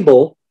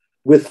table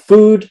with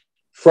food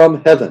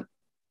from heaven.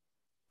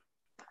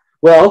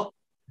 Well,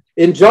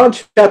 in John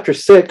chapter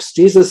 6,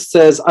 Jesus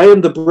says, "I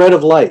am the bread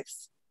of life."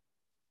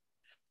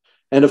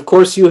 And of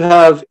course, you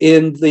have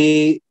in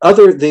the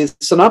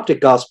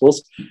synoptic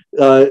gospels,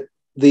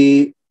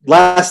 the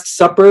Last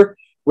Supper,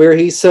 where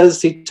he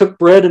says he took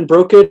bread and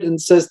broke it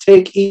and says,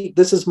 "Take, eat,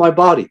 this is my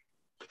body."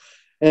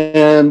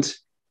 And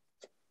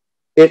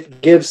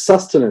it gives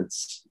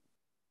sustenance.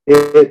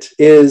 It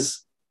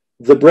is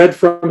the bread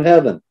from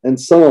heaven, and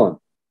so on.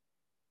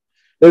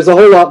 There's a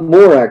whole lot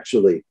more,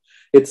 actually.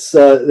 It's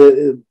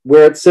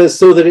where it says,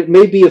 "so that it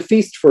may be a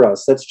feast for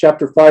us." That's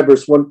chapter 5,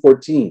 verse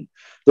 114.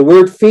 The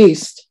word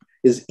feast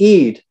is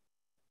Eid,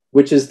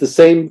 which is the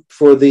same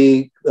for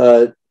the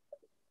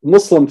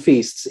Muslim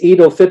feasts,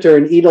 Eid al-Fitr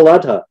and Eid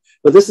al-Adha.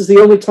 But this is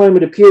the only time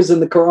it appears in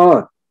the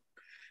Quran.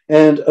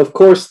 And of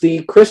course,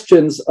 the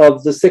Christians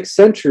of the 6th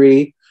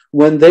century,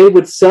 when they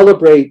would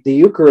celebrate the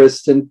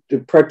Eucharist and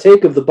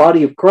partake of the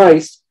body of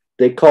Christ,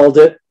 they called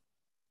it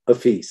a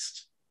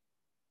feast.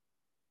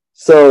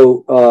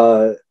 So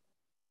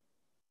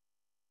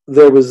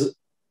there's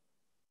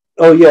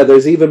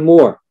even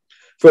more.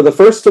 "For the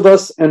first of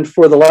us and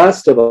for the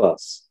last of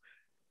us"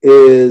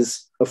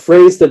 is a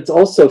phrase that's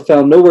also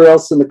found nowhere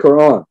else in the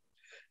Quran.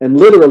 And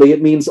literally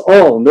it means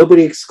all,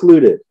 nobody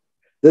excluded.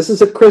 This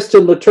is a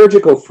Christian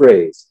liturgical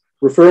phrase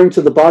referring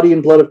to the body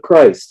and blood of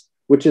Christ,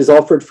 which is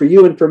offered for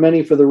you and for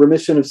many for the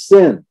remission of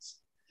sins.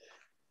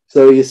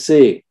 So you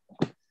see,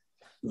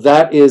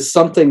 that is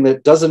something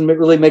that doesn't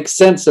really make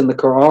sense in the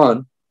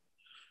Quran,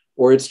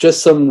 or it's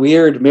just some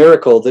weird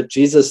miracle that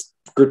Jesus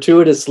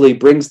gratuitously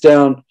brings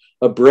down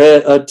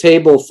a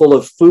table full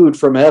of food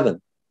from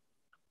heaven.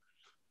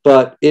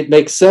 But it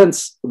makes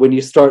sense when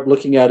you start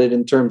looking at it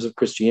in terms of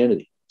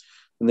Christianity.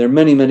 And there are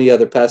many, many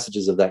other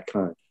passages of that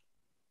kind.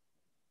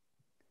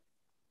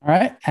 All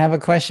right. I have a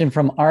question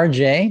from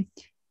RJ.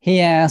 He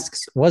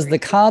asks, was the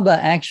Kaaba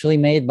actually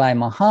made by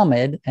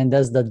Muhammad? And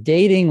does the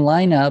dating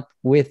line up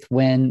with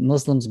when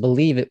Muslims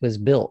believe it was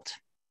built?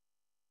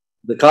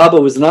 The Kaaba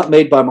was not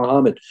made by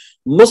Muhammad.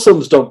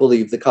 Muslims don't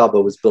believe the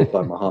Kaaba was built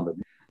by Muhammad.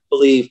 They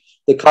believe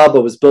the Kaaba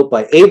was built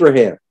by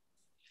Abraham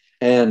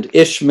and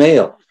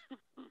Ishmael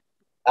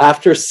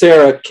after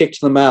Sarah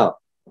kicked them out.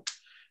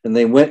 And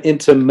they went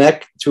into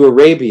Mecca, to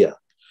Arabia,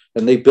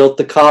 and they built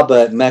the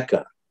Kaaba at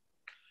Mecca.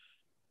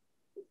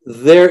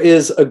 There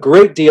is a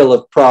great deal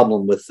of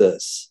problem with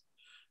this.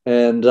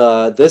 And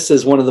this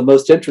is one of the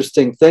most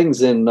interesting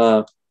things in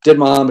Did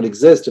Muhammad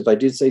Exist, if I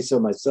do say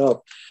so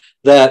myself,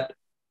 that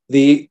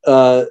the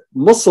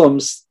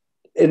Muslims,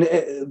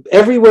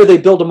 everywhere they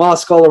build a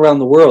mosque all around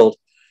the world,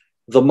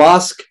 the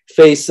mosque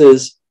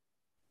faces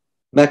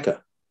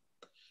Mecca,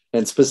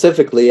 and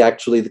specifically,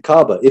 actually, the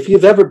Kaaba. If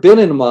you've ever been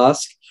in a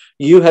mosque,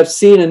 you have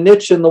seen a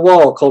niche in the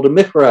wall called a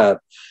mihrab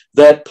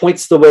that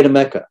points the way to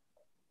Mecca.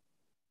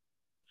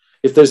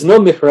 If there's no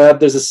mihrab,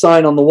 there's a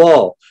sign on the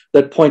wall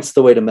that points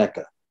the way to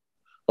Mecca,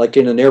 like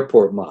in an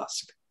airport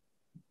mosque.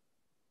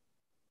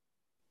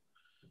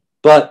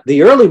 But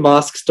the early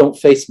mosques don't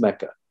face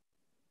Mecca.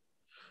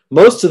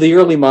 Most of the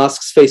early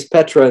mosques face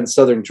Petra in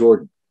southern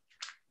Jordan.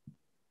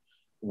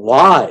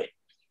 Why?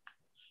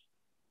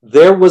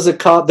 There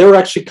were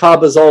actually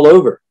Kaabas all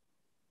over.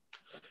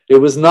 It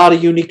was not a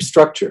unique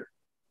structure.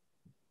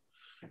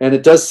 And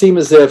it does seem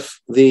as if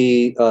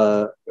the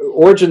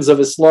origins of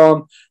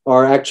Islam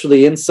are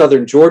actually in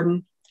southern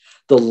Jordan.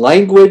 The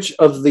language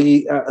of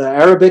the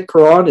Arabic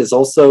Quran is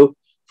also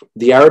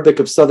the Arabic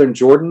of southern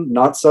Jordan,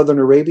 not southern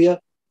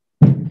Arabia.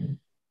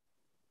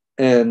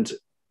 And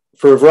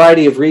for a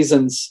variety of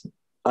reasons,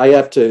 I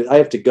have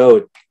to go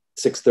at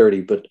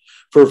 6:30, but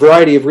for a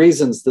variety of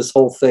reasons, this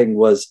whole thing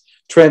was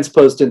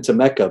transposed into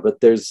Mecca,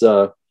 but there's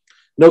no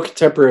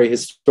contemporary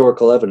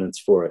historical evidence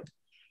for it.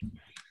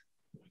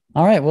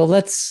 All right, well,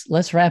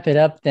 let's wrap it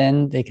up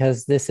then,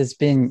 because this has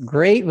been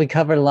great. We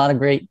covered a lot of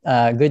great,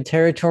 good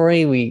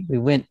territory. We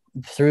went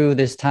through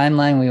this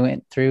timeline. We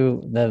went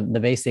through the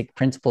basic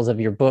principles of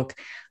your book.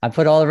 I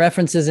put all the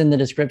references in the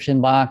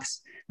description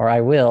box, or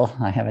I will.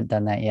 I haven't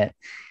done that yet.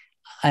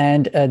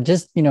 And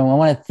just, I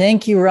want to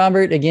thank you,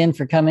 Robert, again,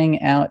 for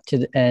coming out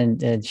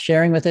and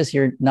sharing with us.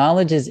 Your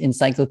knowledge is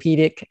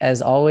encyclopedic,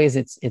 as always.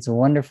 It's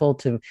wonderful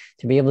to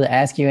be able to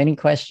ask you any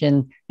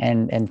question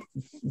and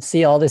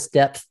see all this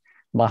depth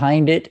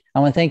behind it. I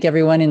want to thank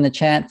everyone in the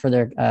chat for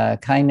their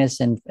kindness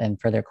and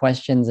for their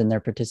questions and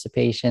their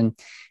participation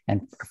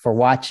and for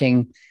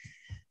watching.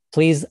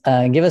 Please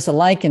give us a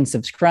like and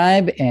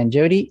subscribe. And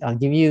Jody, I'll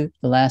give you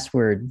the last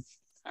word.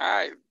 All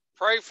right.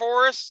 Pray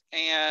for us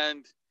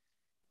and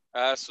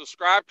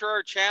subscribe to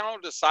our channel,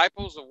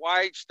 Disciples of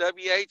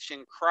YHWH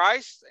in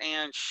Christ,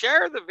 and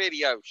share the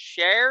video.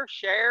 Share,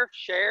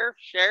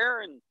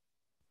 and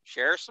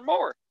share some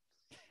more.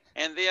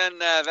 And then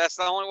that's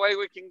the only way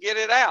we can get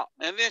it out.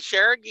 And then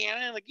share again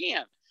and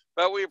again.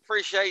 But we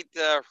appreciate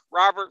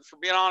Robert for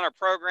being on our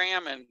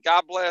program, and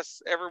God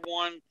bless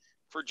everyone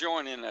for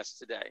joining us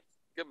today.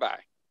 Goodbye.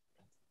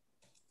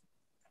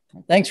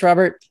 Thanks,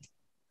 Robert.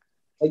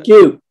 Thank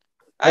you.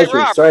 Hey,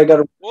 Robert, sorry, I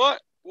got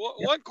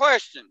one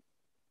question.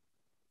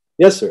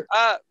 Yes, sir.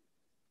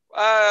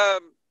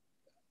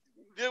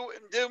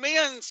 Do me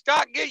and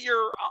Scott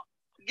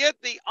get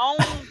the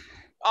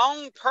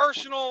own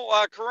personal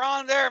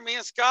Quran there? Me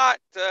and Scott,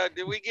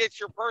 do we get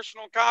your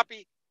personal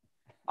copy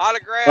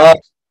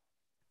autographed?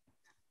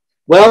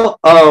 Well,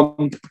 I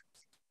don't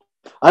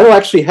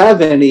actually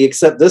have any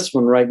except this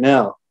one right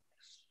now.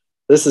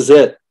 This is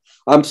it.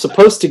 I'm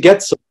supposed to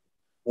get some,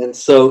 and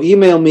so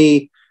email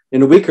me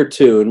in a week or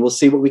two, and we'll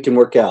see what we can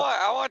work out.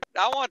 Oh,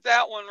 I want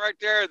that one right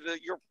there,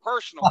 your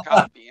personal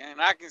copy,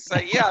 and I can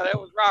say, yeah, that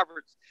was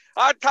Robert's.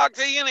 I'll talk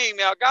to you in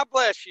email. God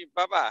bless you.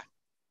 Bye-bye.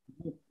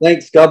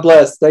 Thanks. God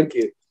bless. Thank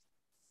you.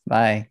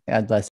 Bye. God bless.